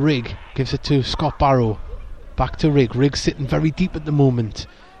 Rigg gives it to Scott Barrow. Back to Rigg. Rigg sitting very deep at the moment.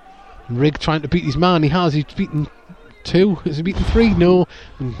 And Rigg trying to beat his man. He's beaten 2. Has he beaten 3? No.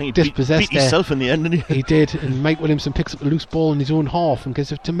 And he dispossessed beat himself in the end, didn't he? He did. And Mike Williamson picks up a loose ball in his own half and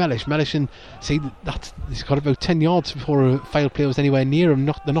gives it to Mellish. Mellish, and he's got about 10 yards before a Fylde player was anywhere near him.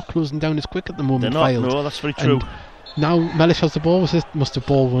 They're not closing down as quick at the moment. They're not. Fylde. No, that's very true. And now Mellish has the ball. Must have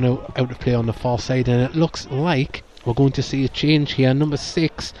ball run out of play on the far side, and it looks like we're going to see a change here. Number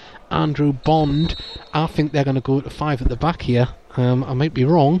 6, Andrew Bond. I think they're going to go to 5 at the back here. I might be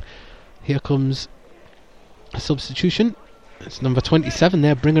wrong. Here comes a substitution. It's number 27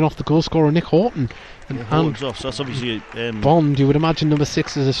 there, bringing off the goal scorer Nick Horton. And off, so that's obviously Bond, you would imagine number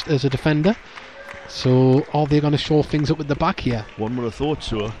 6 as a defender. So are they going to show things up at the back here? One would have thought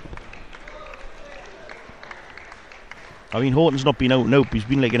so. I mean, Horton's not been out and out. He's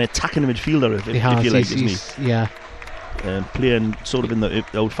been like an attacking midfielder, if you like, isn't he? Yeah. Playing sort of in the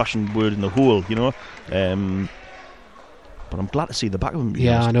old-fashioned word in the hole, you know. But I'm glad to see the back of him.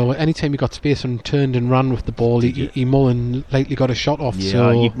 Yeah, I know. Anytime he got space and turned and ran with the ball, he more than likely got a shot off. Yeah,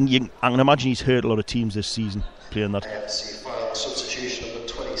 so I can imagine he's hurt a lot of teams this season playing that.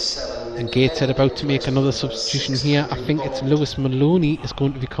 And Gateshead about to make another substitution here. I think it's Lewis Maloney is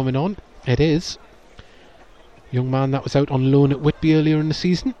going to be coming on. It is. Young man that was out on loan at Whitby earlier in the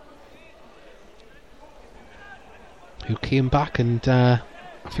season, who came back and I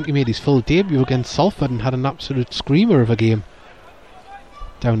think he made his full debut against Salford and had an absolute screamer of a game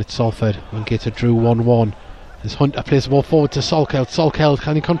down at Salford when Gateshead drew 1-1. As Hunter plays the ball forward to Salkeld. Salkeld,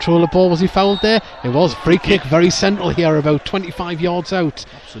 can he control the ball? Was he fouled there? It was. Free kick, very central here, about 25 yards out.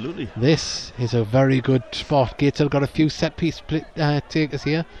 Absolutely. This is a very good spot. Gateshead got a few set piece takers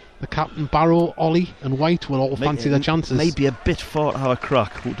here. The captain, Barrow, Ollie and White will all fancy their chances. Maybe a bit far to have a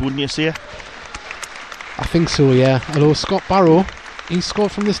crack, wouldn't you say? I think so, yeah. Although Scott Barrow, he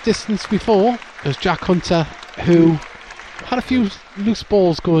scored from this distance before. It was Jack Hunter who had a few loose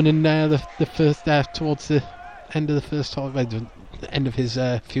balls going in the first towards the end of the first half, the end of his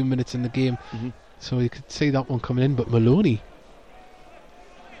few minutes in the game. Mm-hmm. So you could see that one coming in. But Maloney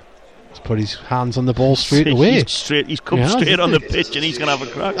has put his hands on the ball straight away. He's come straight on the pitch and he's going to have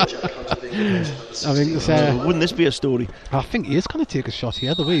a crack. I think wouldn't this be a story? I think he is going to take a shot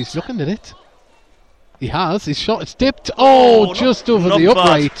here, the way he's looking at it. He has. His shot is dipped. Just over the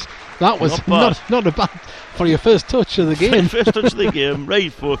upright. Bad. That was not a bad for your first touch of the game. First touch of the game,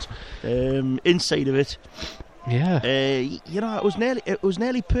 right foot, inside of it. Yeah. It was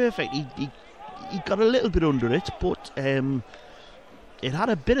nearly perfect. He got a little bit under it, but it had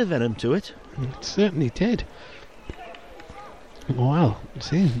a bit of venom to it. It certainly did. Well,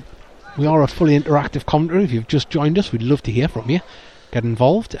 see, we are a fully interactive commentary. If you've just joined us, we'd love to hear from you. Get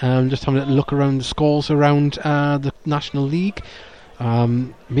involved. Just having a look around the scores around the National League.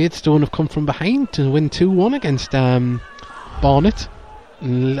 Maidstone have come from behind to win 2-1 against Barnet.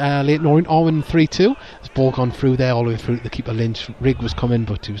 Leyton Orient win 3-2. There's ball gone through there all the way through to the keeper Lynch. Rigg was coming,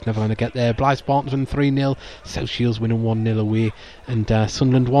 but he was never going to get there. Blythe Spartans win 3-0. South Shields winning 1-0 away. And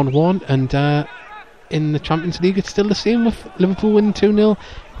Sunderland 1-1. And in the Champions League, it's still the same with Liverpool winning 2-0,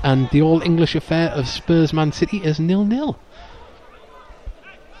 and the all-English affair of Spurs-Man City is 0-0.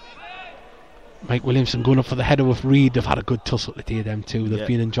 Mike Williamson going up for the header with Reid. They've had a good tussle today, them two. They've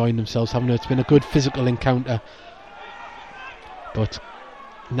been enjoying themselves, haven't they? It's been a good physical encounter. But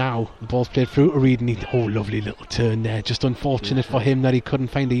now the ball's played through to Reid, and lovely little turn there. Just unfortunate for him that he couldn't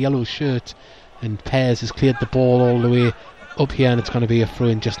find a yellow shirt. And Pears has cleared the ball all the way up here, and it's going to be a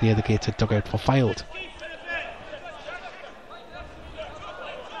throw-in just near the Gateshead dugout for Fylde.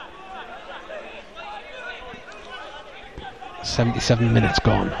 .77 minutes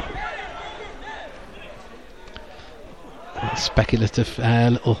gone. A speculative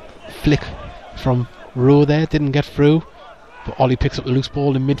little flick from Rowe there, didn't get through, but Ollie picks up the loose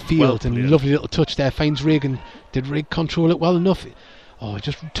ball in midfield, and lovely little touch there, finds Rigg, and did Rigg control it well enough? It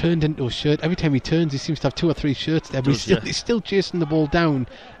just turned into a shirt. Every time he turns, he seems to have 2 or 3 shirts there, but he's still chasing the ball down.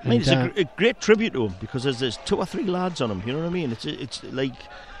 I mean, it's a great tribute to him, because there's 2 or 3 lads on him, you know what I mean? It's like,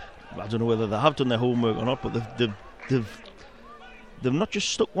 I don't know whether they have done their homework or not, but they've not just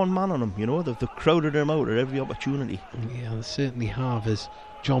stuck one man on him, you know, they've crowded him out at every opportunity. Yeah, they certainly have, as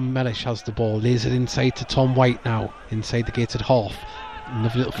John Mellish has the ball, lays it inside to Tom White now, inside the Gateshead half.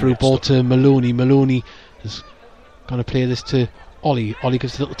 Another little through ball to Maloney. Maloney is going to play this to Ollie. Ollie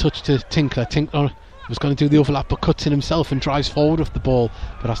gives a little touch to Tinkler. Tinkler was going to do the overlap, but cuts in himself and drives forward with the ball,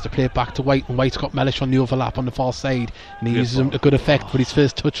 but has to play it back to White, and White's got Mellish on the overlap on the far side, and he uses him to good effect, but his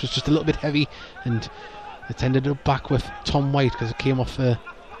first touch was just a little bit heavy, and it ended up back with Tom White, because it came off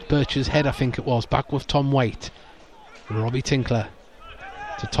Birch's head, I think it was. Back with Tom White. Robbie Tinkler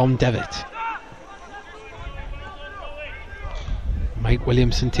to Tom Devitt. Mike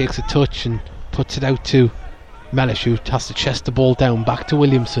Williamson takes a touch and puts it out to Mellish, who has to chest the ball down. Back to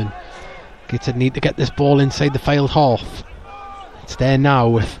Williamson. Gateshead need to get this ball inside the Fylde half. It's there now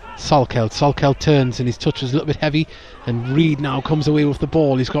with Salkeld. Salkeld turns, and his touch is a little bit heavy, and Reid now comes away with the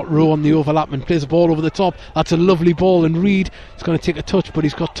ball. He's got Rowe on the overlap and plays the ball over the top. That's a lovely ball, and Reid is going to take a touch, but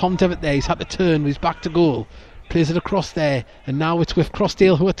he's got Tom Devitt there. He's had to turn, he's back to goal. Plays it across there, and now it's with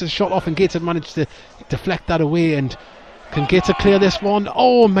Crossdale, who had to shot off, and Gateshead managed to deflect that away. And can Gateshead clear this one?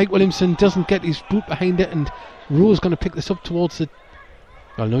 Mike Williamson doesn't get his boot behind it, and Rowe's going to pick this up towards the...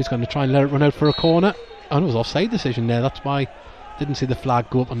 Well, no, he's going to try and let it run out for a corner. It was offside decision there. That's why didn't see the flag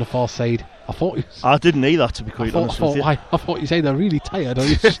go up on the far side. I didn't either, to be quite honest with you. I thought he's either really tired or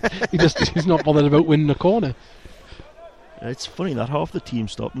he's not bothered about winning a corner. It's funny that half the team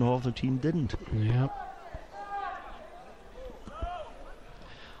stopped and half the team didn't. Yeah.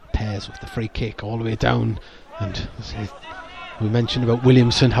 Pears with the free kick all the way down, and we mentioned about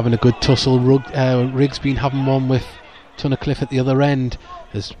Williamson having a good tussle. Riggs been having one with Tunnicliffe at the other end,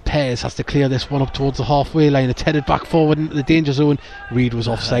 as Pears has to clear this one up towards the halfway line. It's headed back forward into the danger zone. Reid was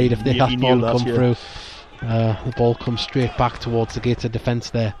offside if that ball come through. The ball comes straight back towards the Gateshead defence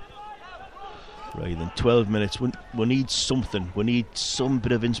there. Right, then 12 minutes. We need something. We need some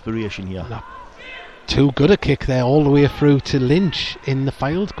bit of inspiration here. Too good a kick there, all the way through to Lynch in the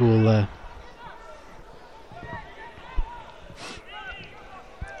Fylde goal there.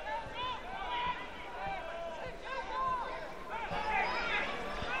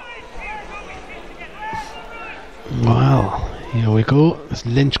 Well, here we go. As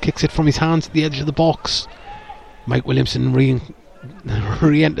Lynch kicks it from his hands at the edge of the box. Mike Williamson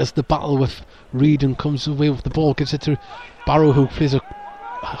re-enters the battle with Reid and comes away with the ball. Gives it to Barrow, who plays a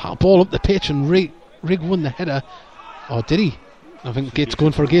ball up the pitch, and Rigg won the header. Or did he? I think Gates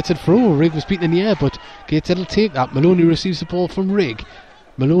going for a Gateshead throw. Rigg was beaten in the air, but Gateshead will take that. Maloney receives the ball from Rigg.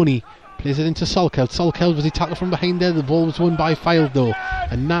 Maloney plays it into Salkeld. Salkeld was he tackled from behind there. The ball was won by Fylde though,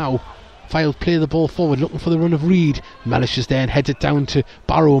 and now Fylde play the ball forward, looking for the run of Reid. Mellish is there and heads it down to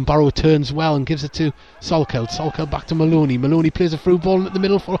Barrow, and Barrow turns well and gives it to Salkeld. Salkeld back to Maloney. Maloney plays a through ball in the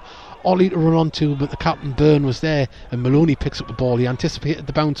middle for Ollie to run onto, but the captain Byrne was there, and Maloney picks up the ball. He anticipated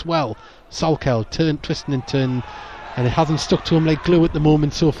the bounce well. Salkeld twisting and turning, and it hasn't stuck to him like glue at the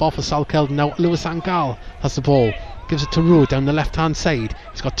moment so far for Salkeld. Now Lewis Angal has the ball, gives it to Rowe down the left hand side.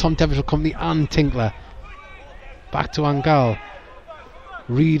 He's got Tom Devitt for company and Tinkler. Back to Angal.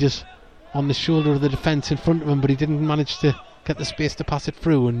 Reid is on the shoulder of the defence in front of him, but he didn't manage to get the space to pass it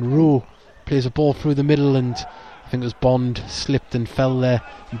through, and Rowe plays a ball through the middle, and I think it was Bond slipped and fell there.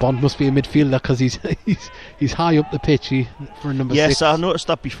 Bond must be a midfielder because he's high up the pitch for number 6. Yes, I noticed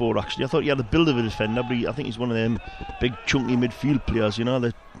that before actually. I thought he had the build of a defender, but I think he's one of them big chunky midfield players, you know,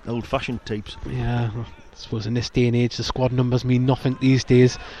 the old fashioned types. Yeah, I suppose in this day and age the squad numbers mean nothing these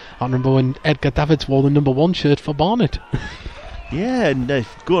days. I remember when Edgar Davids wore the number 1 shirt for Barnet. Yeah, and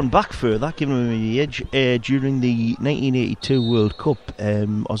going back further, giving him the edge, during the 1982 World Cup,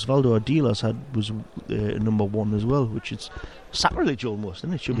 Osvaldo Ardiles was number 1 as well, which is sacrilege almost,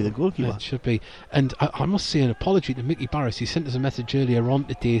 isn't it? It should be the goalkeeper. It should be. And I must say an apology to Mickey Barris. He sent us a message earlier on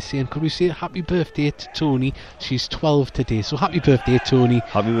today saying, could we say happy birthday to Tony? She's 12 today, so happy birthday, Tony.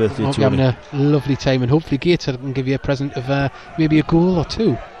 Happy birthday, Tony. Hope you're having a lovely time, and hopefully Gateshead can give you a present of maybe a goal or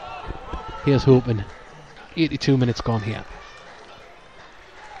 2. Here's hoping. 82 minutes gone here.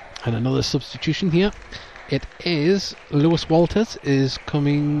 And another substitution here. It is Lewis Walters is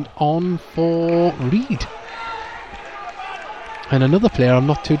coming on for Reed. And another player I'm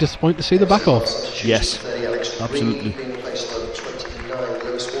not too disappointed to see the back of. Yes, absolutely.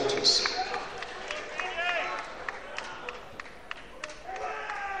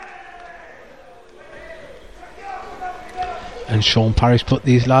 And Sean Parrish put,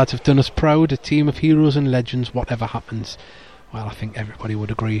 these lads have done us proud, a team of heroes and legends, whatever happens. Well, I think everybody would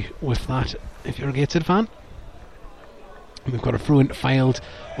agree with that if you're a Gateshead fan. And we've got a throw-in failed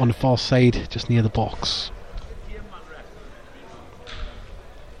on the far side, just near the box.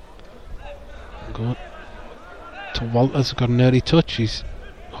 Good. To Walters, got an early touch. He's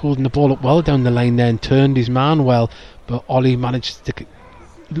holding the ball up well down the line there and turned his man well, but Ollie managed to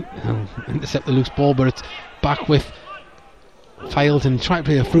intercept the loose ball, but it's back with Failed and tried to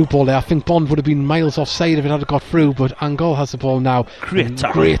play a through ball there. I think Bond would have been miles offside if it had got through, but Angol has the ball now. Great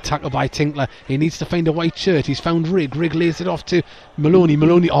tackle by Tinkler. He needs to find a white shirt. He's found Rigg. Rigg lays it off to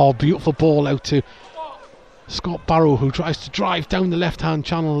Maloney. Oh, beautiful ball out to Scott Barrow, who tries to drive down the left hand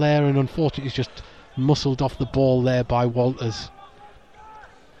channel there, and unfortunately he's just muscled off the ball there by Walters,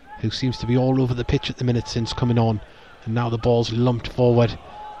 who seems to be all over the pitch at the minute since coming on, and now the ball's lumped forward, and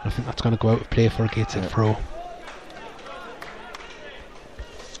I think that's going to go out of play for a Gateshead throw.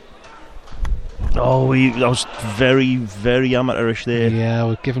 Oh, that was very, very amateurish there. Yeah,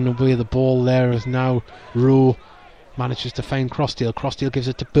 we're giving away the ball there as now Rowe manages to find Crossdale. Crossdale gives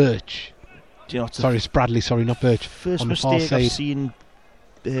it to Birch. Sorry, it's Bradley, not Birch. First on the mistake far side. I've seen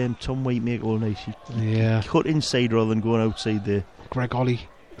Tom White make all night. He Yeah. cut inside rather than going outside there. Greg Ollie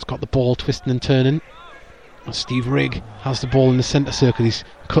has got the ball twisting and turning. And Steve Rigg has the ball in the centre circle. He's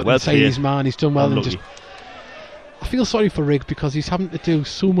cut inside his man. He's done well. And just, I feel sorry for Rigg because he's having to do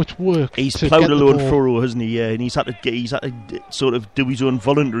so much work. He's ploughed a load thorough, hasn't he? Yeah, and he's had to sort of do his own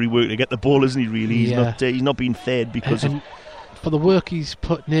voluntary work to get the ball, isn't he? Really, he's not being fed because of for the work he's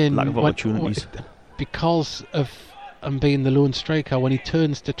putting in, lack of opportunities. Because of being the lone striker, when he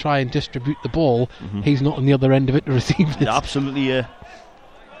turns to try and distribute the ball, he's not on the other end of it to receive it. Yeah, absolutely, yeah.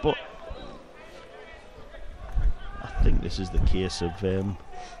 But I think this is the case of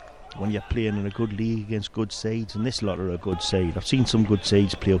when you're playing in a good league against good sides, and this lot are a good side. I've seen some good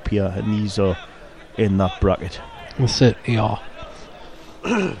sides play up here, and these are in that bracket. They certainly are.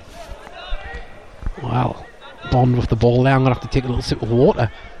 Well, Bond with the ball there. I'm going to have to take a little sip of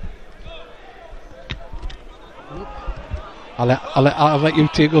water. I'll let you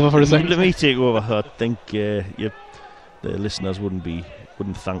take over for a second. Let me take over. I think the listeners wouldn't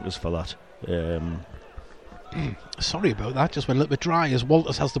thank us for that. Sorry about that, just went a little bit dry as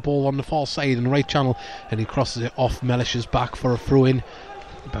Walters has the ball on the far side in the right channel, and he crosses it off Mellish's back for a throw in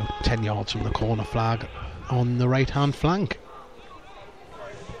about 10 yards from the corner flag on the right hand flank.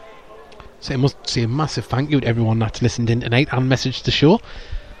 So I must say a massive thank you to everyone that's listened in tonight and messaged the show.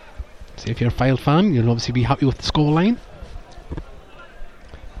 So if you're a Fylde fan, you'll obviously be happy with the scoreline,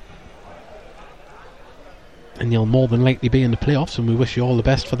 and you'll more than likely be in the playoffs, and we wish you all the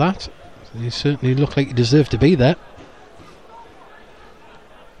best for that. You certainly look like you deserve to be there.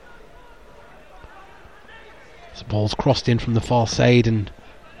 The ball's crossed in from the far side and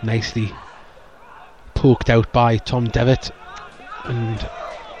nicely poked out by Tom Devitt, and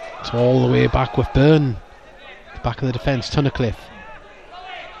it's all the way back with Byrne, back of the defence. Tunnicliffe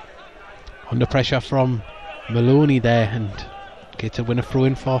under pressure from Maloney there, and get to win a throw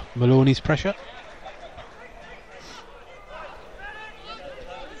in for Maloney's pressure.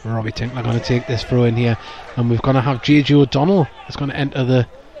 Robbie Tinkler going to take this throw in here, and we're going to have JJ O'Donnell is going to enter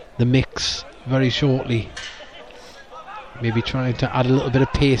the mix very shortly, maybe trying to add a little bit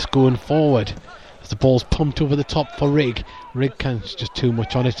of pace going forward as the ball's pumped over the top for Rigg. Rigg can't, just too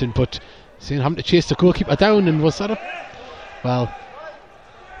much on it, but seeing having to chase the goalkeeper down, and was that well,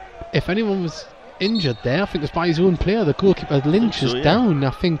 if anyone was injured there, I think it's by his own player. The goalkeeper Lynch is down.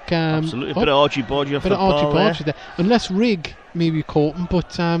 I think absolutely a bit of argy-bargy off the ball there. Unless Rigg maybe caught him,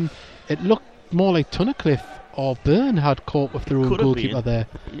 but it looked more like Tunnicliffe or Byrne had caught with their own goalkeeper there.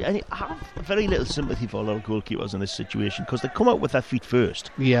 And I have very little sympathy for a lot of goalkeepers in this situation because they come out with their feet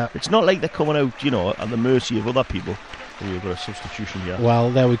first. Yeah. It's not like they're coming out, at the mercy of other people. We've got a substitution here.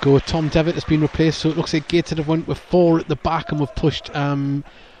 Well, there we go. Tom Devitt has been replaced, so it looks like Gateshead have went with 4 at the back, and we've pushed JJ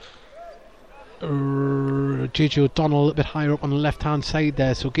O'Donnell a little bit higher up on the left hand side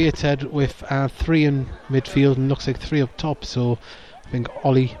there. So Gateshead with 3 in midfield and looks like 3 up top. So I think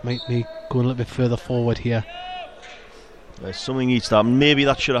Ollie might be going a little bit further forward here. Something needs to happen. Maybe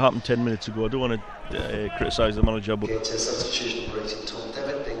that should have happened 10 minutes ago. I don't want to criticise the manager, but Gateshead substitution number 18 Tom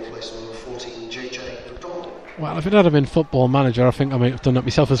Devitt being replaced with number 14 JJ O'Donnell. Well, if it had been Football Manager, I think I might have done that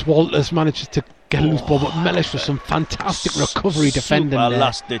myself, as Walters manages to get a loose ball, but Mellish with some fantastic recovery defending there.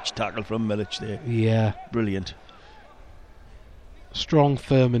 Last-ditch tackle from Mellish there. Yeah. Brilliant. Strong,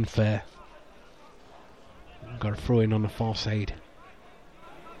 firm and fair. Got a throw in on the far side.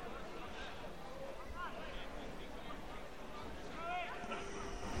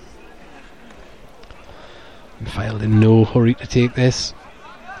 And Fylde in no hurry to take this.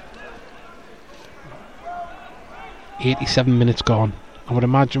 87 minutes gone. I would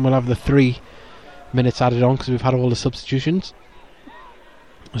imagine we'll have the 3 minutes added on because we've had all the substitutions.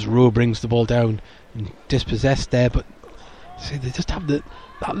 As Rowe brings the ball down and dispossessed there, but see, they just have that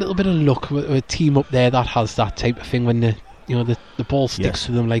little bit of luck with a team up there that has that type of thing when the ball sticks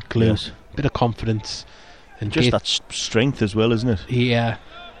to them like glue. Yes. Bit of confidence and just that strength as well, isn't it? Yeah.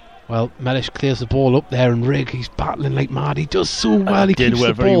 Well, Mellish clears the ball up there, and Rigg, he's battling like mad. He does so well. He keeps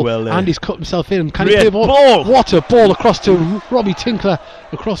the ball, well and he's cut himself in. Can he play the ball? What a ball across to Robbie Tinkler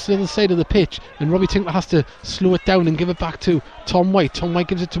across the other side of the pitch, and Robbie Tinkler has to slow it down and give it back to Tom White. Tom White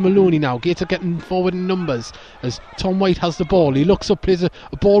gives it to Maloney now. Gator getting forward in numbers as Tom White has the ball. He looks up, plays a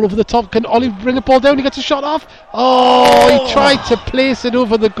ball over the top. Can Ollie bring a ball down? He gets a shot off. He tried to place it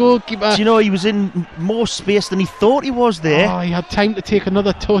over the goalkeeper. Do you know, he was in more space than he thought he was there. He had time to take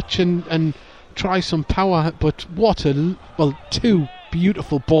another touch and try some power, but two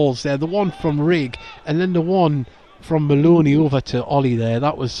beautiful balls there. The one from Rigg and then the one from Maloney over to Ollie there.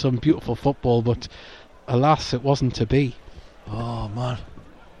 That was some beautiful football, but alas, it wasn't to be. Oh man.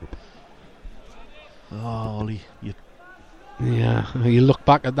 Ollie, you look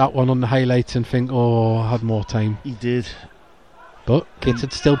back at that one on the highlights and think, I had more time. He did. But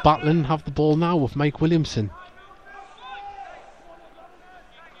Gateshead still battling, have the ball now with Mike Williamson.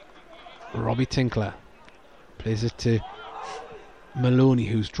 Robbie Tinkler plays it to Maloney,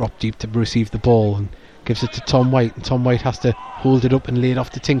 who's dropped deep to receive the ball, and gives it to Tom White, and Tom White has to hold it up and lay it off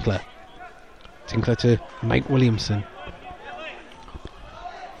to Tinkler. Tinkler to Mike Williamson.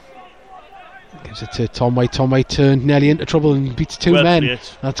 Gives it to Tom White. Tom White turned nearly into trouble and beats 2 men. Played.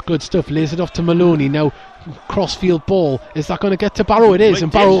 That's good stuff. Lays it off to Maloney. Now crossfield ball. Is that going to get to Barrow? It is.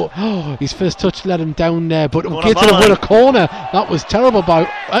 And Barrow, his first touch let him down there. But Gateshead have won a corner. That was terrible.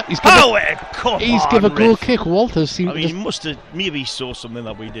 He's given a goal kick. Walters seemed he must have maybe saw something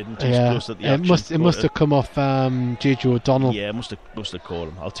that we didn't. It must have come off JJ O'Donnell. Yeah, it must have called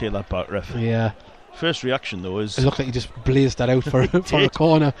him. I'll take that back, ref. Yeah. First reaction though is it looked like he just blazed that out for a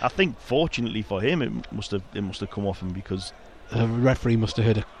corner. I think fortunately for him it must have come off him because the referee must have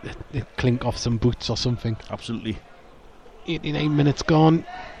heard a clink off some boots or something. Absolutely. 89 minutes gone.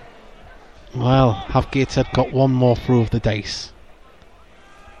 Well, have Gateshead got one more throw of the dice.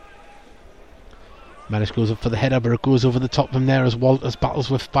 Mellish goes up for the header, but it goes over the top of him there as Walters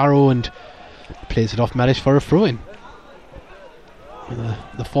battles with Barrow and plays it off Mellish for a throw-in.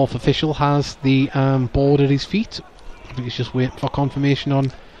 The fourth official has the board at his feet. I think he's just waiting for confirmation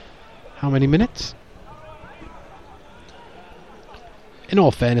on how many minutes. In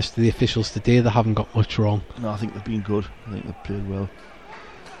all fairness to the officials today, they haven't got much wrong. No, I think they've been good. I think they've played well.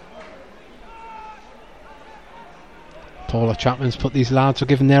 Paula Chapman's put these lads are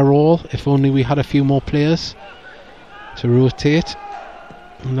giving their all. If only we had a few more players to rotate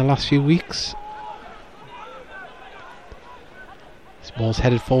in the last few weeks. This ball's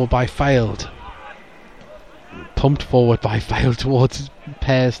headed forward by Fylde. Pumped forward by Fylde towards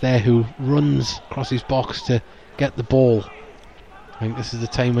Pears there, who runs across his box to get the ball. I think this is the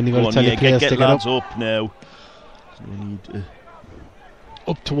time when you've got to tell your players to get up now.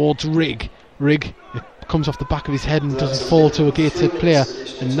 Up towards Rigg. Rigg, it comes off the back of his head and doesn't fall to a Gateshead player.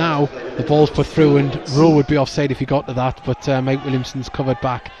 And now the ball's put through, and Rowe would be offside if he got to that. But Mike Williamson's covered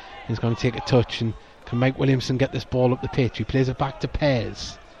back. He's going to take a touch, and can Mike Williamson get this ball up the pitch? He plays it back to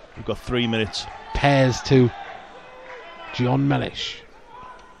Pears. We've got 3 minutes. Pears to John Mellish.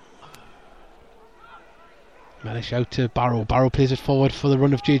 Mellish out to Barrow. Barrow plays it forward for the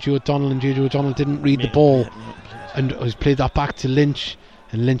run of JJ O'Donnell, and JJ O'Donnell didn't read the ball and has played that back to Lynch,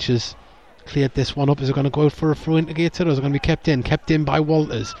 and Lynch has cleared this one up. Is it going to go out for a throw into Gateshead, or is it going to be kept in? Kept in by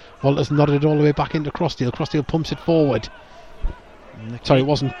Walters. Walters nodded all the way back into Crossdale. Crossdale pumps it forward. Sorry, it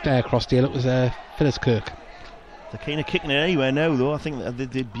wasn't Crossdale, it was Philliskirk. They're kind of kicking it anywhere now, though. I think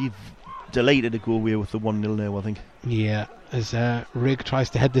they'd be delighted to go away with the 1-0 now, I think. Yeah, as Rigg tries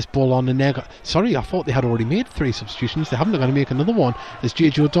to head this ball on, and I thought they had already made 3 substitutions. They haven't. They're going to make another one, as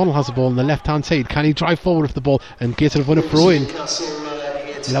JJ O'Donnell has the ball on the left hand side. Can he drive forward with the ball? And Gateshead have won a throw in.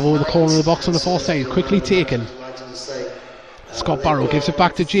 Level with the corner of the box on the far side, quickly taken. Scott Barrow gives it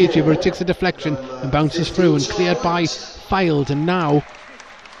back to JJ, where it takes a deflection and bounces through and cleared by Fylde, and now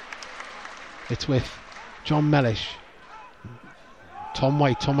it's with John Mellish. Tom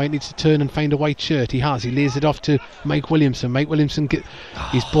White needs to turn and find a white shirt. He lays it off to Mike Williamson. Mike Williamson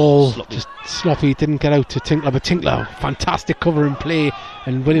his ball sloppy. Just sloppy, didn't get out to Tinkler, but Tinkler, fantastic cover and play,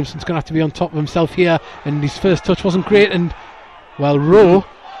 and Williamson's going to have to be on top of himself here, and his first touch wasn't great, and Rowe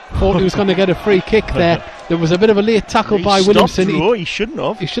thought he was going to get a free kick there. There was a bit of a late tackle by Williamson. He shouldn't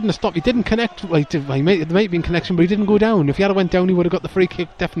have. He shouldn't have stopped. He didn't connect. There might have been connection, but he didn't go down. If he had went down, he would have got the free kick,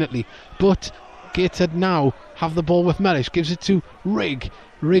 definitely. But Gateshead now have the ball with Mellish. Gives it to Rigg.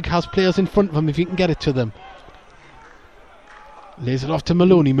 Rigg has players in front of him if he can get it to them. Lays it off to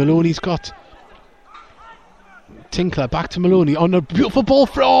Maloney. Maloney's got Tinkler. Back to Maloney on a beautiful ball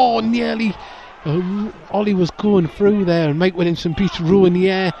for nearly. Ollie was going through there, and Mike Williamson beats Rowe in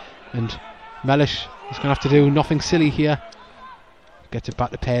the air, and Mellish is going to have to do nothing silly here. Gets it back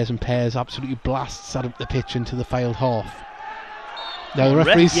to Pears, and Pears absolutely blasts out of the pitch into the Fylde half. Now the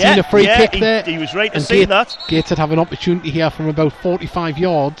referee's seen a free kick there. He was right to say that. Gateshead have an opportunity here from about 45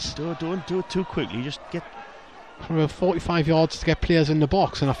 yards. Don't do it too quickly. Just get from about 45 yards to get players in the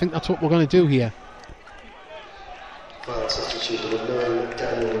box, and I think that's what we're going to do here. Substitute number 9,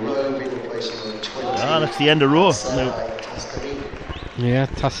 Daniel Rowe, being replaced by 20. That's the end of Rowe. Yeah,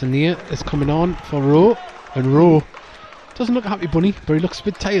 Tassania is coming on for Rowe, and Rowe doesn't look a happy bunny, but he looks a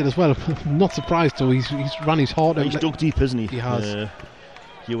bit tired as well. I'm not surprised though. He's run his heart out. He's dug deep, isn't he? He has.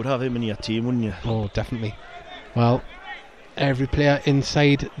 You would have him in your team, wouldn't you? Oh, definitely. Well, every player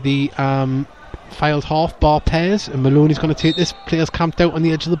inside the Fylde half bar Pears, and Maloney's going to take this. Players camped out on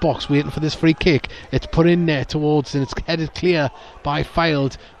the edge of the box waiting for this free kick. It's put in there towards, and it's headed clear by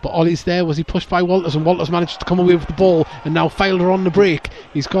Fylde, but Ollie's there. Was he pushed by Walters, and Walters managed to come away with the ball, and now Fylde are on the break.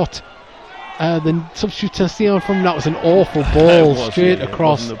 He's got the substitute Tennessee from. That was an awful ball straight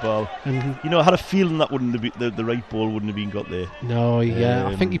across. The ball. And I had a feeling that wouldn't have been, the right ball wouldn't have been got there. No,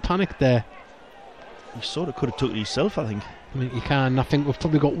 I think he panicked there. He sort of could have took it himself, I think. I mean, you can. I think we've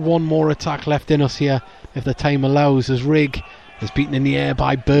probably got one more attack left in us here, if the time allows, as Rigg is beaten in the air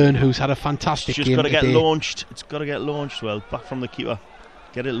by Byrne, who's had a fantastic game. It's just got to get launched. It's got to get launched. Well, back from the keeper.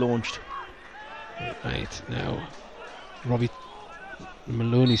 Get it launched. Right, now Robbie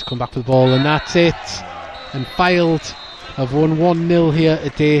Maloney's come back with the ball, and that's it. And Fylde have won 1-0 here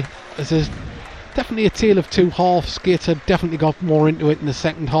today. This is definitely a tale of two halves. Gateshead definitely got more into it in the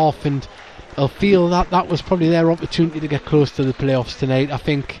second half, and I'll feel that was probably their opportunity to get close to the playoffs tonight. I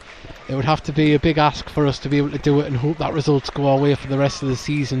think it would have to be a big ask for us to be able to do it and hope that results go our way for the rest of the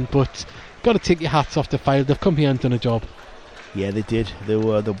season, but got to take your hats off to Fylde. They've come here and done a job. Yeah, they did. They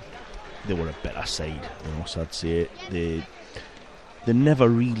were a better side, so I'd say. They never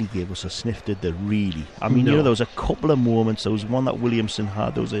really gave us a sniff, did they, really? I mean, there was a couple of moments. There was one that Williamson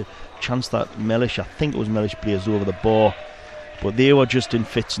had. There was a chance that Mellish, I think it was Mellish, blazed over the bar. But they were just in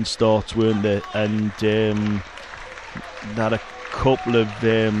fits and starts, weren't they? And they had a couple of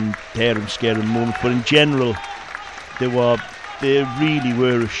hair-and-scaring moments. But in general, they really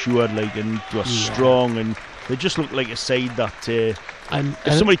were assured, and they were strong, and they just looked like a side that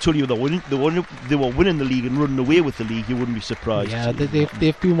if somebody told you they were winning the league and running away with the league, you wouldn't be surprised. Yeah,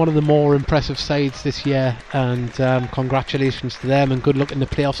 they've been one of the more impressive sides this year, and congratulations to them, and good luck in the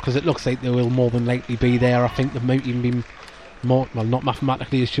playoffs, because it looks like they will more than likely be there. I think they might even be more, well, not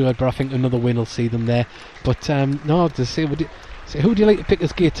mathematically assured, but I think another win will see them there. But to say, who do you like to pick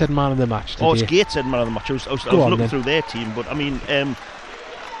as Gateshead man of the match today? Oh, it's Gateshead man of the match. I was looking through their team, but I mean,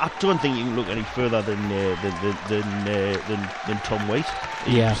 I don't think you can look any further than Tom White.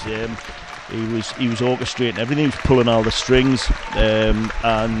 He was orchestrating everything. He was pulling all the strings,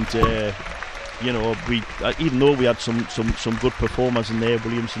 even though we had some good performers in there.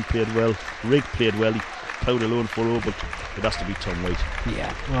 Williamson played well, Rigg played well. He plowed alone for over, but it has to be Tom White.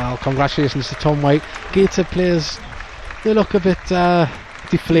 Yeah, well, congratulations to Tom White. Gateshead players, they look a bit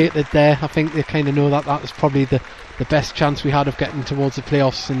deflated there. I think they kind of know that was probably the best chance we had of getting towards the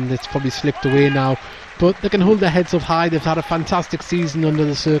playoffs, and it's probably slipped away now, but they can hold their heads up high. They've had a fantastic season under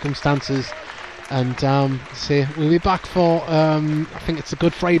the circumstances, And we'll be back for I think it's a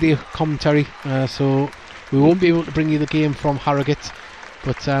Good Friday commentary, so we won't be able to bring you the game from Harrogate,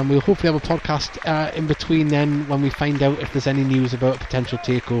 but we'll hopefully have a podcast in between then when we find out if there's any news about a potential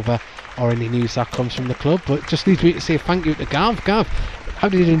takeover or any news that comes from the club. But just need me to say thank you to Gav. Gav, how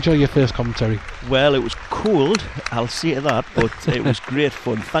did you enjoy your first commentary? Well, it was cold, I'll say to that, but it was great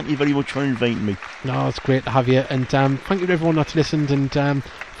fun. Thank you very much for inviting me. No, it's great to have you, and thank you to everyone that's listened, and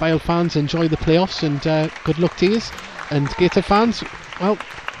Fylde fans, enjoy the playoffs, and good luck to you. And Gateshead fans, well,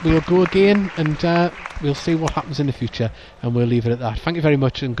 we'll go again, and we'll see what happens in the future, and we'll leave it at that. Thank you very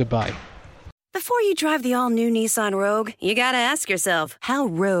much, and goodbye. Before you drive the all-new Nissan Rogue, you gotta ask yourself, how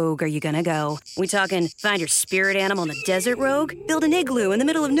rogue are you gonna go? We talking find your spirit animal in the desert rogue? Build an igloo in the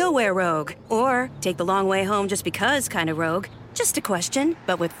middle of nowhere rogue? Or take the long way home just because kind of rogue? Just a question,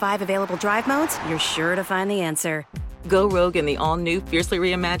 but with 5 available drive modes, you're sure to find the answer. Go rogue in the all-new, fiercely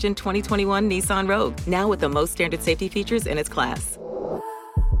reimagined 2021 Nissan Rogue, now with the most standard safety features in its class.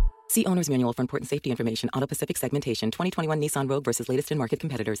 See Owner's Manual for important safety information. Auto Pacific segmentation. 2021 Nissan Rogue versus latest in market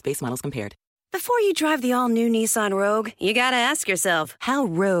competitors. Base models compared. Before you drive the all-new Nissan Rogue, you gotta ask yourself, how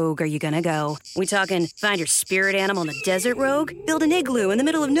rogue are you gonna go? We talking find your spirit animal in the desert rogue? Build an igloo in the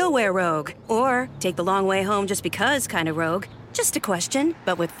middle of nowhere rogue? Or take the long way home just because kind of rogue? Just a question,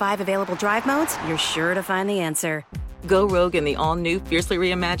 but with 5 available drive modes, you're sure to find the answer. Go rogue in the all-new, fiercely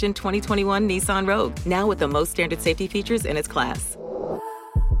reimagined 2021 Nissan Rogue, now with the most standard safety features in its class.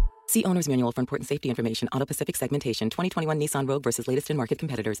 See Owner's Manual for important safety information. Auto Pacific segmentation. 2021 Nissan Rogue versus latest in market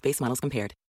competitors. Base models compared.